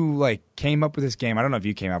 You like came up with this game. I don't know if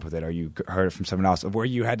you came up with it or you heard it from someone else of where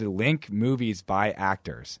you had to link movies by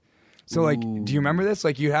actors. So, like, do you remember this?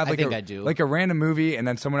 Like, you had like I do. Like a random movie, and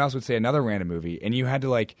then someone else would say another random movie, and you had to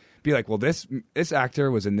like be like, well, this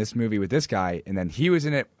actor was in this movie with this guy, and then he was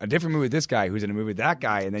in a different movie with this guy, who's in a movie with that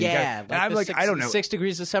guy, and then and I'm like, I don't know, 6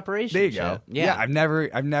 degrees of separation. There you go. Shit. Yeah. I've never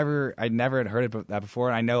had heard of that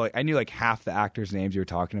before, and I knew like half the actors' names you were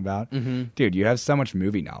talking about. Mm-hmm. Dude, you have so much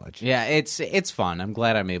movie knowledge. Yeah, it's fun. I'm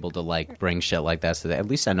glad I'm able to like bring shit like that. So that at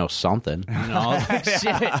least I know something. You know, like,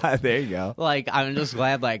 shit. There you go. Like, I'm just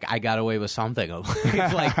glad like I got away with something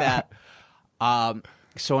like that.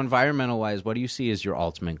 So environmental wise, what do you see as your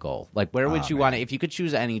ultimate goal? Like, where would you want to, if you could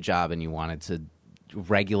choose any job and you wanted to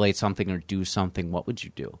regulate something or do something, what would you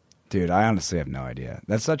do? Dude, I honestly have no idea.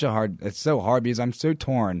 It's so hard because I'm so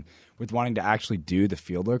torn with wanting to actually do the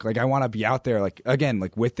field work. Like, I want to be out there, like, again,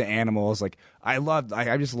 like with the animals. Like, I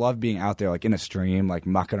just love being out there, like in a stream, like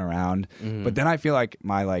mucking around. Mm-hmm. But then I feel like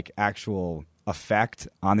my like actual effect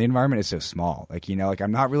on the environment is so small. Like, you know, like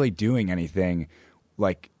I'm not really doing anything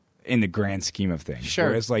like in the grand scheme of things. Sure.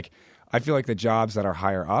 Whereas like I feel like the jobs that are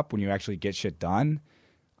higher up, when you actually get shit done,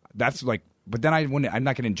 that's like, but then I'm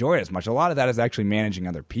not going to enjoy it as much. A lot of that is actually managing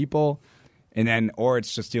other people, and then, or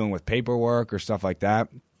it's just dealing with paperwork or stuff like that.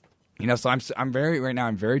 You know, so I'm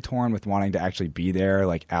very torn with wanting to actually be there,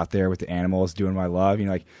 like out there with the animals, doing what I love. You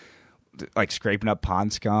know, like scraping up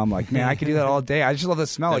pond scum. Like, man, I could do that all day. I just love the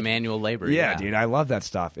smell. The like, manual labor. Yeah, dude, I love that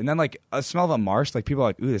stuff. And then like a smell of a marsh, like people are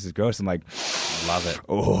like, ooh, this is gross. I'm like, love it.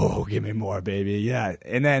 Oh, give me more, baby. Yeah.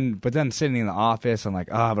 But then sitting in the office, I'm like,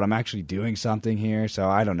 but I'm actually doing something here. So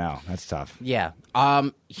I don't know. That's tough. Yeah.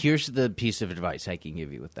 Here's the piece of advice I can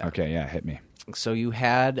give you with that. Okay, yeah, hit me. So you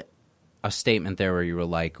had a statement there where you were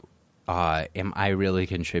like, am I really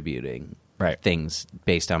contributing things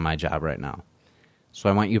based on my job right now? So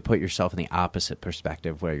I want you to put yourself in the opposite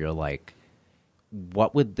perspective where you're like,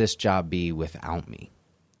 what would this job be without me?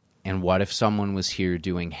 And what if someone was here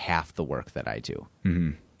doing half the work that I do,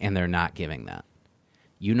 mm-hmm. and they're not giving that?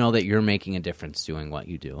 You know that you're making a difference doing what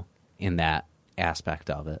you do in that aspect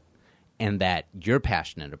of it, and that you're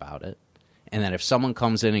passionate about it, and that if someone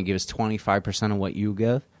comes in and gives 25% of what you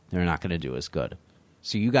give, they're not going to do as good.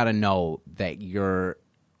 So you got to know that you're,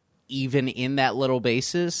 even in that little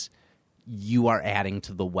basis, you are adding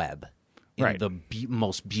to the web in the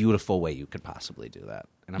most beautiful way you could possibly do that.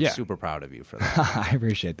 And I'm super proud of you for that. I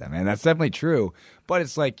appreciate that, man. That's definitely true. But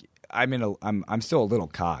it's like I'm still a little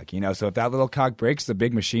cog, you know? So if that little cog breaks, the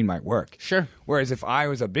big machine might work. Sure. Whereas if I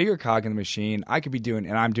was a bigger cog in the machine, I could be doing,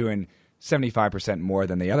 and I'm doing 75% more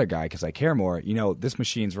than the other guy because I care more, you know, this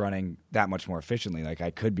machine's running that much more efficiently. Like,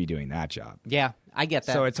 I could be doing that job. Yeah, I get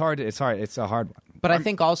that. So it's a hard one. But I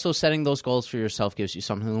think also setting those goals for yourself gives you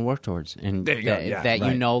something to work towards. And there you go. Yeah, that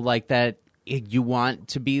you know, like, that you want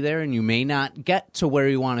to be there and you may not get to where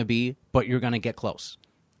you want to be, but you're going to get close.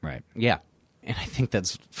 Right. Yeah. And I think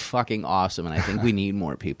that's fucking awesome. And I think we need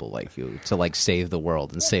more people like you to, like, save the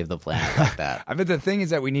world and save the planet like that. I bet the thing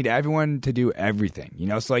is that we need everyone to do everything, you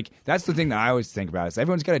know? So, like, that's the thing that I always think about is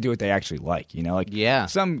everyone's got to do what they actually like, you know? Like,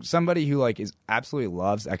 somebody who, like, absolutely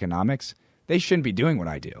loves economics, they shouldn't be doing what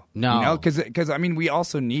I do. No. You know, because I mean, we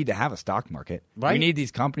also need to have a stock market. Right. We need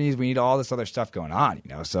these companies. We need all this other stuff going on,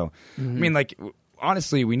 you know? So, I mean, like,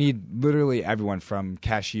 honestly, we need literally everyone from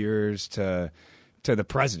cashiers to the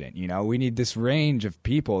president, you know? We need this range of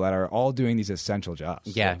people that are all doing these essential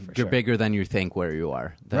jobs. Yeah, you're bigger than you think where you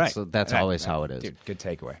are. That's always how it is. Dude, good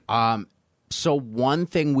takeaway. So one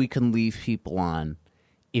thing we can leave people on,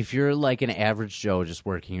 if you're like an average Joe just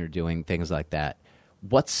working or doing things like that,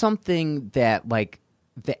 what's something that, like,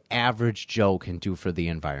 the average Joe can do for the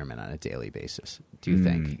environment on a daily basis, do you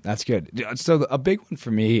think? That's good. So a big one for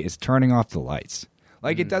me is turning off the lights.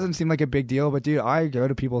 Like, it doesn't seem like a big deal, but, dude, I go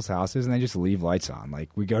to people's houses and they just leave lights on. Like,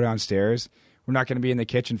 we go downstairs, we're not going to be in the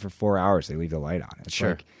kitchen for 4 hours. They leave the light on. It's sure.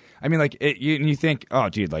 Like, I mean, like, you think, oh,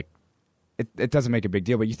 dude, like, it doesn't make a big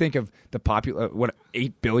deal, but you think of the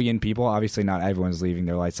 8 billion people. Obviously, not everyone's leaving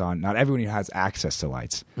their lights on. Not everyone has access to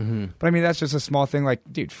lights. Mm-hmm. But I mean, that's just a small thing. Like,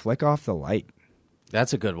 dude, flick off the light.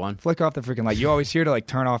 That's a good one. Flick off the freaking light. You always hear to, like,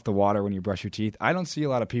 turn off the water when you brush your teeth. I don't see a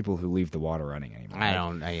lot of people who leave the water running anymore. I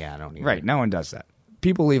don't either. Right, no one does that.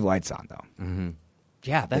 People leave lights on, though. Mm-hmm.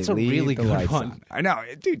 Yeah, that's a really good one. On. I know.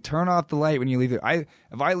 Dude, turn off the light when you leave. If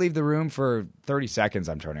I leave the room for 30 seconds,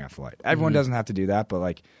 I'm turning off the light. Everyone doesn't have to do that, but,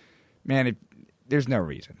 like, man, there's no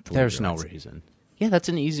reason. There's no reason. Yeah, that's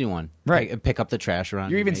an easy one. Right. Pick up the trash around.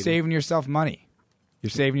 You're even maybe. saving yourself money. You're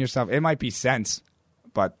saving yourself. It might be cents,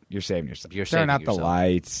 but you're saving yourself. Turn out the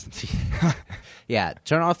lights. Yeah,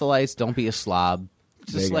 turn off the lights. Don't be a slob.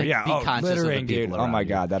 Just, like, be conscious of the people dude. around Oh, my you.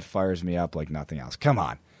 God, that fires me up like nothing else. Come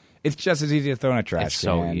on. It's just as easy to throw in a trash It's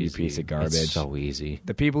so can, you easy. piece of garbage. It's so easy.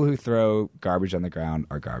 The people who throw garbage on the ground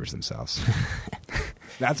are garbage themselves.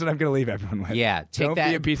 That's what I'm going to leave everyone with. Yeah, take Don't that.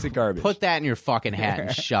 be a piece of garbage. Put that in your fucking hat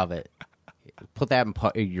and shove it. Put that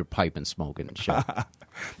in your pipe and smoke it and shove it.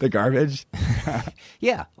 The garbage?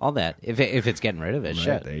 Yeah, all that. If it's getting rid of it, Right,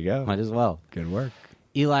 shit. there you go. Might as well. Good work.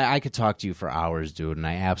 Eli, I could talk to you for hours, dude, and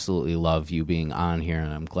I absolutely love you being on here,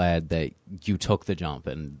 and I'm glad that you took the jump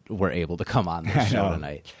and were able to come on this show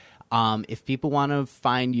tonight. If people want to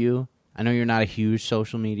find you, I know you're not a huge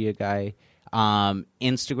social media guy.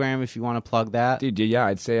 Instagram, if you want to plug that. Dude, yeah,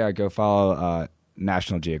 I'd say go follow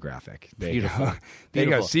National Geographic. There you Beautiful. go. There you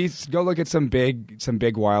go. See, go look at some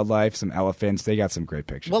big wildlife, some elephants. They got some great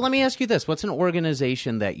pictures. Well, let me ask you this. What's an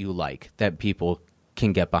organization that you like that people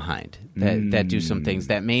can get behind, that do some things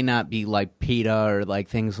that may not be like PETA or like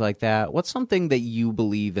things like that? What's something that you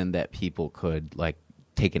believe in that people could like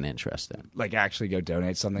take an interest in? Like actually go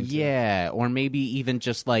donate something to? Yeah, or maybe even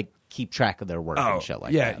just like keep track of their work and shit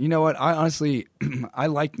like that. You know what? I honestly, I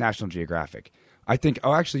like National Geographic. I think,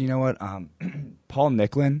 actually, you know what? Paul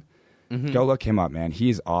Nicklin, go look him up, man.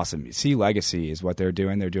 He's awesome. Sea Legacy is what they're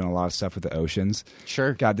doing. They're doing a lot of stuff with the oceans.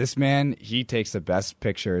 Sure. God, this man, he takes the best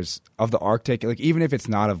pictures of the Arctic, like even if it's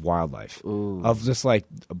not of wildlife, of just like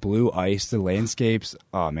blue ice, the landscapes.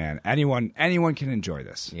 Oh, man. Anyone can enjoy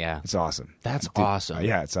this. Yeah. It's awesome. That's awesome.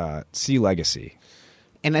 Yeah, it's Sea Legacy.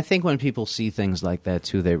 And I think when people see things like that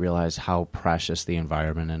too, they realize how precious the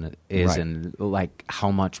environment is, Right. and like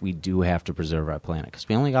how much we do have to preserve our planet, because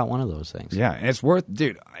we only got one of those things. Yeah, and it's worth,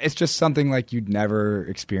 dude. It's just something like you'd never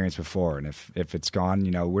experienced before, and if it's gone,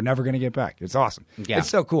 you know, we're never gonna get back. It's awesome. Yeah. It's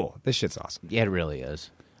so cool. This shit's awesome. Yeah, it really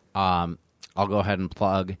is. I'll go ahead and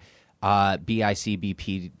plug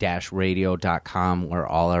bicbp-radio.com, where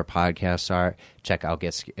all our podcasts are. Check out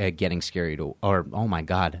Getting Scary to, or oh my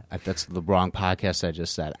God, that's the wrong podcast I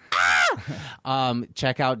just said.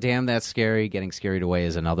 Check out Damn That's Scary. Getting Scared Away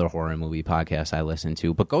is another horror movie podcast I listen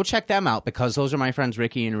to. But go check them out, because those are my friends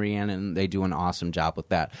Ricky and Rhiannon, and they do an awesome job with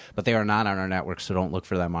that. But they are not on our network, so don't look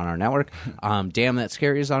for them on our network. Damn That's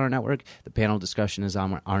Scary is on our network. The panel discussion is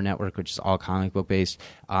on our network, which is all comic book based.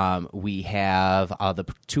 We have the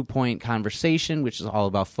 2 Point Conversation, which is all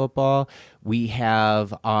about football. We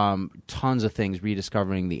have tons of things,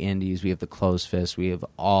 Rediscovering the Indies. We have The Closed Fist. We have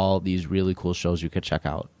all these really cool shows you could check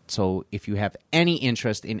out. So if you have any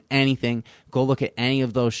interest in anything, go look at any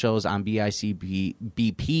of those shows on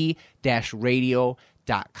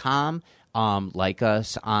bicbp-radio.com. Like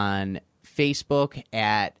us on Facebook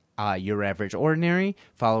at Your Average Ordinary.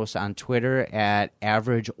 Follow us on Twitter at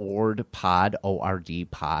AverageOrdPod, O-R-D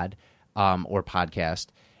pod, or podcast.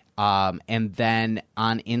 And then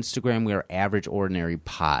on Instagram, we are Average Ordinary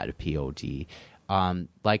Pod, P-O-D.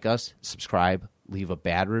 Like us, subscribe, leave a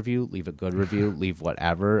bad review, leave a good review, leave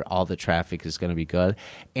whatever. All the traffic is going to be good.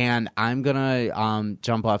 And I'm going to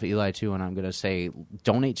jump off Eli, too, and I'm going to say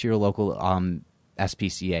donate to your local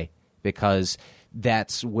SPCA, because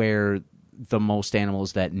that's where the most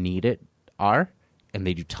animals that need it are, and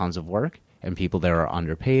they do tons of work, and people there are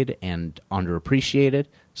underpaid and underappreciated.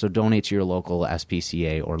 So donate to your local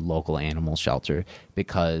SPCA or local animal shelter,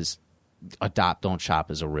 because adopt, don't shop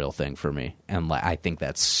is a real thing for me, and I think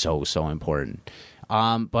that's so important.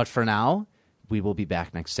 But for now, we will be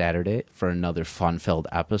back next Saturday for another fun-filled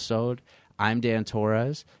episode. I'm Dan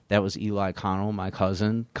Torres. That was Eli Connell, my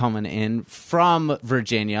cousin, coming in from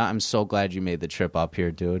Virginia. I'm so glad you made the trip up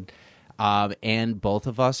here, dude. And both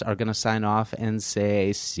of us are going to sign off and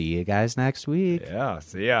say, see you guys next week. Yeah,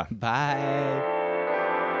 see ya. Bye.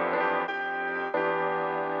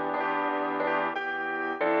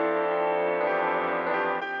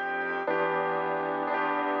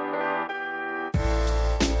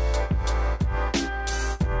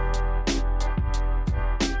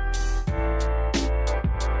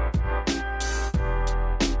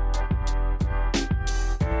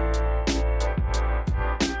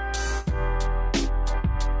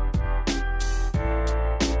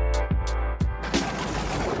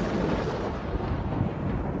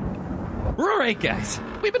 Alright guys,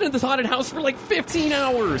 we've been in this haunted house for like 15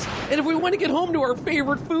 hours, and if we want to get home to our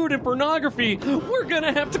favorite food and pornography, we're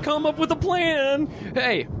gonna have to come up with a plan.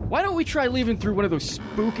 Hey, why don't we try leaving through one of those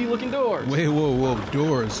spooky looking doors? Wait, whoa,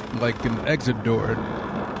 doors, like an exit door.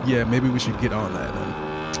 Yeah, maybe we should get on that then.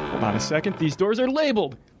 Hold on a second, these doors are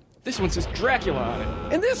labeled. This one says Dracula on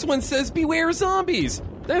it, and this one says Beware Zombies.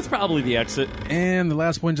 That's probably the exit. And the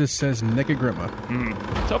last one just says Naked Grandma.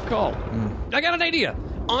 Tough call. I got an idea.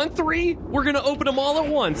 On 3, we're gonna open them all at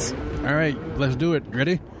once. All right, let's do it.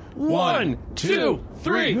 Ready? 1, 2,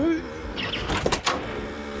 3.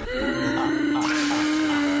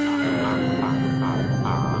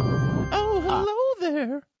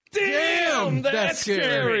 Damn, that's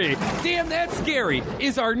scary. Damn, That's Scary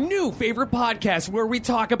is our new favorite podcast where we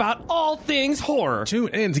talk about all things horror. Tune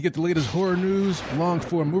in to get the latest horror news,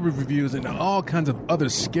 long-form movie reviews, and all kinds of other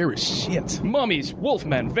scary shit. Mummies,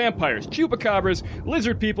 wolfmen, vampires, chupacabras,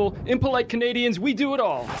 lizard people, impolite Canadians, we do it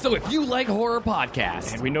all. So if you like horror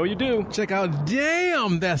podcasts, And we know you do. Check out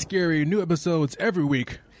Damn, That's Scary. New episodes every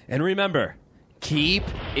week. and remember, keep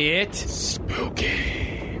it Spooky.